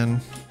up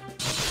again.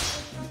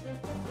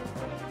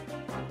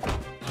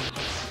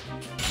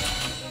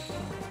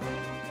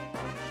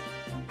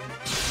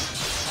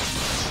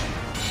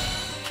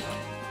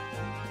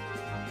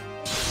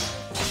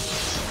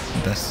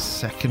 That's the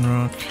second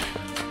rock.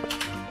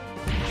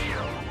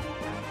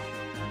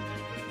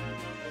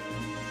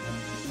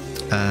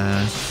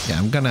 Yeah,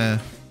 I'm gonna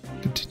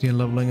continue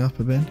leveling up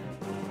a bit.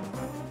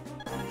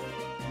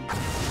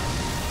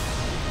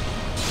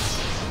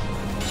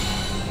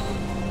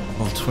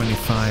 All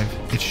 25.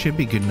 It should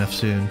be good enough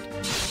soon.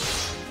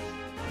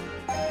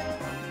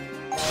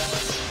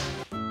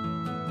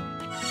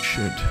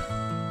 Should.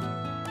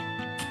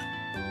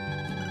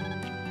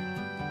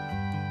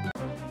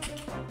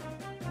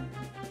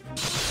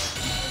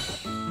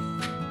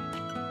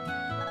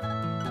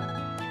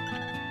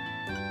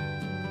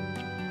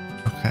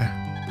 Okay.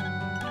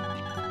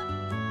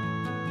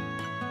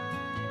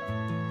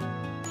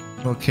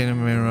 Volcano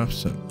erupts.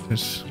 So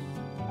there's...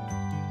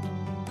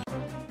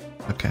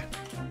 Okay.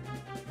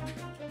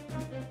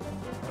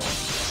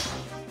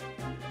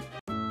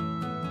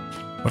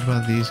 What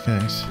about these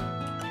guys?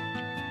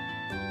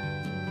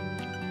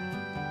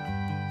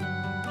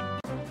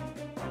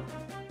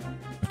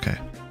 Okay.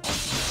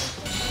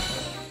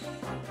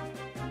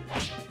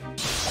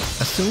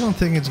 I still don't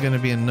think it's gonna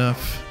be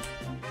enough.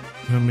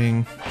 If I'm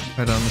being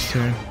quite honest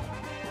here.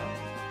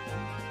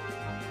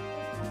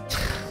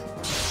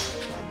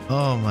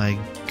 Oh my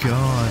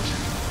god.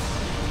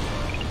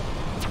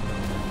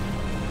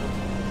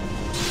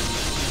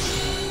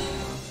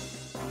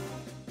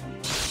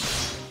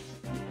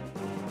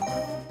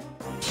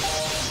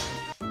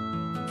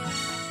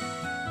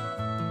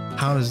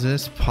 How is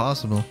this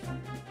possible?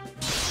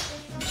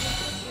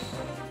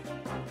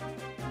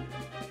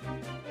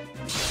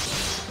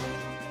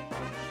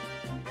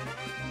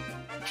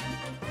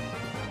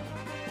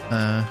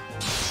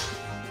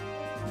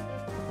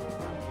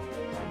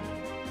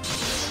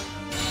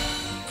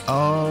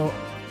 Oh.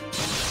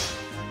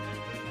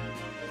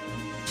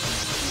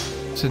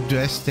 So do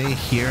I stay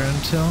here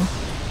until?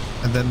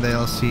 And then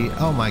they'll see,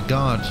 oh my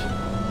god.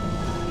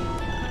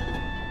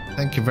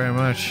 Thank you very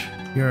much.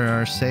 You're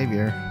our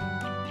savior.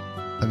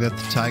 I'll get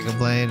the Tiger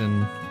Blade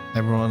and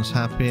everyone's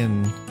happy,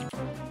 and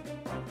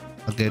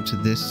I'll go to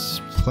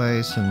this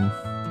place and...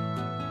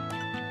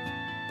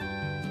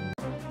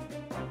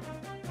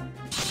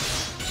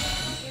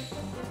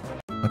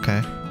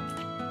 Okay.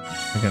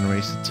 I'm gonna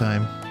waste the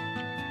time.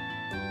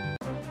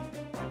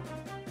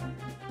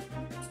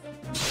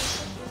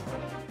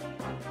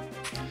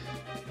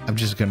 I'm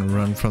just gonna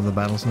run from the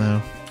battles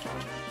now.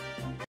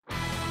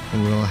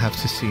 And we'll have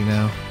to see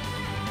now.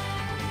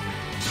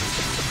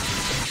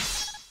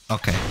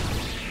 Okay.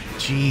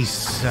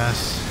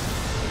 Jesus.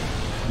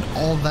 And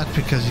all that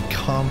because you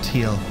can't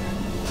heal.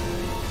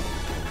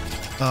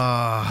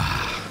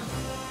 Ah.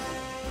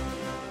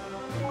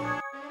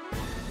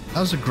 That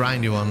was a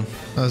grindy one.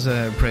 That was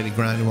a pretty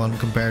grindy one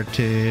compared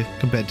to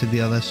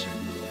the others.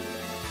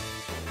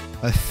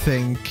 I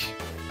think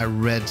I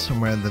read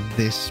somewhere that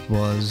this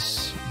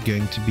was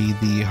going to be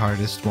the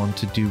hardest one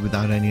to do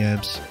without any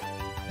herbs.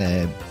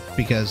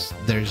 Because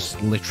there's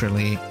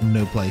literally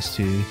no place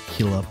to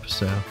heal up,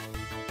 so...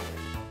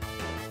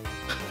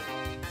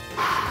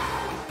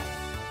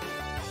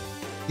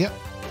 Yep.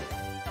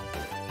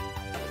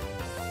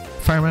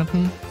 Fire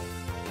Mountain.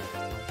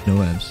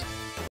 No herbs.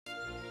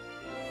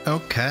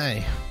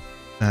 Okay.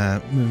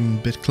 Moving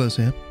a bit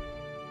closer here.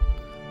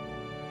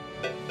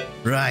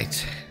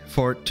 Right.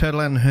 For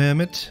Turtle and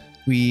Hermit,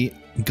 we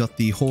got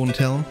the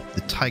Horntail,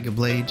 the Tiger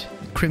Blade,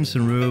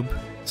 Crimson Robe,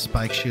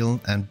 Spike Shield,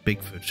 and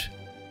Bigfoot.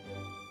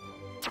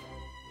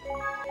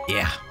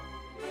 Yeah.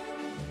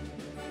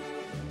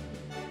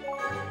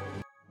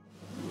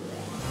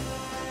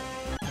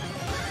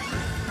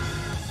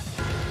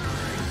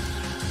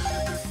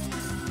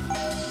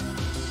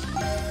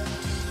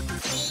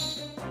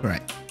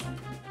 Right.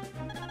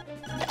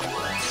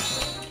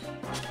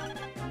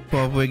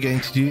 What we're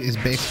going to do is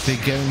basically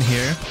go in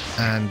here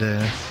and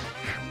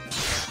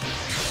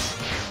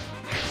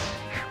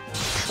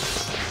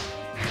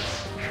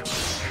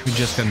we're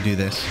just gonna do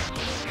this.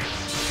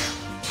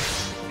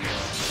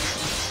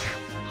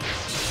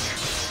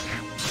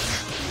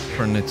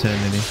 For an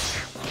eternity.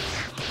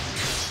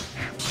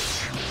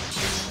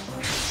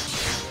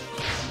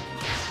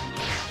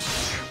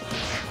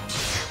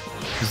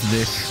 Because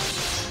this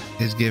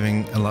is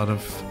giving a lot of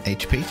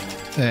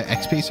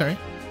XP, sorry.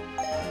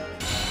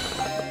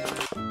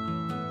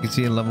 You can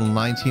see a level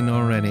 19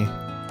 already.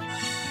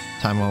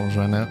 Time almost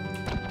run out.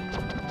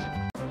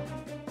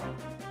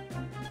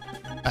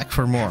 Back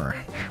for more.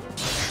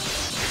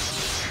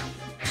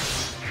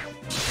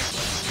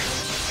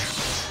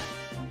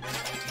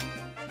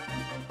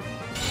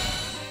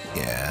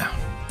 Yeah.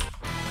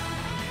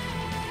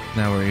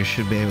 Now we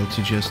should be able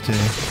to just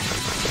defeat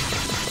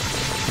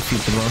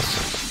the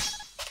boss.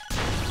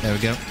 There we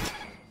go.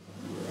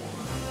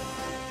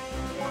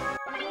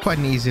 Quite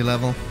an easy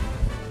level.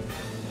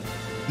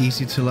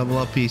 Easy to level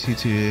up, easy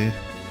to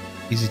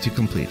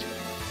complete.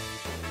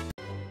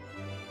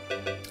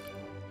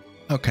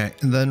 Okay,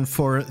 and then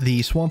for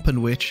the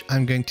Swampland Witch,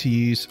 I'm going to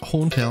use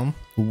Horntail,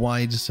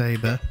 Wide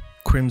Saber,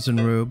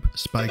 Crimson Robe,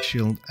 Spike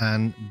Shield,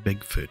 and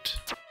Bigfoot.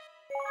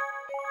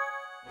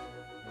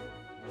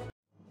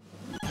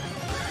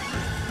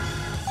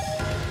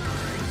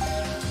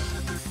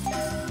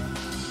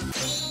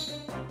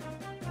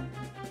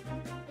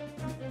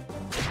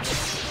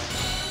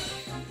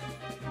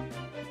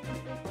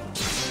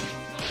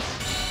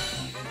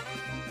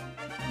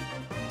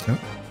 Oh.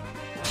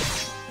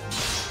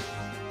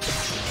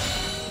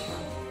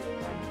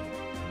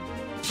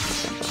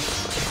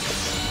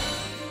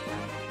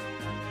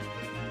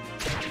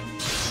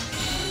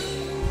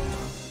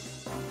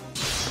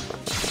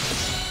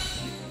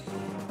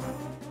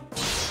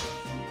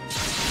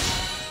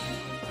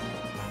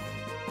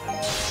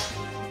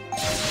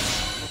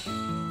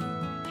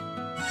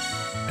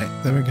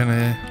 Right, then we're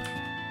gonna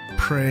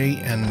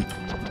pray and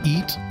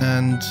eat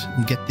and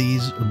get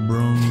these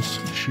bronze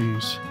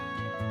shoes.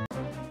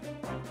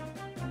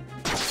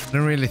 I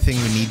don't really think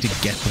we need to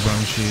get the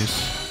bronze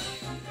shoes.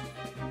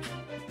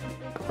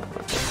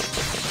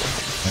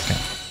 Okay.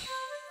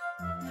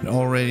 And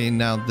already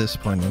now at this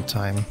point in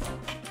time,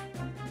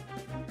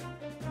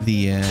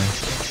 the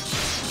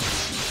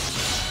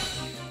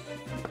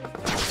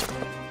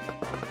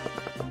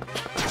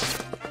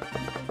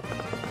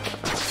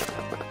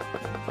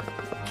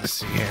let's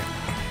see here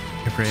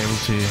if we're able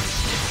to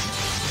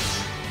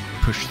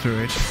push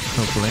through it,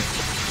 hopefully.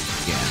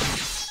 Yeah.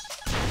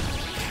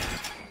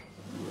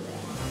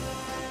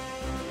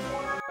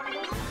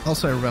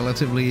 Also a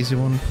relatively easy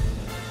one.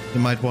 You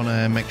might want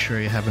to make sure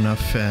you have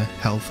enough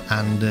health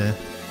and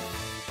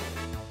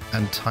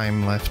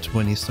time left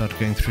when you start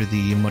going through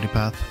the muddy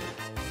path.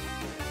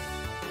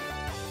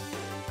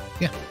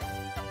 Yeah.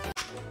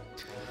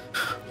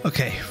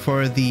 Okay,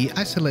 for the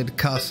isolated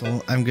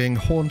castle, I'm going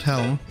Horned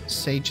Helm,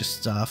 Sage's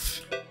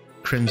Staff,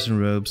 Crimson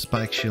Robe,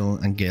 Spike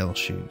Shield, and Gale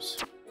Shoes.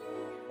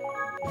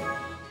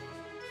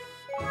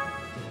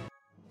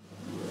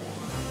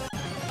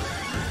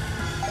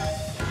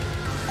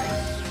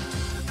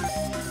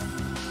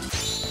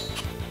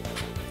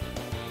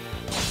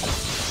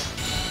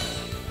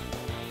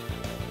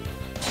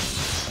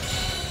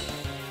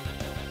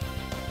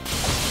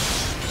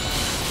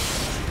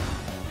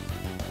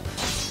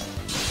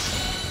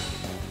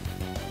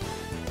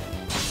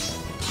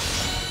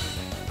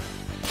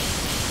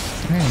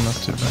 Yeah, not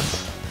too bad.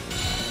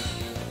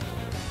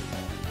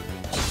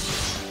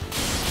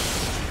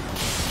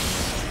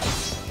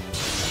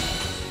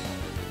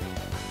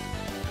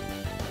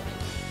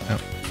 Oh.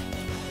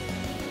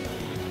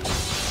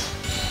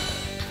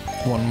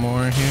 One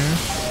more here.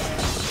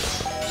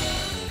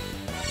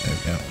 There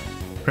we go.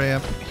 Pray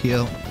up,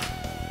 heal,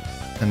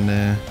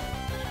 and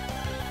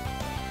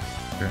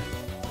sure.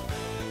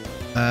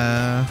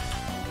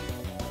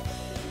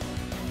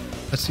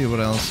 Let's see what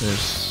else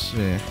is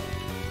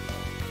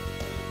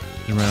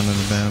around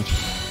and about.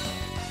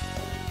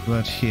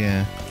 But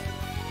here,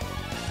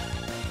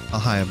 I'll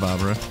hire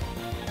Barbara.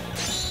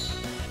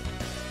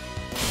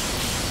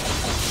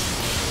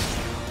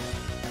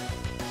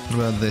 What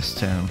about this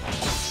town?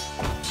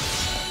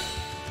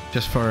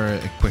 Just for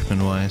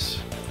equipment wise,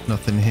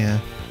 nothing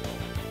here.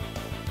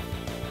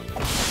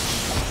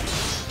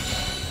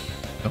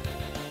 Oh.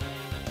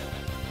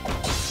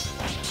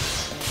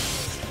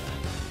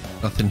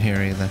 Nothing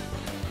here either.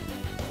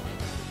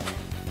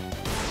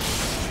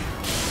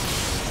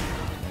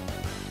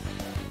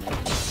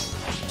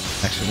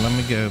 Actually, let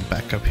me go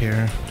back up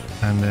here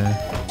and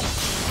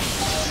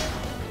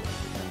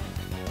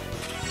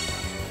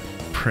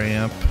pray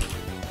up.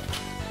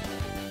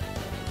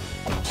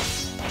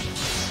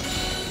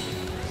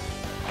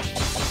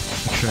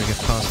 Make sure I get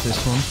past this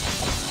one.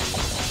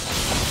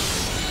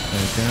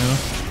 There we go.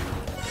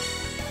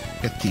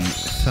 Get the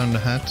Thunder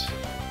Hat.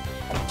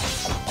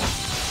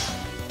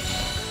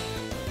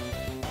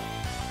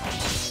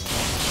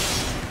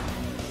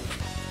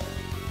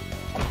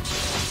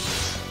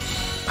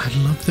 I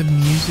love the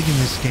music in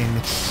this game,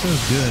 it's so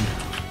good.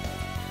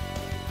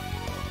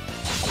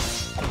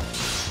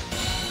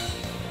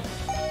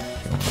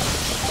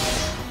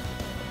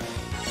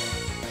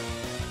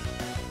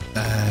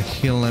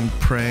 Heal and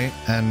pray,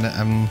 and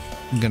I'm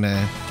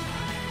gonna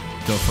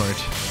go for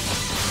it.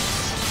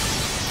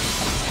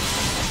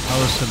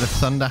 Oh, so the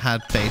Thunder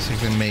Hat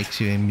basically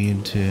makes you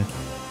immune to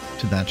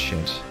that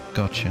shit.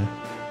 Gotcha.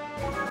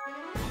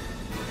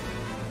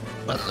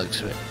 By the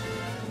looks of it.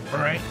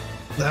 Alright.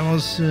 That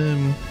was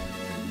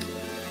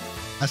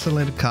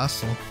Isolated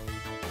Castle.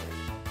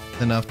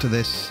 Then after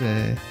this,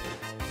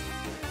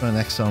 for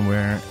next time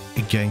we're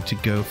going to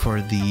go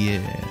for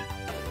the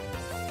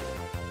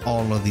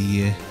all of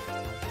the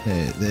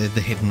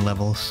hidden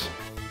levels,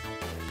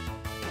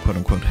 quote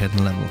unquote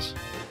hidden levels.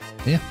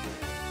 Yeah,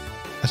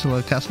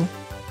 Isolated Castle,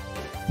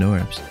 no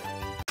herbs.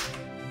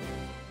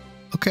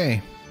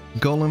 Okay,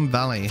 Golem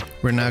Valley.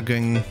 We're now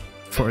going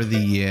for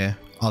the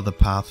other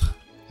path.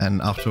 And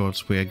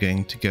afterwards we are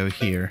going to go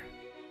here,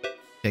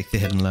 take the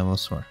hidden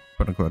levels, or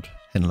quote-unquote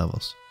hidden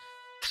levels.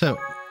 So,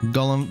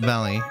 Golem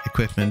Valley,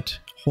 equipment,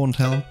 Horned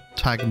Helm,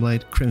 Tiger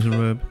Blade, Crimson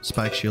Robe,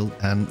 Spike Shield,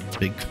 and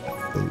Big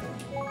Boot.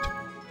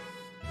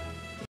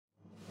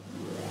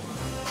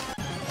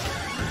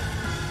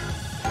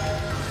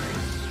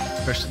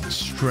 First,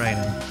 straight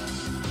in.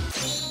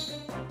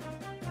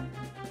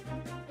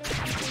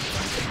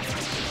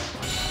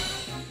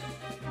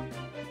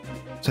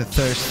 So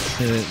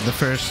the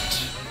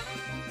first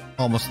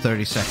almost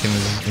 30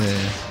 seconds.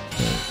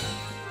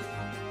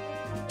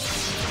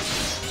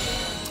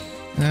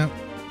 Now,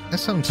 I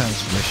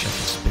sometimes wish I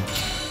could speak.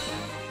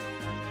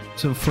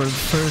 So for the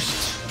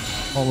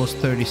first almost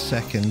 30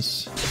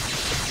 seconds,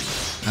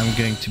 I'm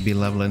going to be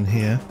leveling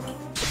here.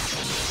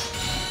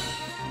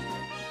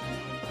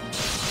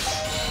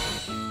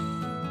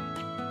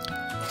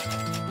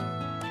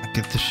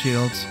 Get the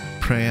shields,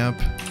 pray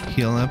up,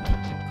 heal up.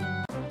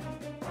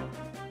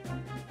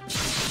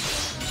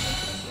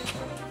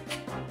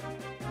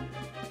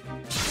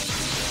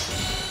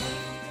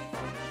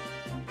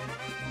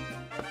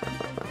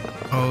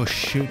 Oh,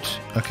 shoot.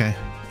 Okay.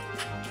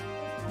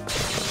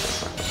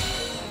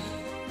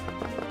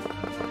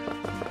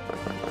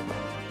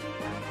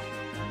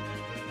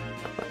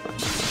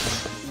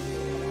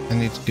 I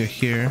need to go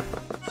here.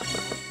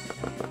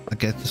 I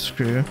get the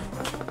screw.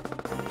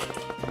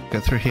 Go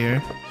through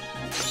here.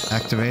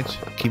 Activate.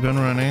 Keep on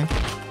running.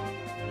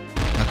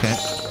 Okay.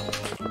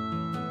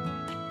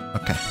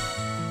 Okay.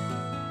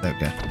 There we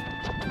go.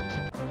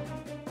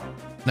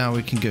 Now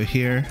we can go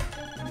here.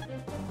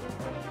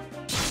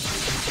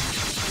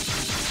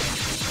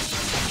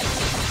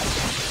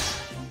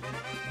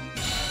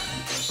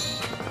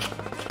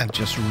 And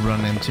just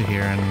run into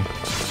here and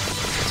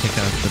take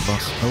out the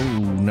boss. Oh,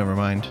 never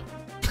mind.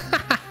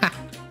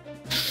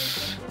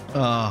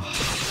 Oh,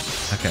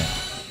 okay.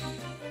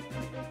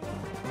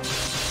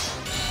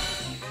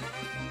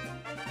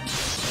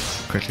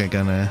 Quickly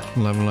gonna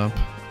level up.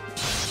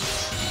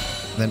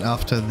 Then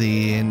after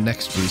the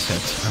next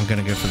reset, I'm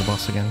gonna go for the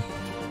boss again.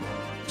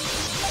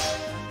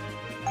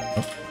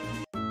 Oh,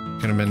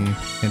 could have been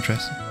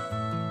interesting.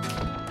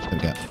 There we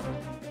go.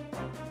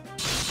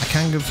 I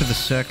can go for the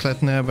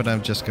circlet now, but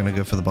I'm just gonna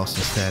go for the boss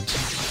instead.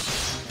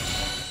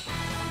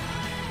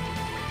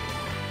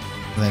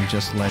 And then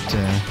just let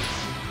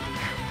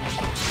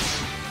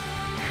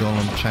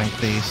Golem shank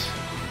these.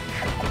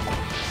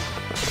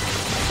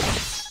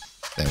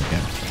 There we go.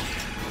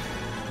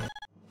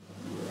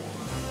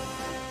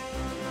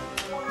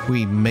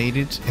 We made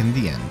it in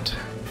the end.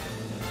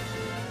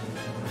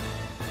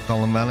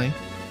 Golem Valley,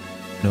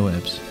 no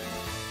ebbs.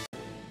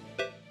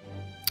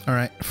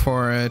 Alright,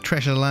 for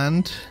Treasure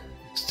Land,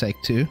 let's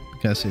take 2,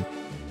 because it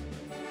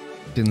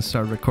didn't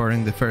start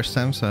recording the first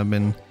time, so I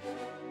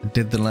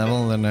did the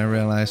level, then I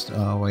realized,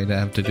 oh wait, I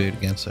have to do it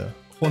again, so.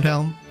 Horned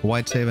Helm,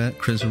 White Saber,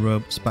 Crimson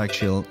Robe, Spike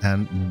Shield,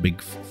 and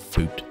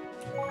Bigfoot.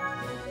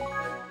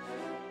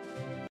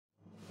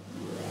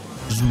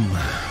 Zoom.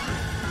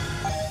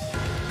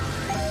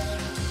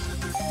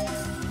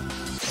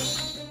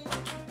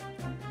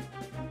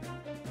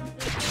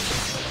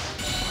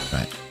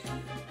 Right.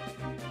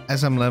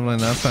 As I'm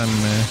leveling up, I'm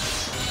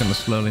gonna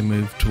slowly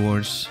move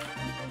towards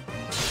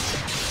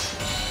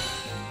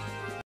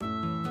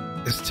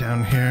this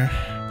town here.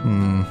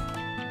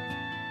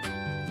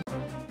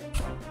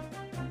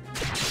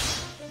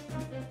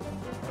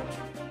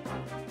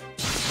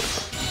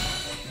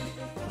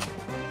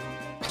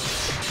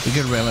 We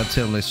get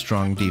relatively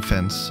strong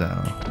defense, so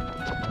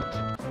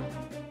I'm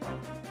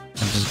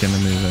just gonna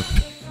move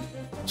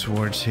up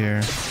towards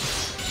here.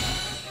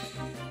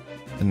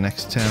 The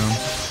next town.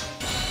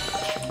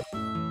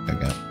 There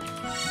we go.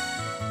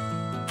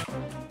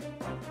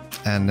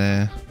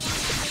 And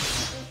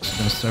just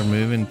gonna start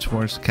moving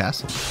towards the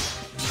castle.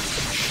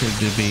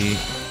 Should be,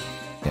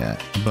 yeah,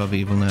 above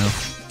evil now.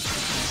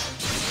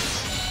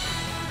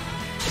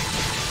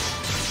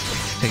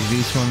 Take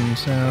these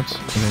ones out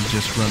and then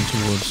just run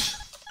towards.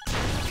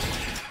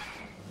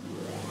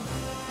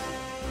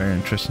 Very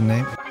interesting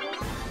name.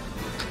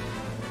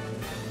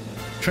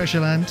 Treasure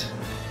Land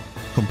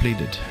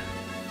completed.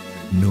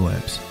 No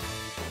ebbs.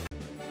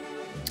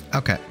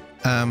 Okay.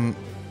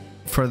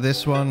 For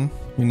this one,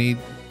 we need.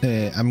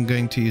 I'm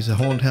going to use a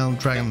Horned Helm,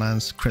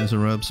 Dragonlance,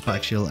 Crimson Robe,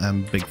 Spike Shield,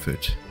 and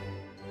Bigfoot.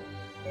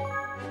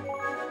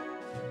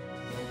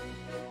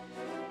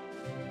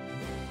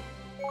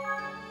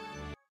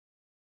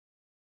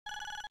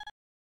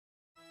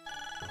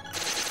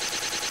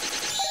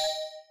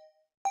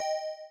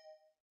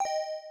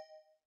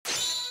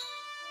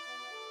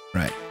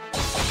 Right.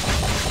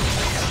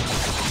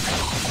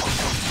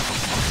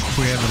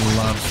 We have a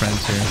lot of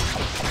friends here,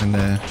 and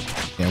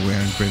yeah, we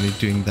aren't really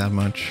doing that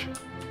much.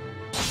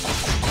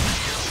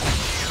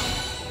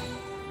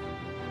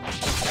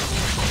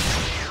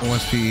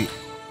 Once we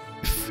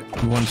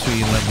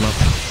level up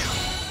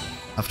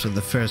after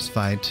the first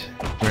fight,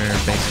 we're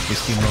basically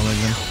steamrolling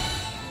them.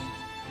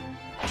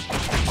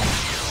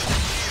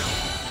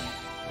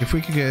 If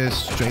we could go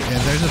straight,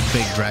 there's a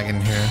big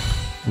dragon here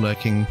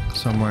lurking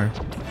somewhere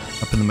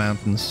up in the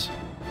mountains.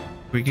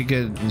 If we could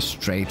get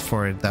straight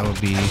for it, that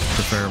would be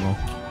preferable.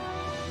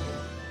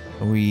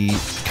 But we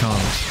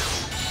can't.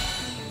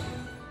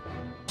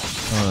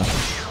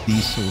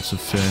 These sorts of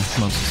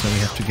monsters that we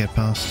have to get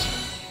past.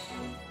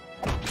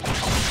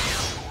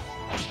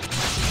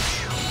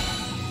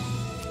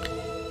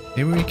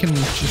 Maybe we can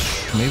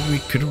just, maybe we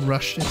could have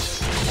rushed it.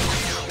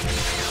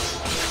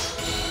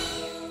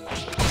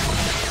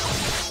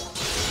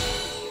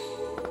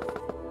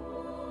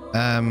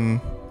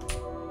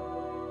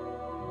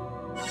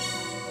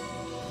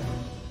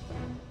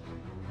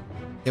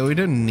 Yeah, we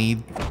don't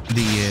need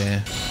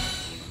the,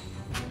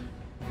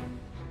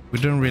 we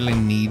don't really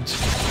need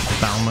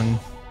Balmung.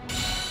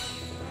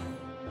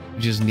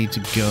 We just need to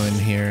go in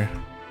here,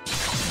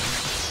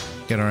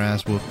 get our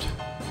ass whooped.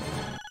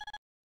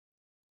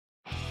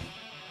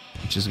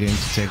 Which is going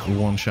to take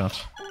one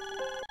shot.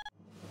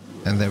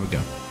 And there we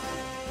go.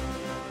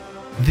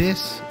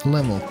 This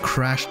level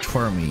crashed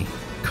for me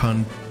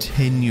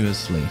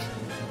continuously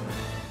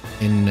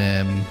in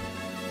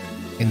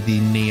the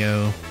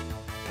Neo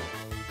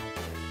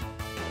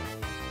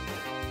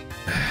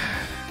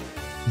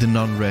the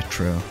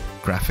non-retro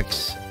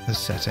graphics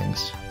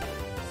settings.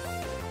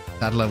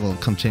 That level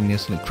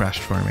continuously crashed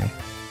for me.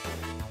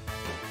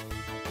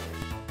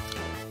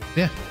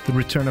 Yeah, the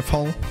Return of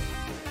Hull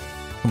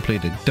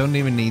completed. Don't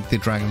even need the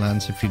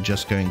Dragonlance if you're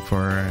just going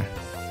for a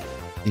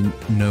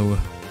no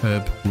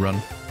herb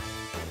run.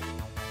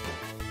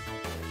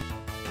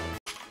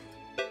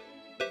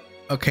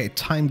 Okay,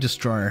 Time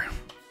Destroyer.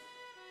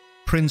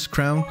 Prince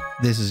Crown.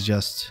 This is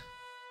just...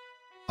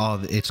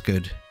 oh, it's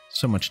good.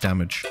 So much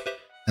damage.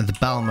 And the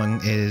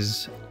Balmung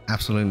is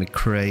absolutely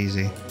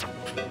crazy.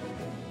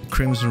 The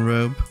Crimson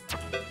Robe,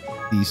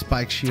 the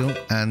Spike Shield,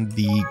 and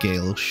the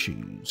Gale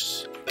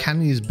Shoes.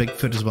 Can use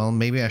Bigfoot as well.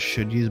 Maybe I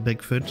should use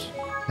Bigfoot.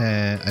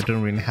 I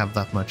don't really have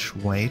that much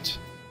weight.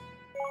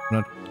 I'm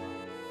not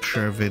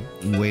sure if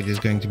weight is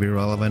going to be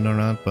relevant or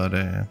not, but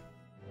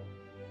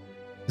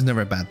it's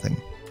never a bad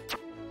thing.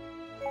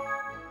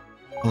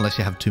 Unless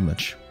you have too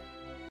much.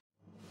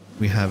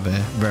 We have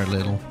very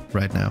little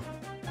right now.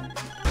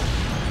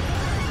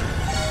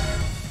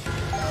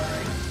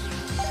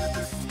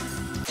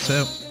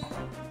 So,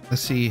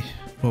 let's see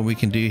what we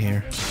can do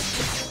here.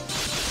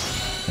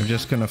 I'm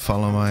just gonna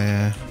follow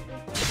my...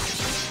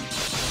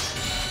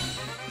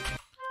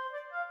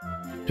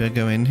 do I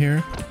go in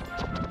here?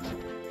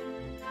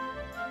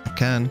 I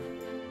can.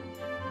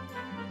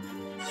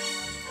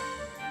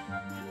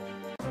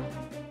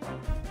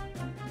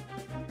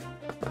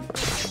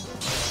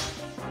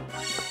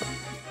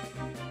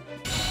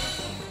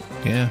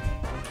 Yeah.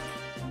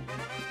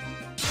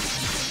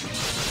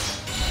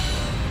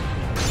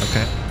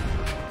 Okay.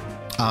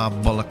 Ah,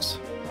 bollocks.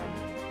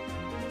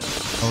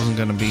 I wasn't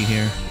gonna be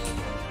here.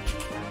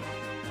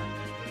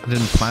 I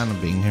didn't plan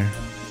on being here.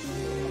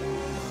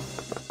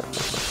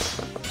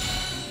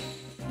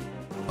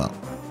 Well.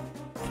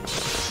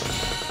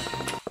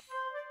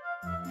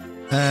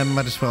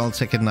 Might as well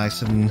take it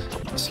nice and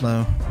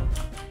slow.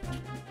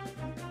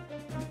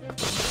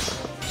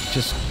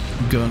 Just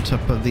go on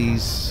top of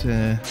these,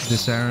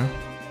 this arrow.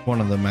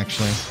 One of them,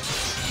 actually.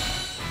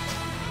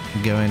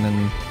 Go in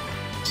and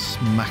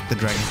smack the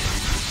dragon.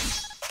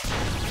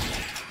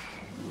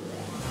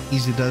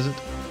 Easy does it.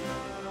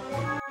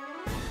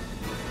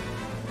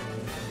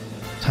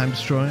 Time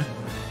Destroyer?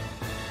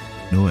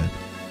 No way.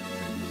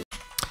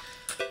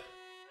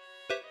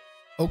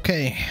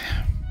 Okay.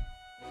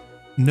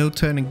 No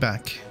turning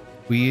back.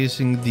 We're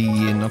using the,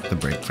 not the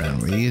Break Crown,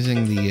 we're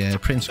using the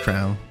Prince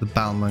Crown, the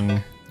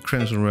Balmung,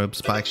 Crimson Robe,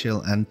 Spike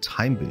Shield, and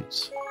Time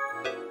Boots.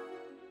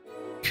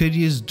 Could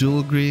use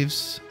Dual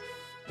Greaves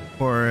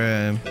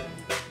for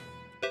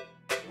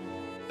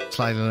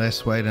slightly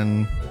less weight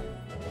and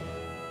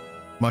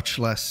much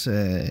less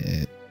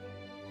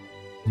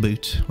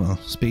boot, well,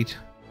 speed.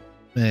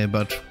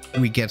 But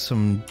we get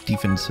some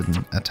defense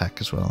and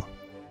attack as well.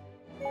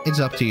 It's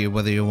up to you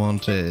whether you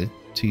want to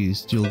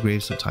use Dual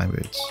Greaves or Time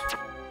Boots.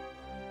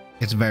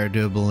 It's very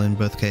doable in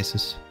both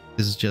cases.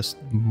 This is just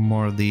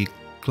more of the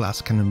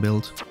glass cannon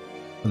build.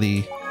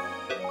 The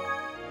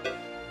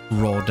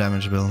raw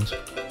damage build.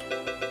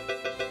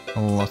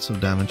 Lots of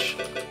damage.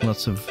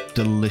 Lots of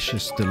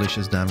delicious,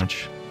 delicious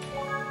damage.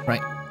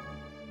 Right.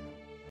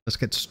 Let's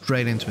get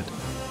straight into it.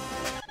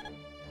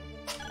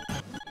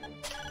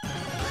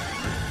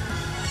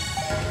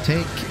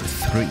 Take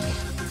 3.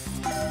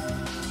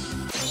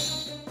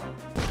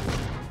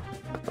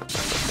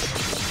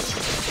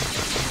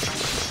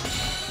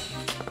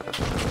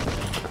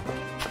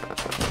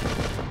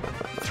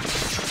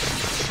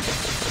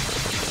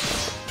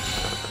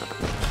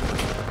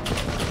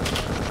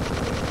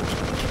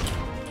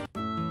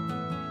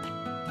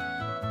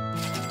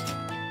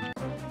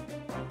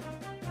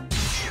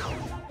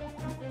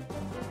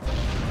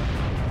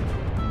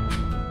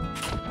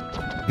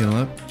 Heal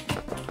up.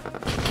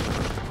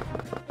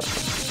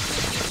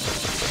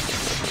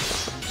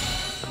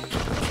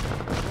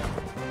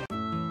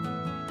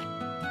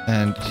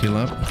 And heal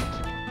up.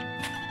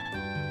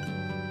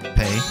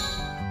 Pay.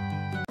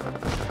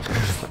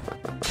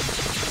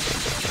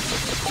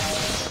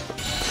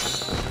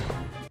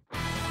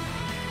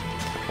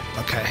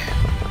 Okay.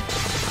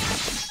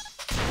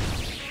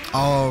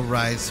 All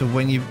right. So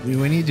when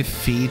you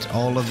defeat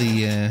all of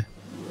the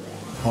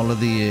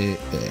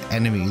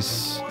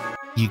enemies,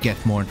 you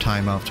get more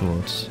time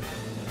afterwards.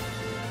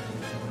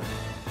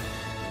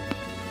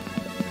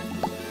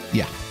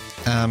 Yeah.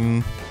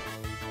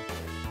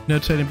 No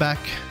turning back.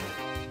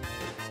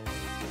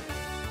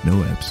 No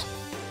webs.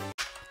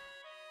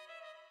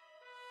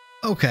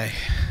 Okay.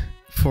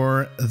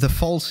 For the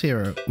false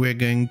hero, we're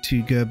going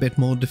to go a bit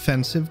more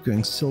defensive,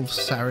 going Sylph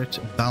Saret,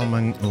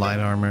 Balmung, Light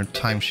Armor,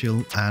 Time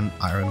Shield, and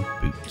Iron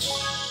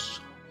Boots.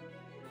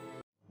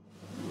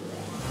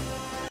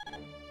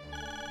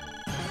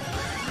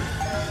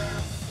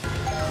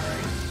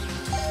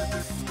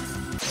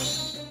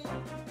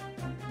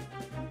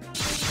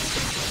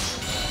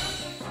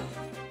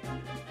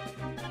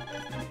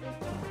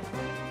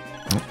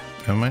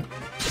 Come on.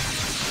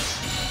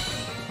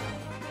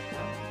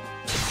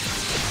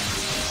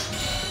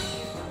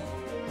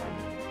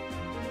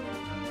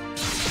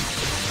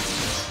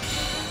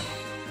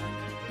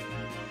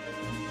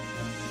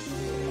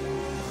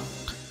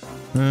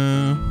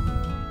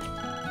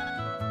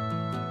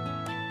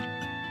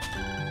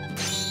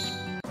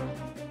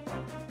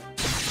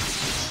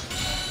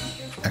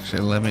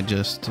 Actually, let me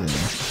just...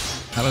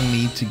 I don't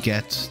need to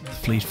get the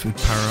fleet food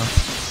power up.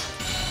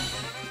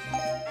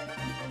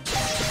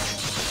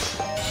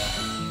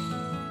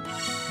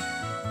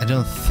 I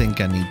don't think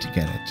I need to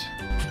get it.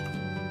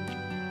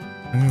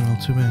 Oh,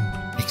 too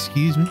bad.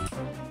 Excuse me?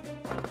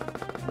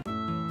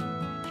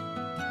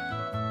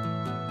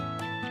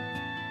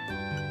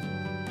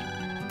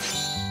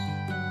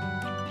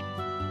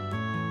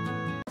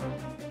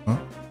 Oh.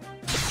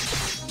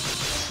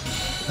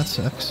 That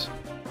sucks.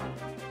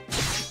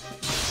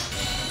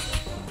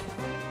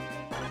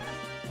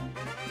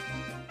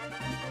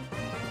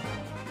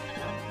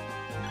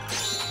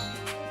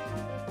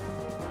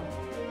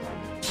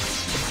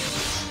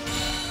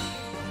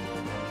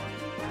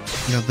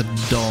 Got the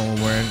doll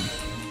where...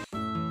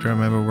 Do I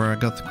remember where I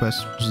got the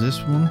quest? Was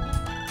this one?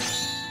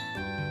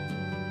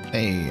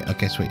 Hey,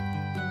 okay, sweet.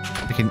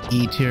 I can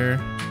eat here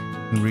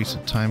and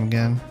reset time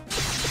again.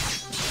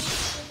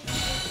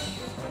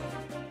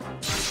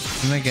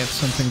 Can I get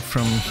something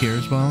from here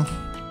as well?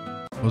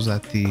 Or was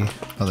that the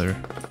other?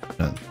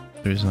 No,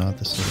 there is no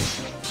other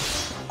city.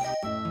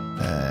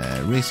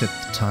 Reset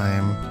the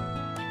time.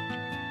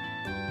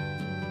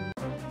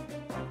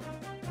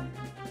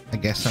 I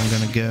guess I'm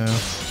gonna go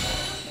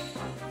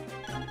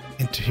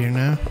into here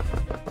now.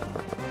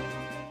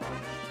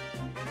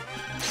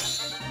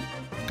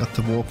 Got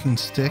the walking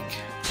stick.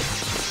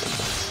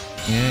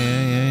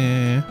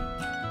 Yeah.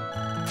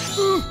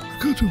 Oh, I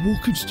got a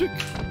walking stick.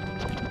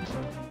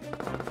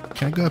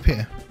 Can I go up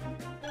here?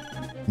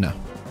 No.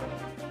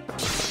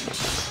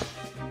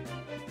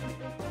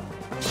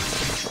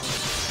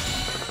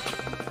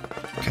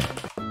 Okay.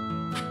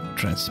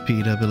 Try and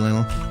speed up a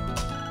little.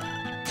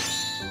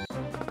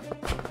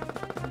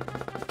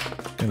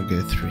 Gonna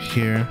go through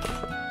here.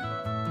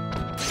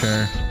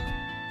 Sure.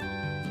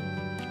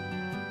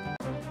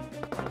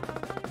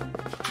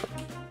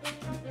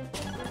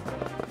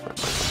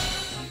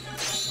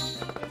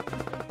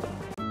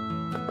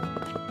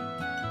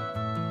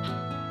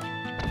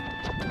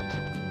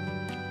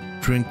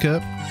 Drink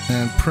up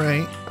and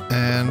pray,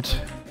 and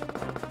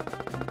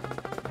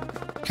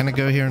can I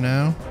go here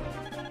now?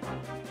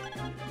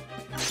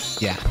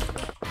 Yeah.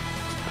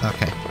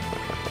 Okay.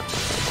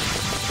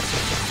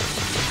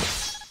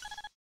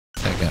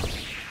 There we go.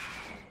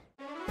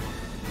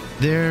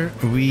 There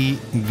we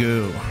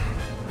go.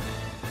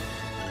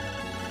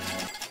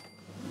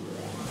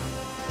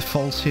 The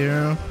false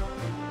hero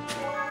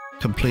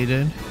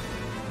completed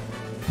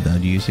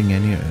without using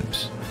any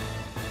herbs.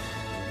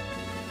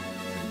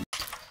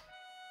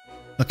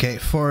 Okay,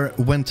 for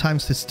when time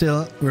stood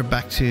still, we're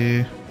back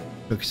to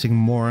focusing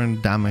more on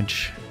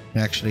damage.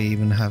 We actually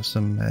even have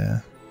some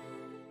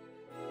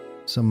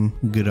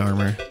good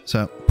armor.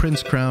 So,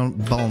 Prince Crown,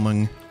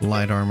 Balmung,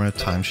 Light Armor,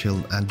 Time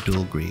Shield, and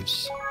Dual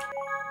Greaves.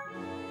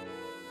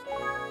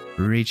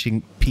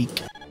 Reaching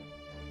peak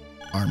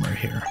armor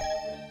here.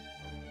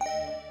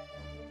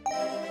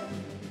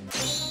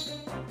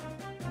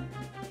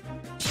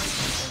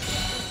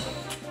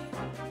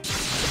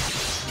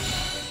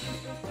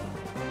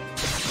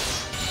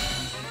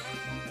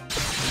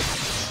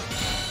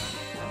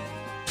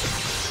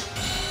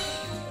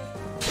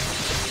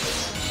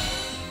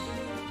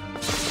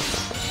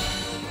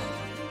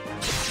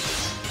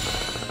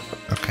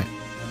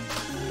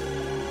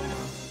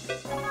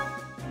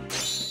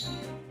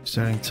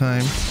 Starting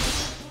time.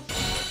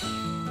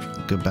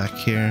 Go back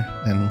here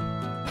and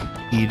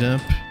eat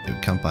up. You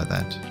can't buy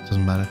that.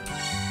 Doesn't matter.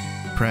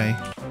 Pray.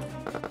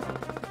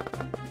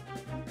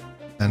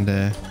 And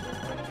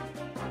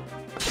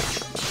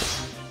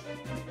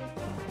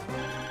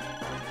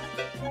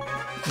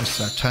let's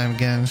start time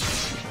again.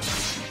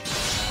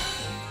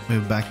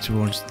 Move back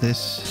towards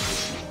this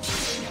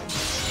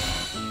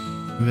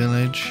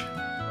village.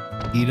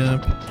 Eat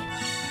up.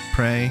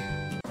 Pray.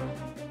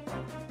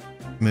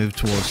 Move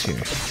towards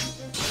here.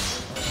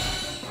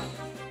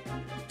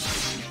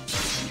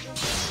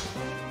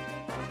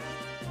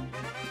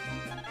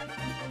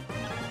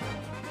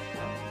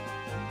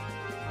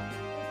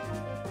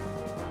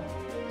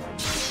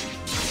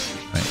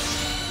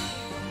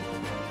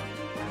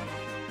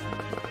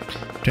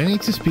 Do I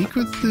need to speak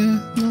with the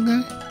little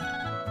guy?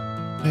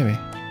 Maybe.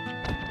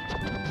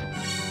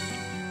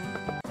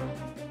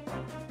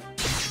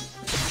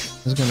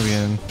 This is gonna be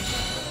in.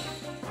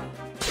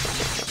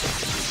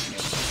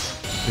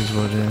 Here's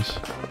what it is.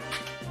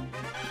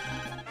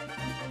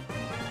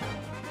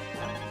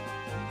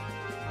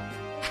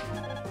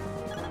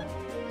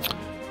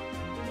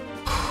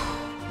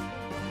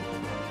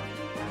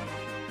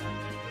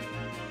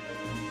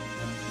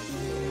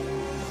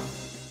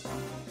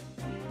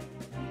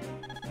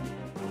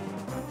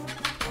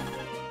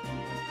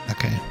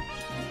 Okay.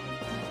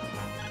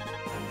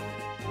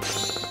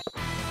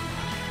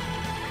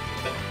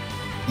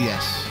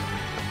 Yes.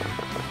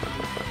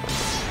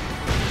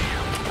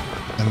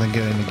 And then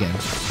go in again.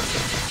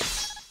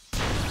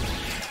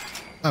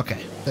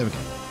 Okay, there we go.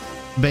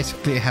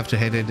 Basically, I have to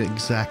hit it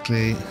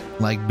exactly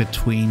like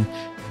between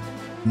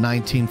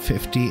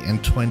 1950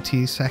 and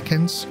 20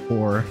 seconds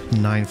or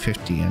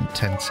 950 and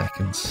 10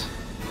 seconds.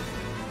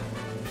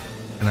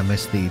 And I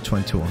missed the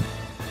 21.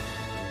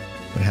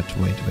 We had to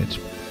wait a bit.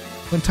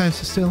 When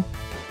times are still?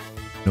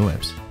 No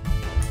webs.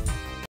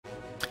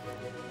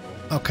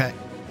 Okay.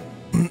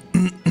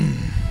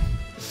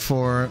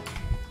 For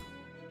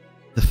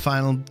the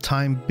final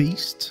time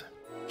beast,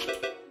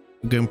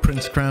 we're going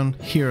Prince Crown,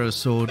 Hero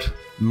Sword,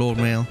 Lord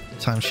Mail,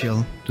 Time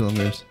Shield, Dual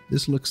Greaves.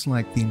 This looks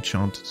like the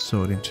enchanted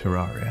sword in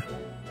Terraria.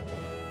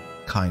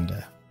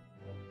 Kinda.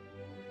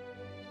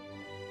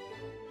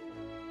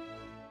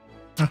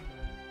 Ah.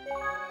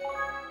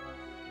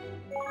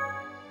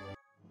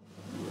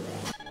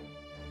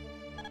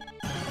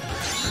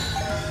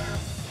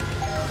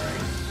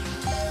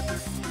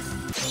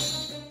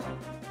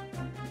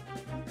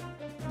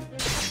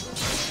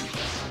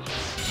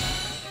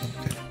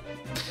 Okay.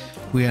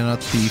 We are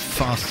not the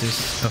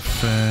fastest of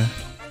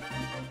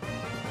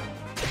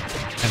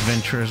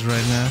adventurers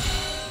right now.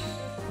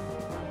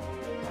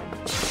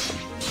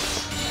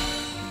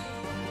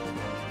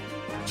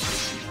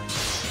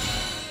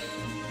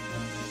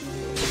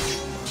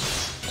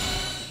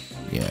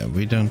 Yeah,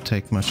 we don't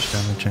take much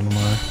damage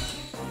anymore.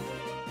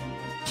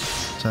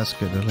 So that's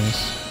good at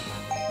least.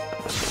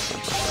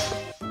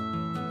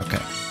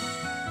 Okay.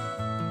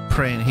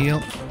 Pray and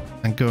heal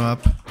and go up.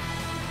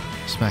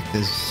 Smack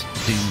this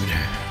dude.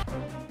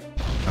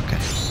 Okay.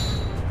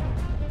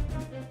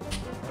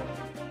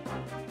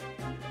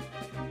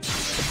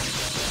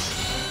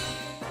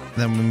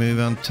 Then we move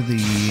on to the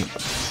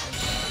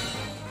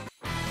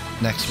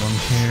next one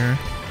here.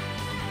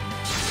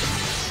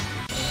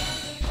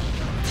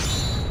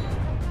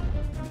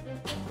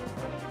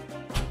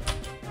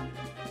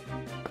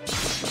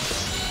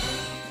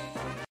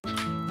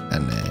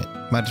 And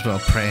might as well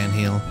pray and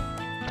heal.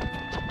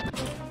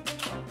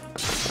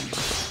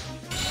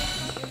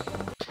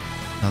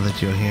 Now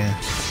that you're here.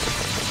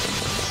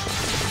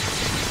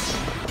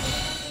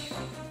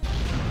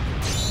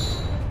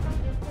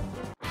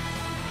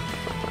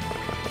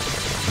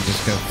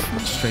 Just go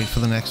straight for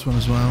the next one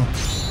as well.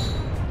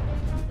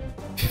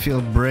 If you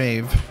feel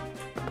brave,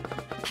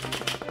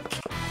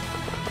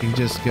 you can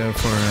just go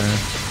for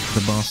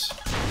the boss.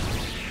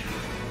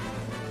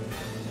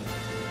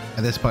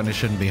 At this point, it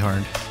shouldn't be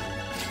hard.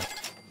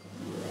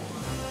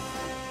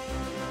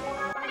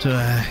 So,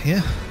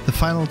 yeah, the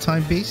final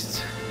time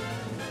beast.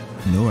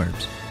 No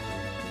herbs.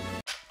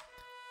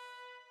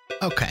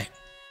 Okay.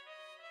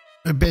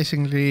 We're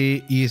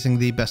basically using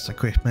the best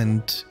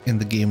equipment in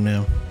the game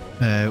now.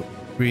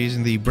 We're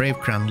using the Brave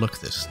Crown. Look at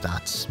the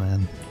stats,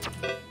 man.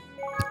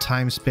 The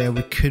time spare,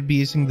 we could be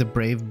using the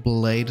Brave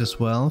Blade as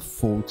well.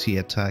 40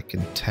 attack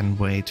and 10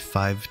 weight,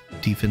 5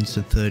 defense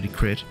and 30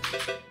 crit.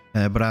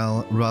 But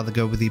I'll rather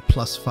go with the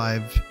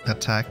 +5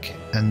 attack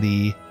and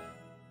the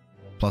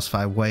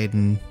 +5 weight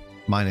and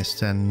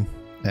 -10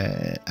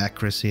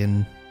 accuracy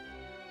and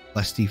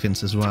less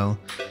defense as well.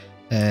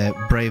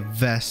 Brave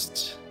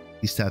Vest,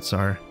 these stats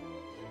are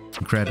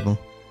incredible.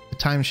 The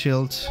Time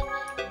Shield,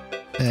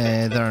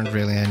 there aren't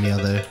really any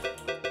other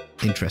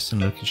interesting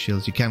looking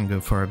shields. You can go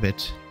for a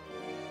bit.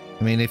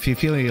 I mean, if you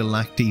feel you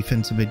lack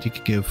defense a bit, you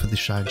could go for the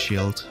Shine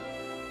Shield.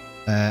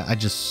 I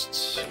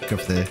just go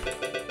for the...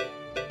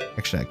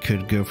 Actually, I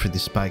could go for the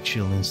Spike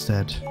Shield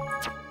instead.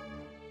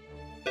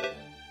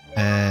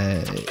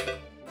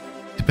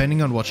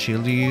 Depending on what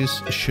shield you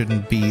use, it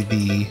shouldn't be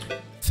the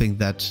thing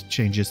that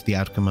changes the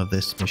outcome of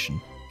this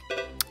mission.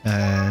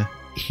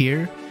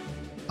 Here,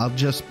 I'll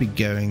just be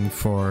going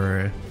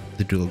for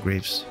the Dual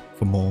Greaves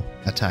for more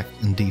attack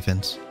and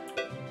defense.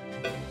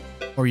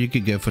 Or you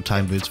could go for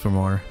Time Boots for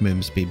more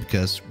movement speed,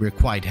 because we're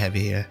quite heavy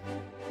here.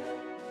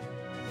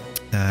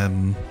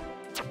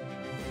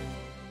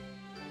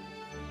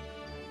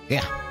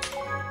 Yeah.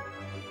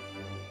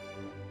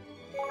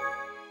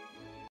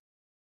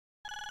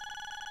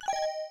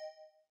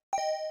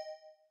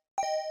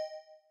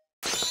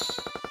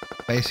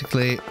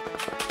 Basically,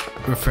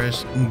 we're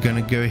first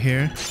gonna go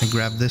here and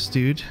grab this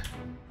dude.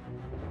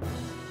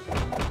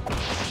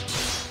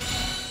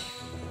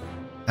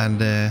 And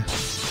yeah,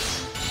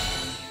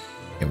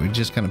 we're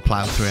just gonna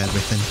plow through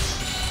everything.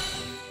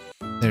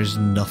 There's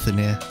nothing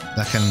here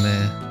that can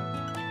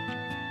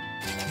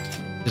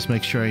just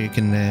make sure you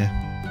can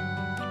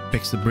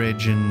fix the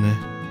bridge and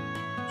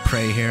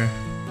pray here.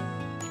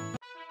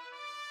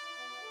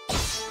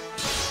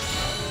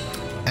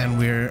 And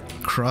we're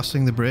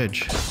crossing the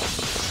bridge.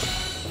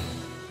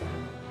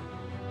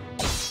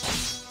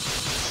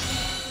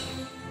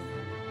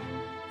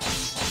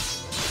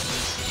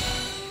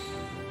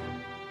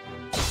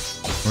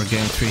 We're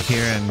going through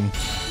here and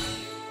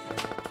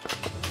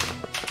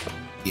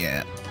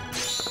yeah,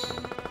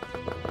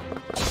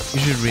 you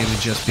should really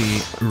just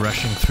be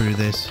rushing through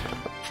this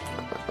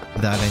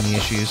without any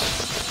issues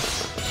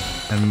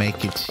and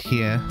make it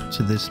here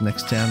to this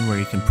next town where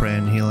you can pray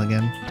and heal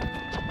again.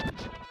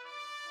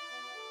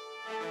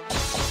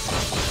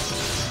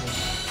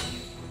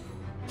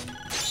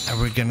 And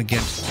we're gonna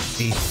get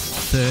a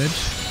third.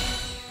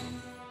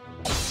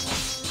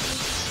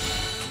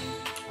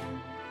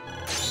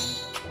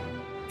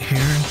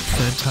 Here.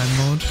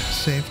 Time Lord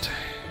saved.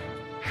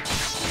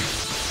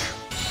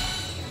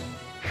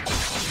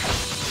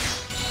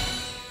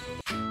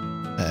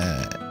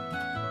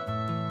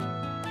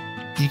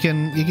 You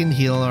can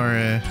heal or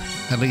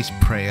at least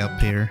pray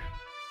up here,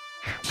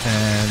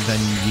 and then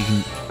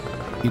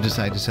you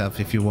decide yourself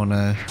if you want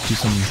to do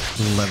some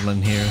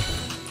leveling here.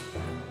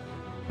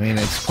 I mean,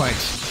 it's quite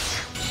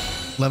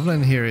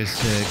leveling here is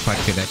quite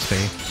good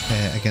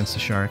XP against the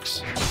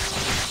sharks.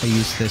 I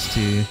used this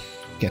to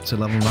get to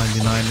level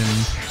 99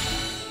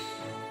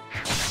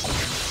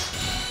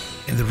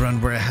 in the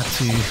run where I had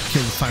to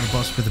kill the final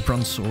boss with a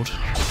bronze sword.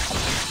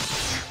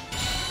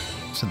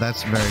 So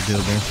that's very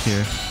doable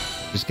here.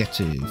 Just get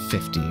to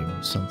 50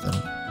 or something.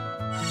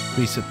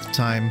 Reset the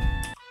time.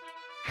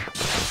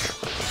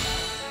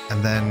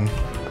 And then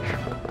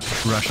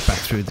rush back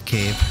through the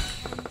cave.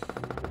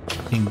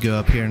 You can go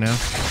up here now.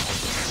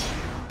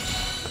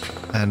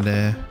 And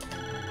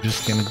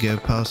just gonna go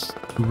past,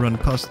 run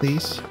past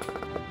these.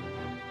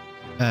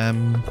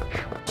 Down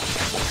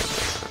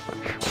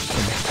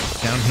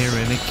here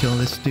really, kill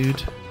this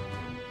dude.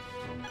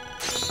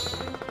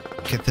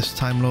 Get this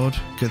Time Lord,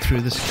 go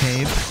through this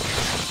cave.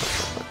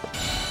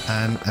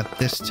 And at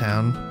this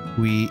town,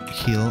 we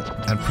heal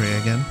and pray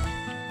again.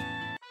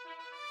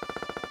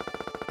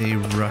 They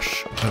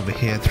rush over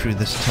here through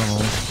this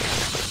tunnel.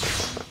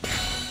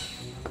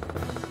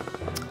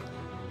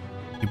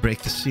 You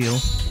break the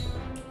seal,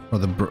 or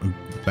the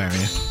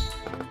barrier.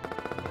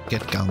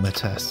 Get Galma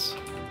tests.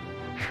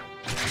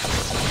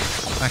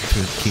 Back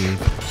through the cave.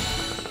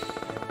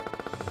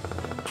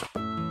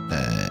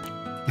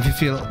 If you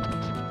feel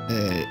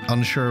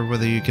unsure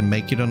whether you can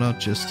make it or not,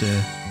 just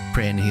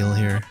pray and heal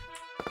here.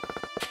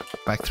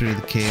 Back through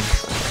the cave.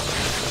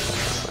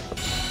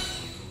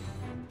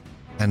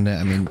 And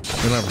I mean,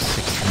 we're level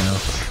 6 now.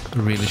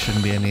 There really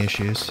shouldn't be any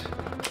issues.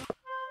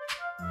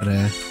 But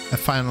a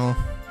final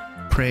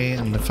pray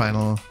and the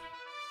final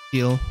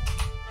heal.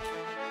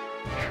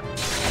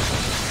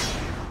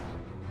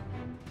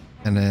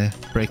 And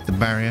break the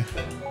barrier.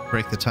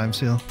 Break the time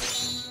seal.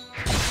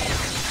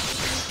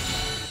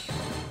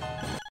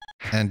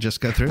 And just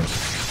go through.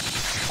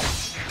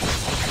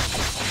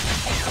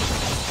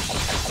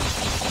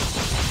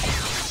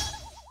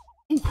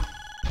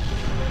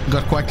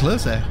 Got quite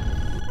close there.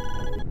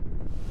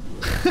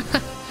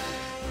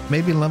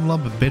 Maybe level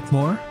up a bit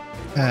more.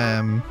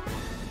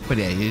 But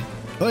yeah,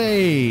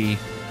 hey!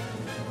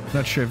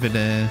 Not sure if it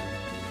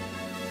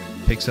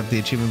picks up the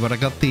achievement, but I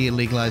got the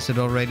Legalize It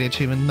Already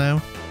achievement now.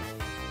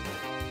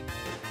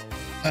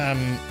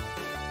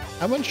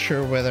 I'm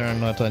unsure whether or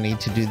not I need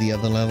to do the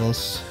other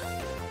levels.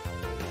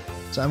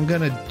 So I'm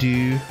gonna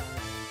do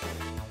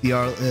the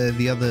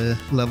other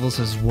levels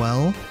as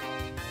well.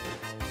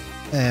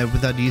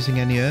 Without using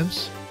any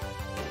herbs.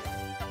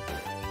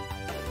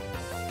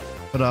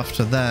 But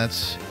after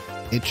that,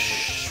 it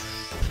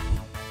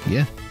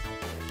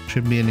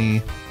shouldn't be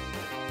any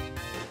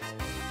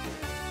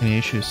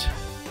issues.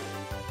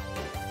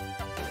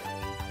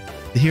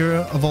 The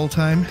hero of all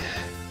time,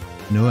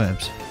 no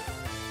herbs.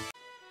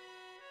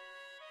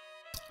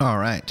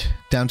 Alright,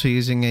 down to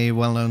using a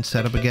well-known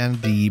setup again,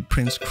 the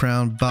Prince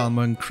Crown,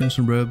 Balmung,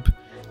 Crimson Robe,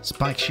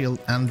 Spike Shield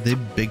and the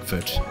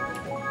Bigfoot.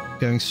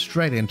 Going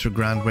straight into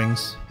Grand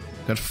Wings.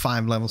 Got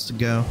 5 levels to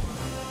go,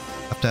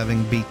 after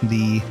having beaten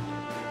the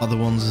other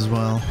ones as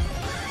well.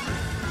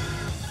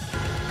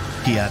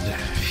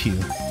 Phew.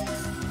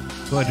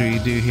 What do you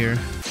do here?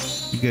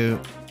 You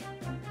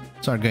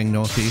start going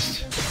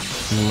northeast,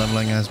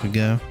 leveling as we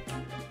go.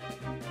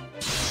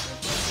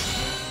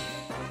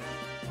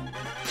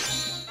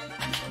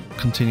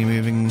 Continue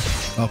moving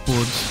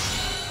upwards.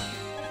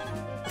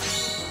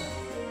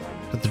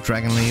 Got the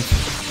Dragon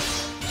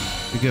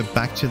Leaf. We go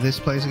back to this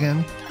place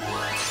again.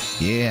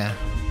 Yeah.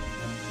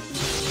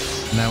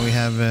 Now we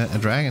have a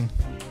dragon.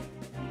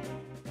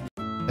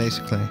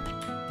 Basically.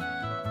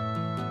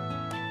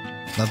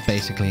 Not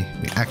basically.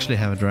 We actually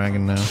have a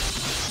dragon now.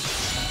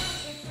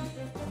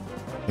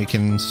 We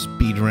can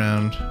speed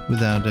around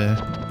without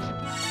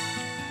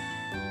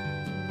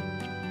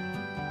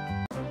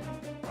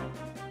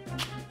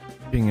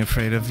being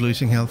afraid of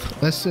losing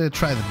health. Let's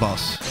try the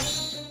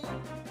boss.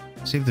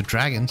 Save the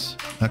dragons.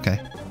 Okay.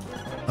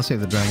 I'll save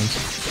the dragons.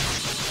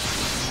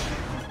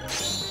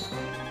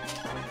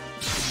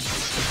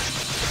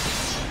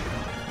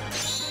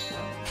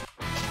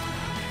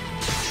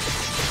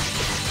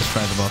 Let's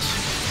try the boss.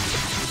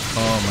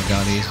 Oh my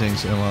god, he's doing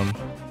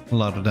a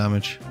lot of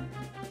damage.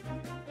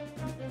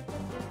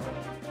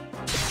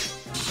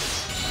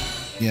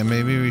 Yeah,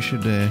 maybe we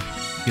should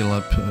heal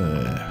up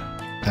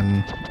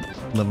and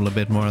level a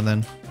bit more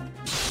then.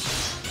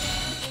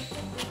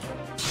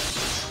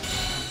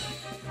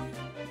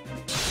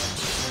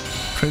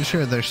 Pretty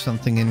sure there's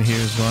something in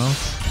here as well.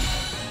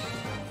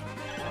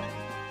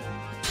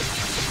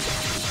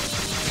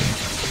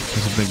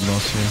 There's a big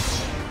boss here.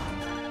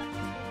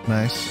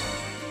 Nice.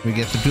 We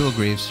get the dual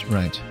greaves,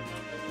 right.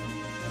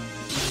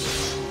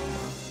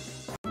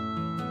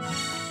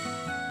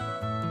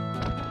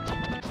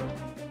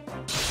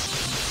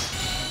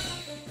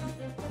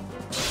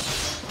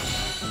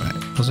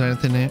 Was there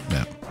anything here?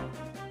 No.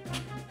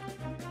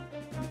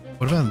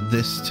 What about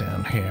this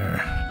town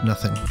here?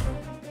 Nothing.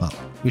 Well,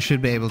 we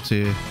should be able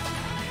to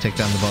take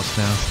down the boss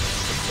now.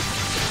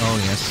 Oh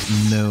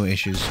yes, no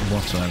issues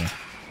whatsoever.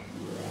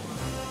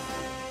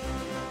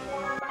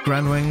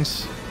 Grand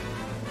Wings.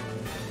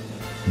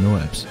 No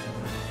apps.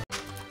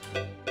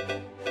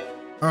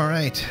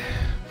 Alright.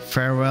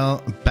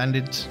 Farewell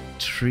Bandit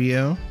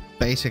Trio.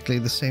 Basically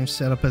the same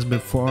setup as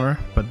before,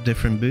 but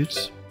different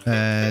boots.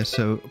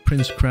 So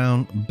Prince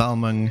Crown,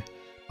 Balmung.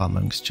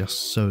 Balmung's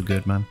just so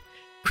good, man.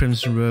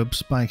 Crimson Robe,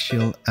 Spike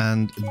Shield,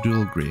 and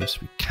Dual Greaves.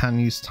 We can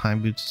use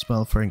Time Boots as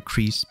well for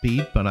increased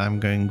speed, but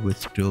I'm going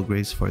with Dual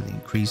Greaves for the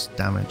increased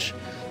damage.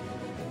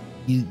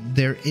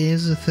 There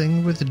is a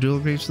thing with the Dual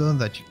Greaves though,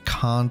 that you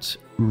can't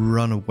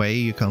run away,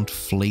 you can't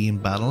flee in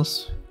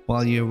battles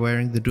while you're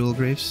wearing the Dual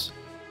Greaves.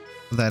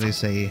 That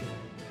is a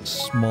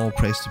small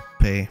price to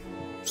pay.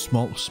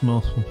 Small.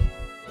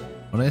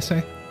 What did I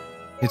say?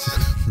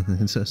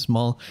 It's a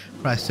small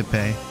price to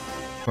pay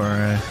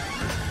for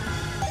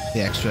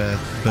the extra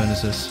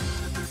bonuses.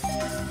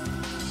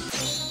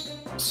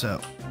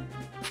 So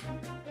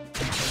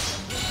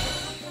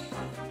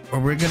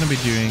what we're gonna be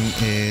doing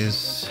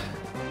is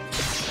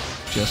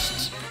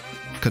just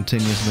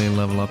continuously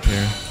level up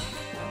here.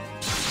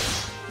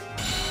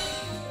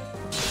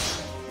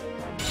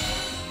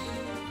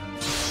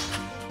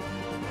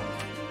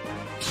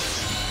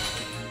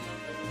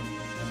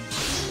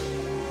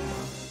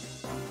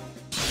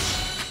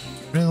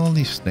 Where did all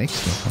these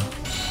snakes go from?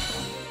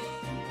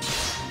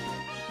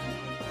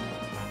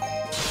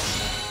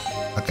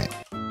 Okay.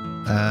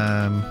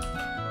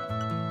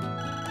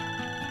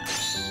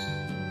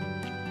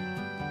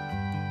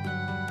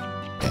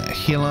 Yeah,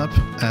 heal up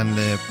and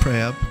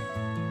pray up.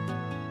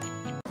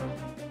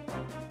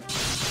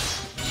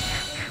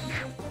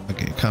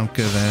 Okay, can't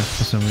go there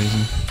for some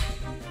reason.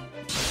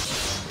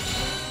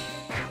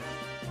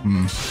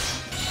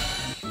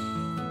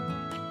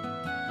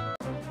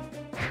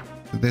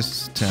 This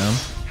is town.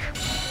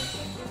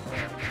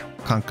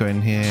 Can't go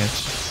in here yet.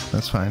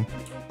 That's fine.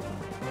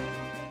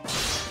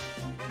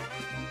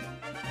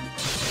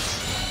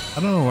 I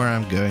don't know where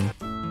I'm going.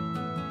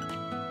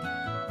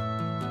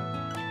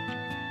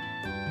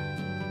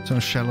 Some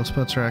shallow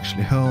spots are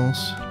actually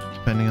holes,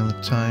 depending on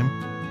the time.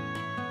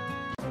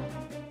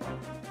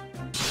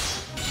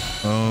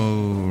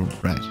 Oh,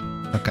 right.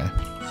 Okay.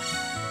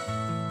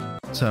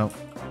 So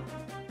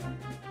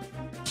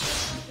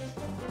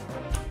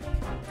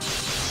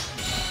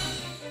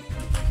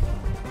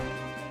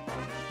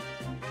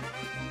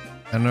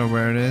I don't know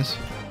where it is.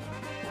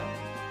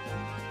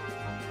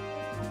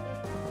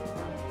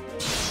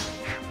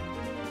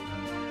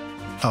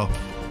 Oh.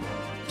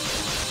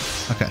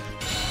 Okay.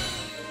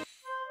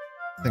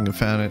 I think I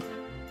found it.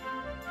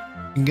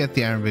 You can get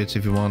the iron boots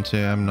if you want to.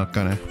 I'm not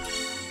gonna.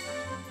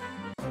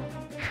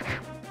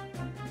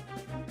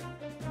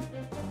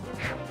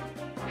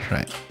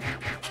 Right.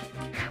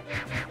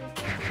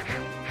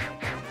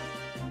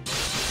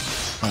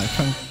 Oh, I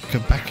can't go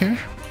back here?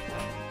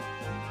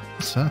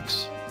 That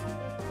sucks.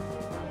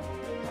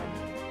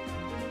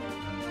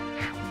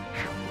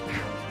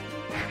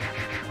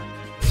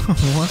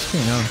 What's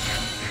going on?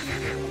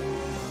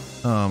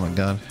 Oh my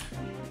god.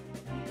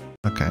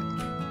 Okay.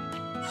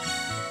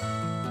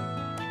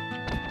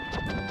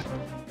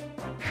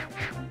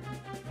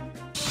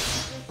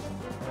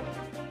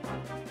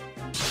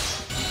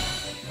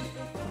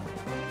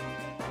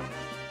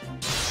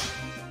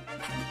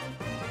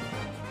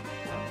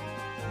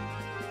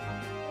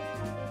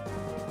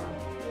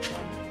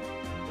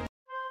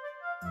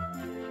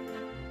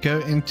 Go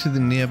into the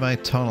nearby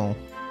tunnel.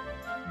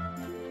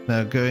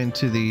 Now go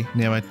into the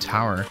nearby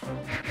tower.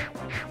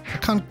 I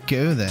can't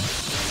go there.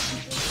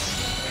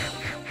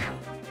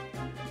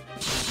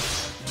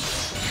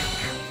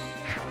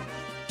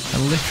 I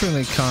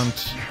literally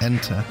can't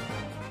enter.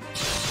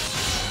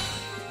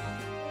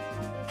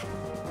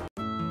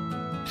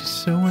 It's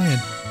so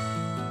weird.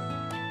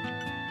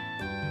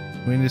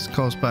 Wind is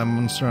caused by a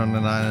monster on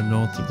an island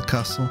north of the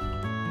castle.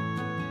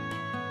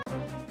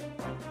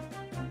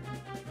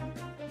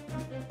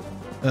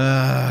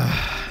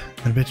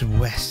 A bit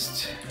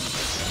west.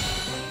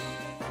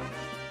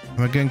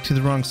 Am I going to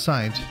the wrong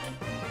side?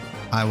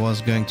 I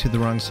was going to the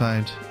wrong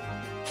side.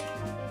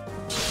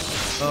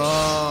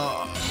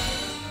 Oh,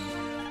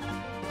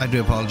 I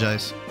do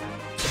apologize.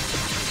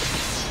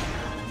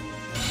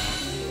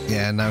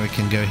 Yeah, now we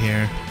can go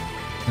here.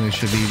 And it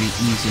should be the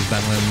easiest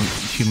battle in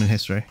human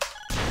history.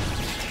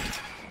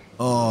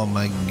 Oh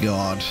my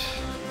god.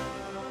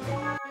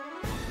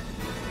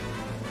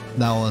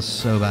 That was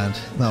so bad.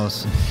 That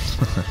was...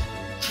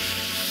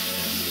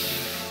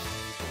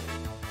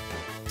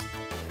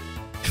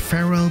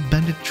 Farewell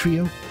Bandit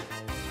Trio?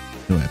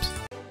 No apps.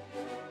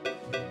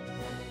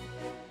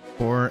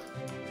 For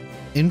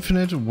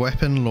Infinite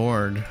Weapon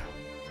Lord.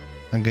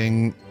 I'm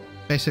getting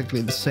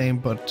basically the same,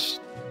 but...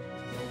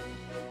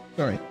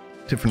 Sorry,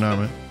 different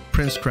armor.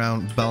 Prince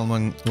Crown,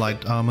 Balmung,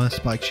 Light Armor,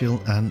 Spike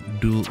Shield, and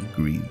Dual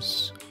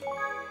Greaves.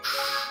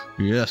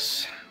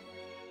 Yes.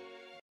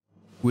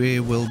 we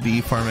will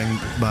be farming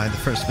by the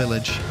first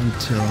village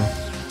until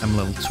I'm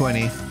level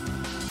 20.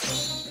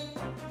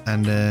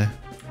 And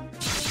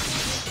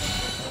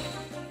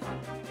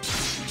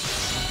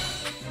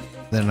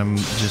then I'm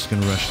just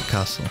gonna rush the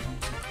castle.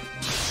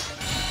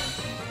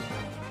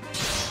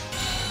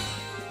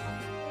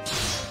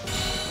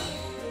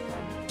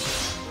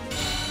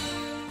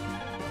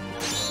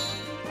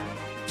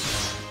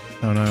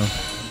 Oh no,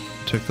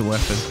 took the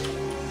weapon.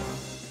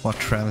 What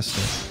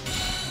travesty.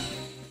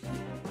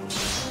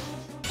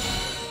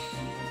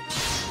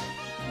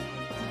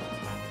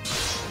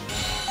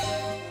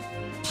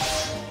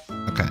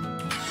 Okay.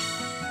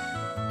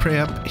 Pray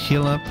up,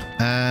 heal up,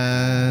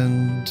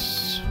 and...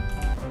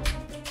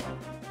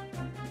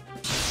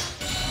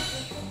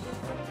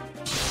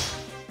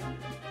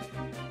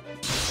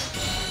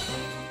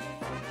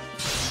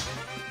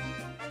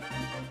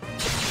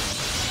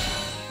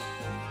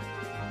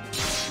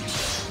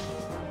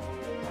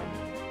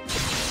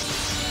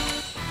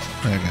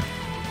 There we go.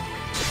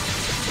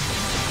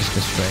 Just go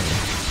straight in.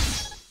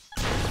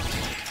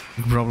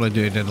 You can probably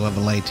do it at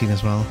level 18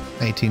 as well.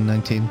 18,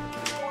 19.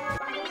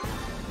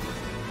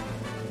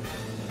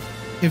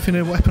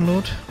 Infinite weapon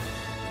load?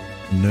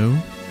 No.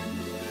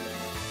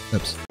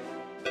 Oops.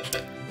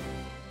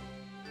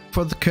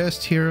 For the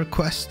Cursed Hero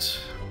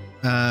quest,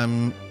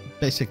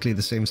 basically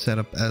the same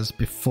setup as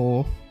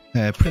before.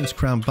 Prince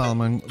Crown,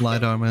 Balmung,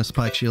 Light Armor,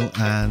 Spike Shield,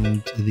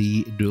 and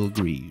the Dual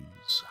Greaves.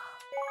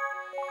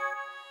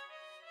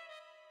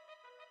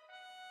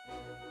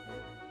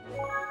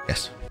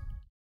 Yes.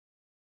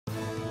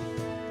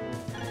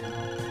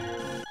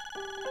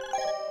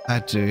 I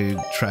had to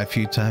try a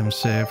few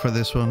times for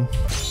this one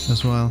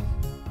as well.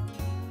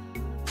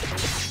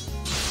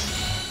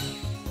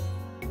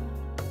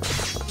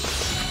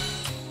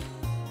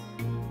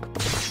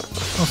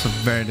 Also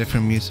very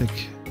different music.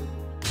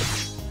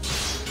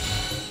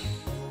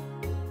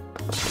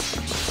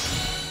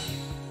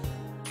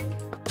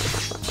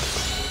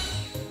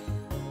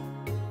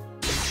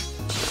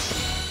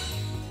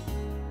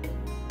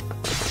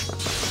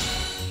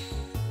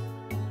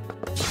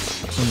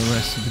 From the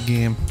rest of the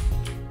game.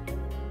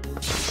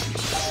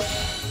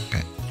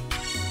 Okay.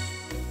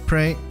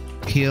 Pray,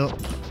 heal.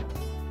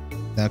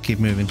 Now keep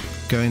moving.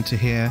 Go into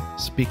here,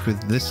 speak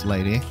with this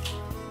lady.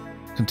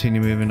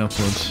 Continue moving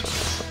upwards.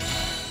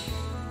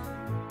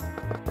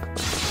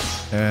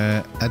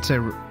 I'd say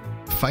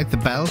fight the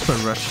battles,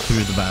 but rush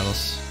through the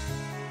battles.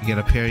 You get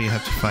up here, you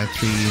have to fight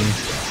 3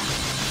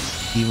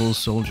 evil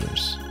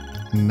soldiers.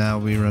 And now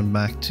we run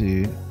back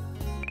to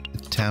the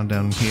town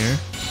down here.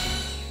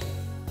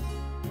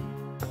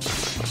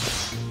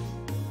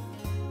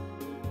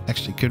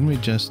 Actually, couldn't we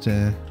just,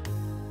 no.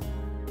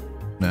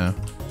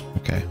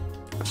 Okay.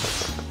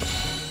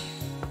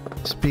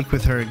 Speak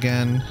with her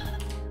again.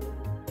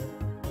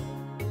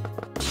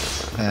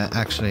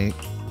 Actually,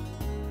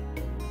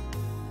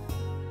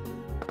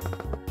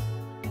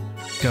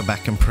 go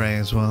back and pray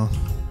as well.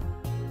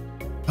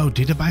 Oh,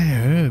 did I buy a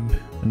herb?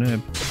 An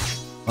herb.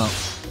 Well,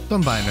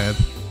 don't buy an herb.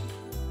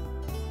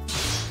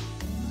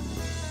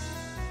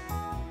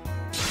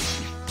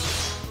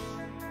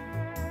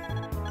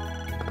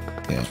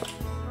 Yeah.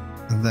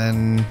 And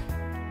then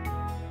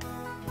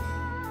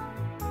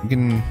you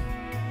can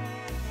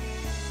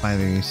buy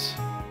these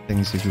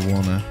things if you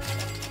wanna.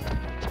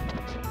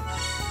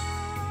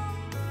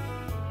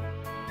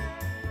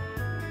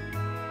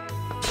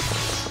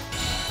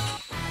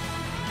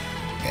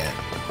 Yeah.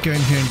 Go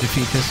in here and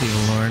defeat this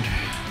evil lord.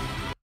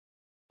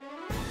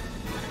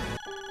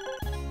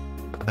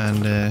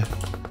 And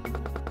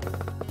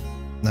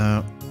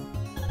no.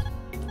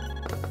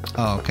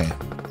 Oh, okay.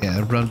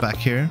 Yeah, run back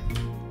here.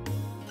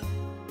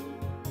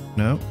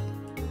 No.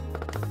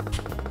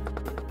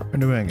 Where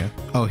do I go?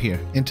 Oh, here.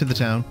 Into the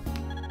town.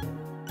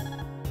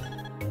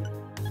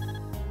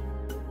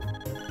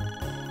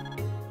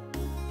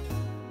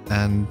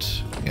 And,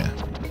 yeah.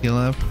 Heal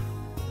up.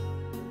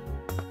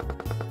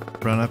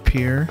 Run up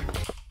here.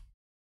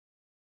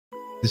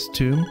 This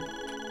tomb.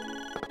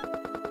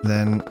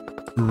 Then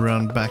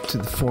run back to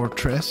the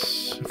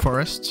forest.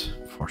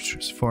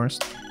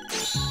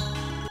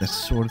 That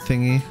sword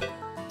thingy.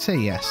 Say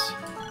yes.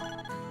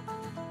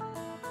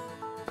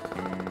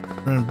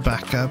 Run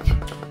back up.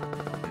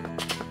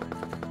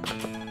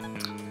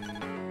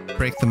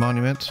 Break the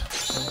monument.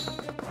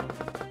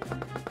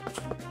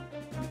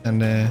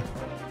 And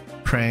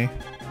pray.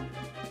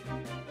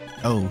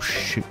 Oh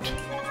shoot.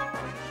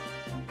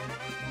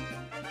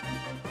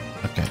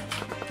 Okay.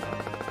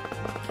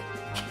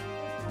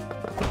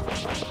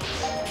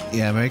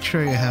 Yeah, make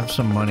sure you have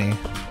some money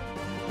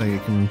so you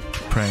can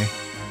pray.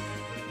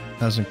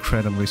 That was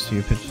incredibly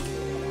stupid.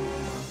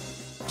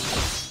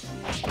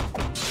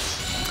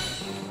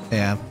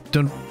 Yeah,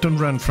 don't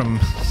run from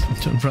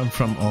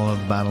all of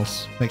the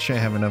battles. Make sure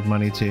you have enough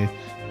money to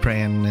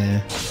pray and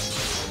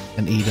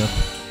eat up.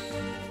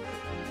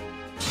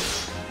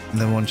 And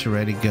then once you're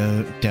ready,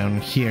 go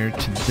down here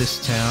to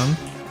this town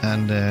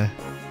and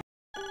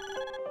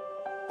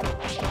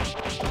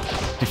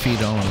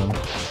defeat all of them.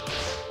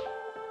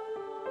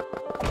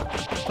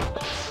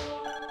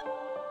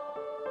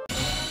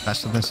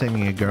 faster than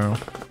saving a girl.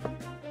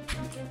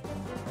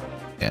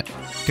 Yeah.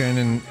 Go in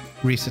and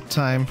reset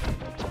time.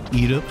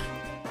 Eat up.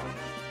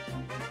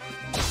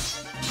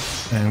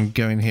 And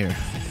go in here.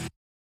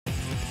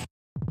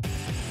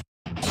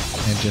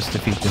 And just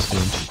defeat this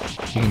dude.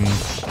 You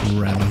can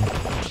ram him.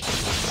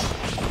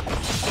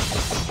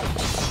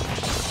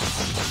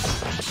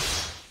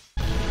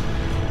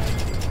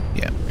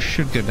 Yeah,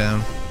 should go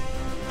down.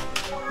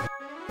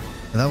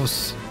 And that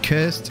was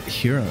Cursed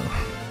Hero.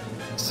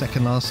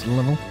 Second last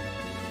level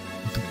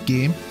of the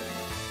game.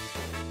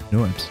 No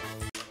worries.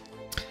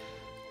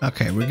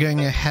 Okay, we're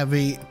getting a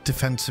heavy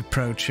defensive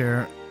approach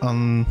here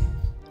on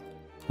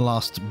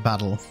last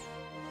battle.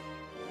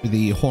 With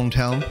the Horned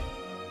Helm,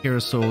 Hero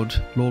Sword,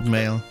 Lord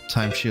Mail,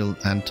 Time Shield,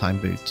 and Time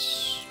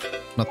Boots.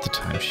 Not the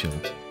Time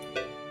Shield.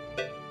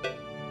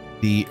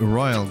 The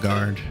Royal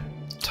Guard,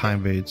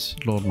 Time Boots,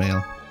 Lord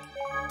Mail.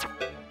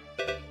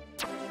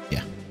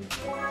 Yeah.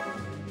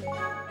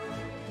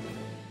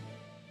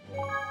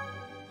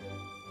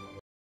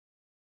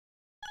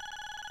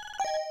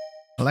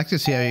 I'd like to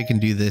see how you can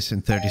do this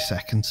in 30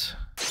 seconds.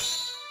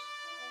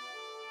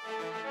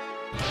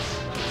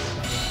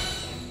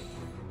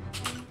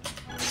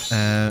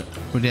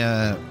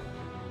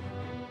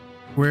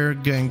 We're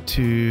going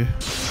to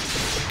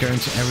go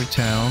into every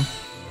town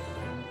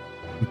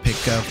and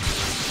pick up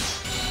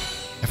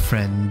a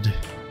friend.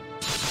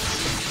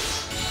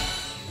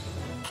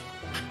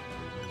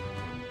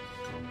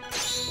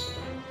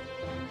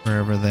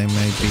 Wherever they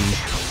may be.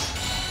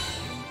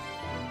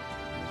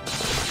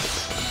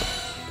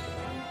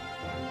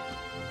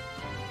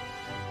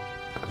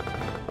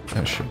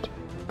 Oh shit.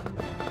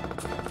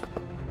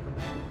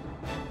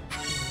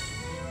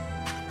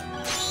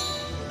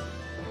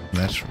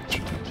 That's what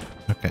you did.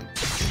 Okay.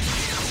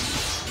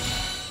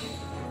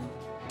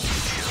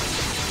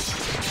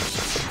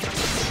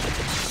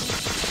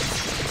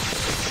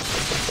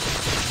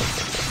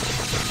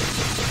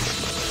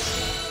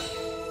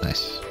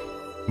 Nice.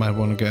 Might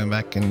want to go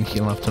back and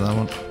heal after that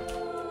one.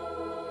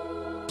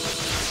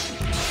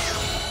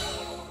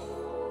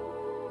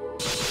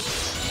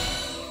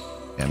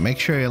 Yeah, make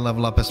sure you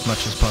level up as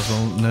much as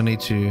possible. No need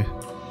to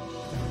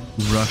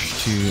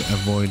rush to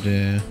avoid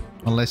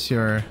unless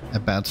you're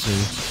about to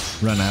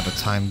run out of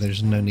time,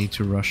 there's no need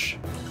to rush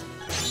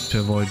to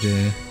avoid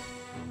the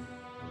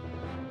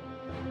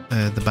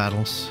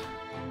battles.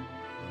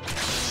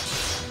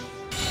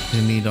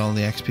 You need all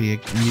the XP you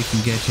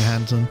can get your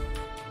hands on.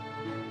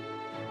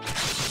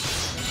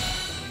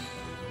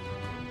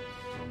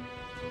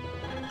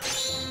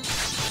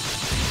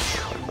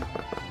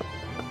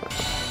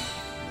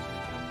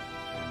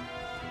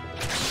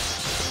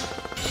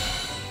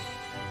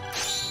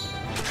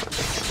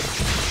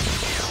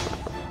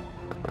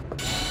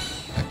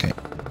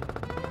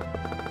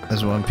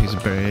 There's one piece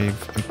of brave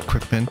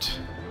equipment.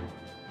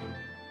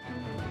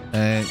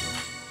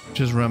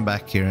 Just run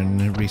back here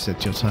and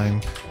reset your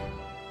time.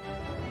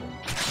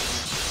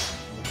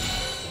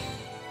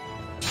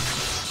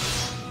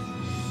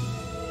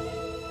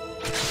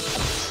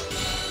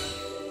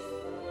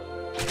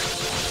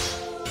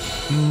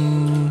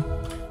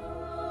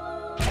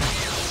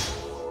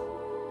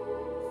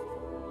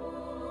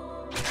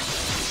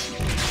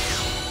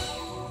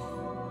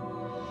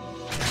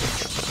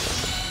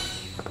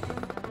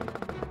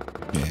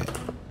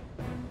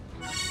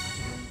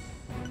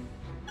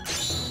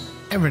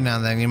 Every now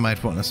and then you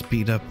might want to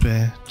speed up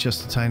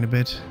just a tiny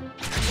bit.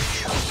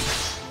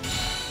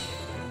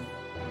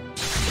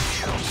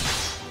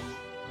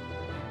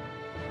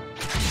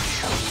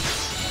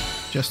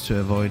 Just to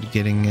avoid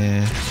getting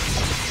 0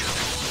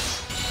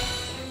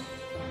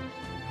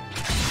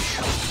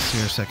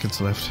 seconds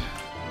left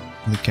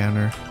on the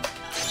counter.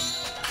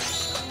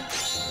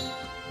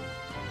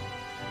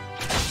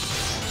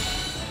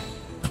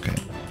 Okay.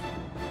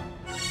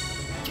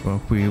 So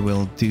what we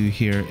will do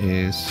here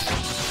is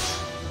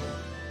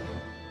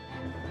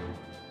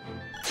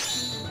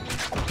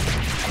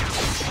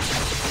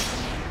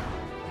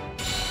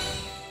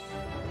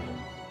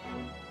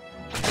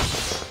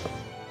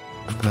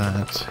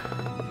that.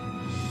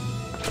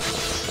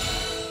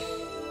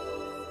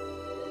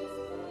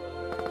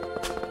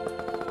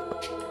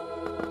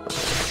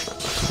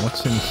 So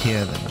what's in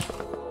here then?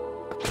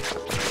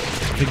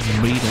 Big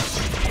reader.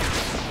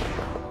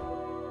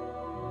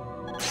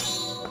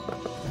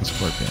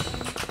 Scorpion.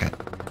 Okay.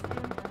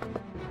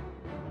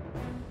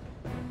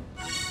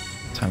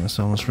 Time is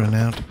almost run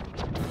out.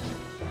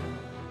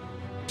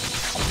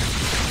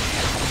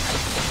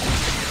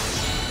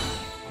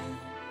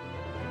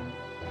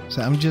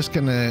 So I'm just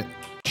gonna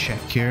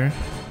check here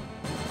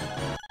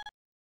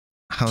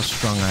how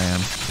strong I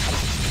am.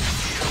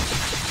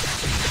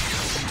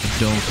 I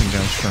don't think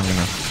I'm strong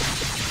enough.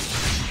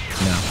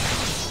 No.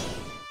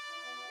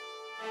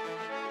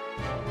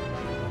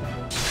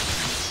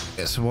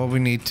 Yeah, so what we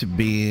need to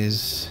be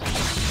is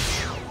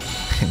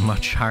a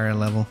much higher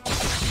level.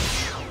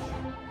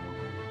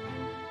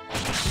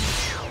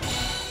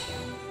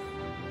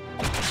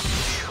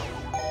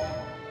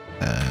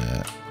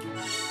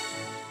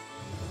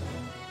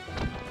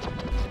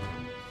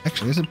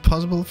 Is it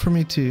possible for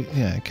me to...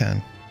 Yeah, I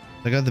can.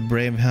 I got the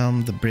brave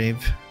helm, the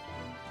brave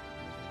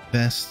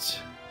vest,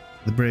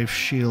 the brave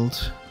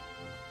shield.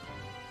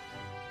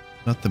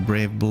 Not the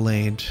brave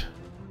blade.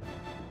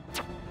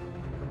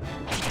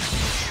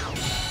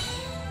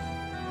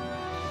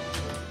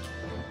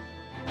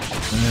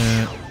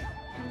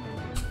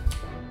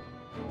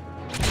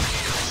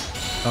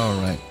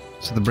 Alright,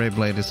 so the brave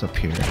blade is up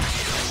here.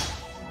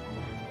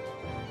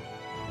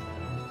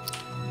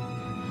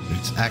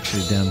 It's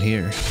actually down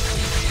here.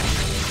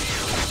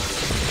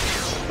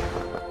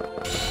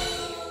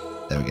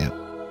 There we go.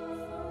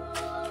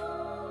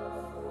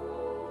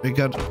 We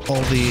got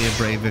all the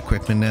brave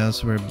equipment now,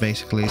 so we're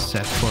basically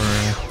set for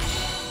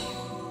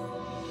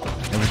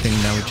everything.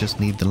 Now we just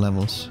need the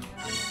levels.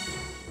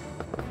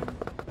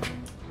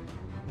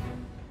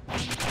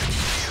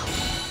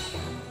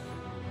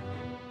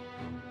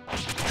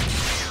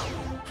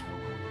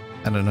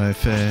 I don't know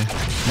if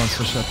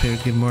monsters up here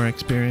give more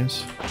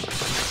experience.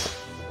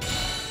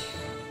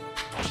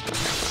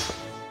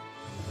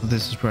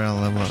 This is where I'll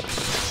level up.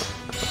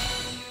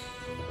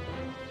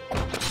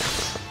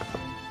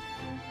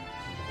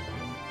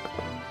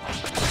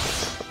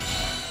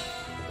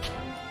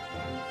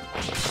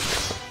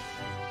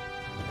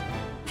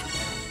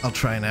 I'll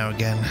try now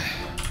again.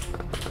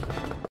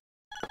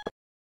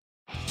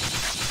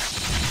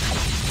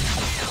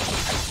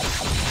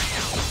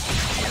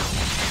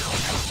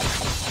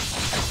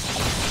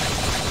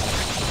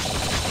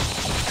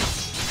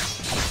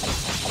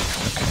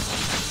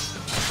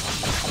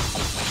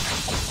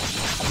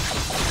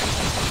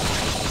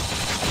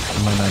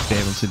 Might not be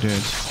able to do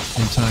it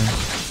in time.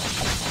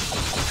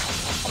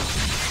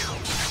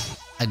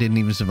 I didn't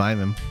even survive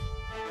him.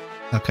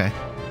 Okay.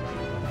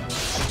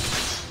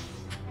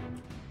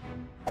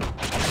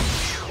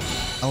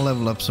 I'll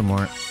level up some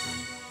more.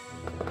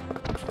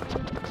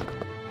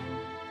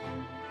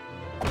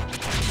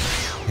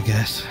 I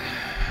guess.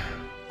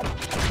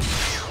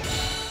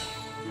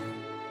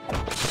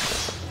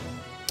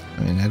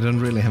 I mean, I don't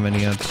really have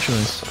any other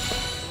choice.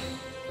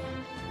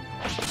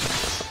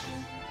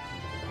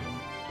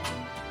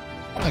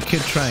 I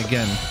could try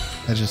again.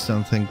 I just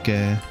don't think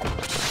it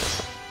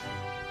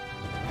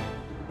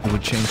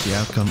would change the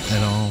outcome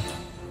at all.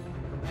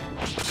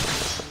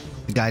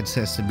 The guide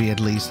says to be at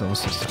least level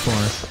 64.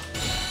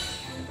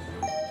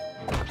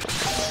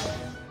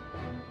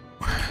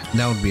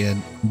 That would be a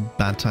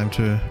bad time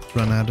to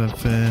run out of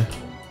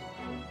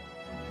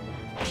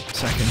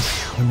seconds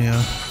on the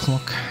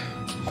clock.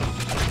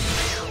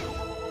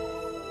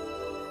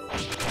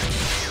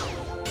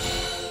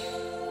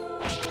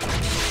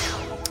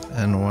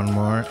 And one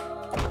more.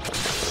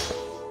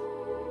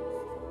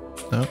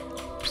 Nope.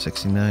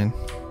 69.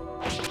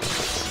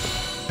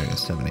 There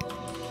goes 70.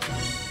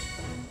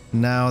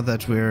 Now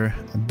that we're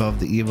above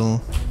the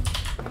evil,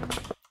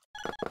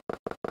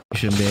 we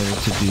shouldn't be able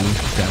to do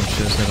damage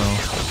to us at all.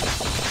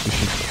 We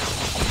should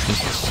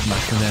just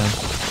smack them down.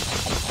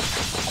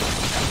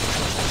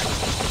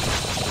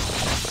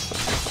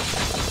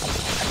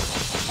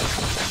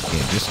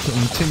 Yeah, just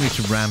continue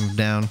to ram him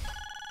down.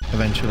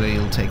 Eventually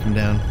you'll take him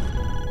down.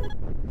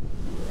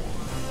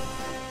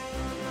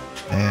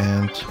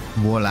 And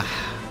voila.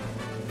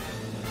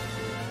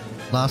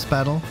 Last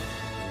battle.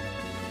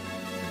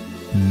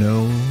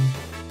 No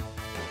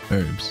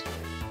herbs.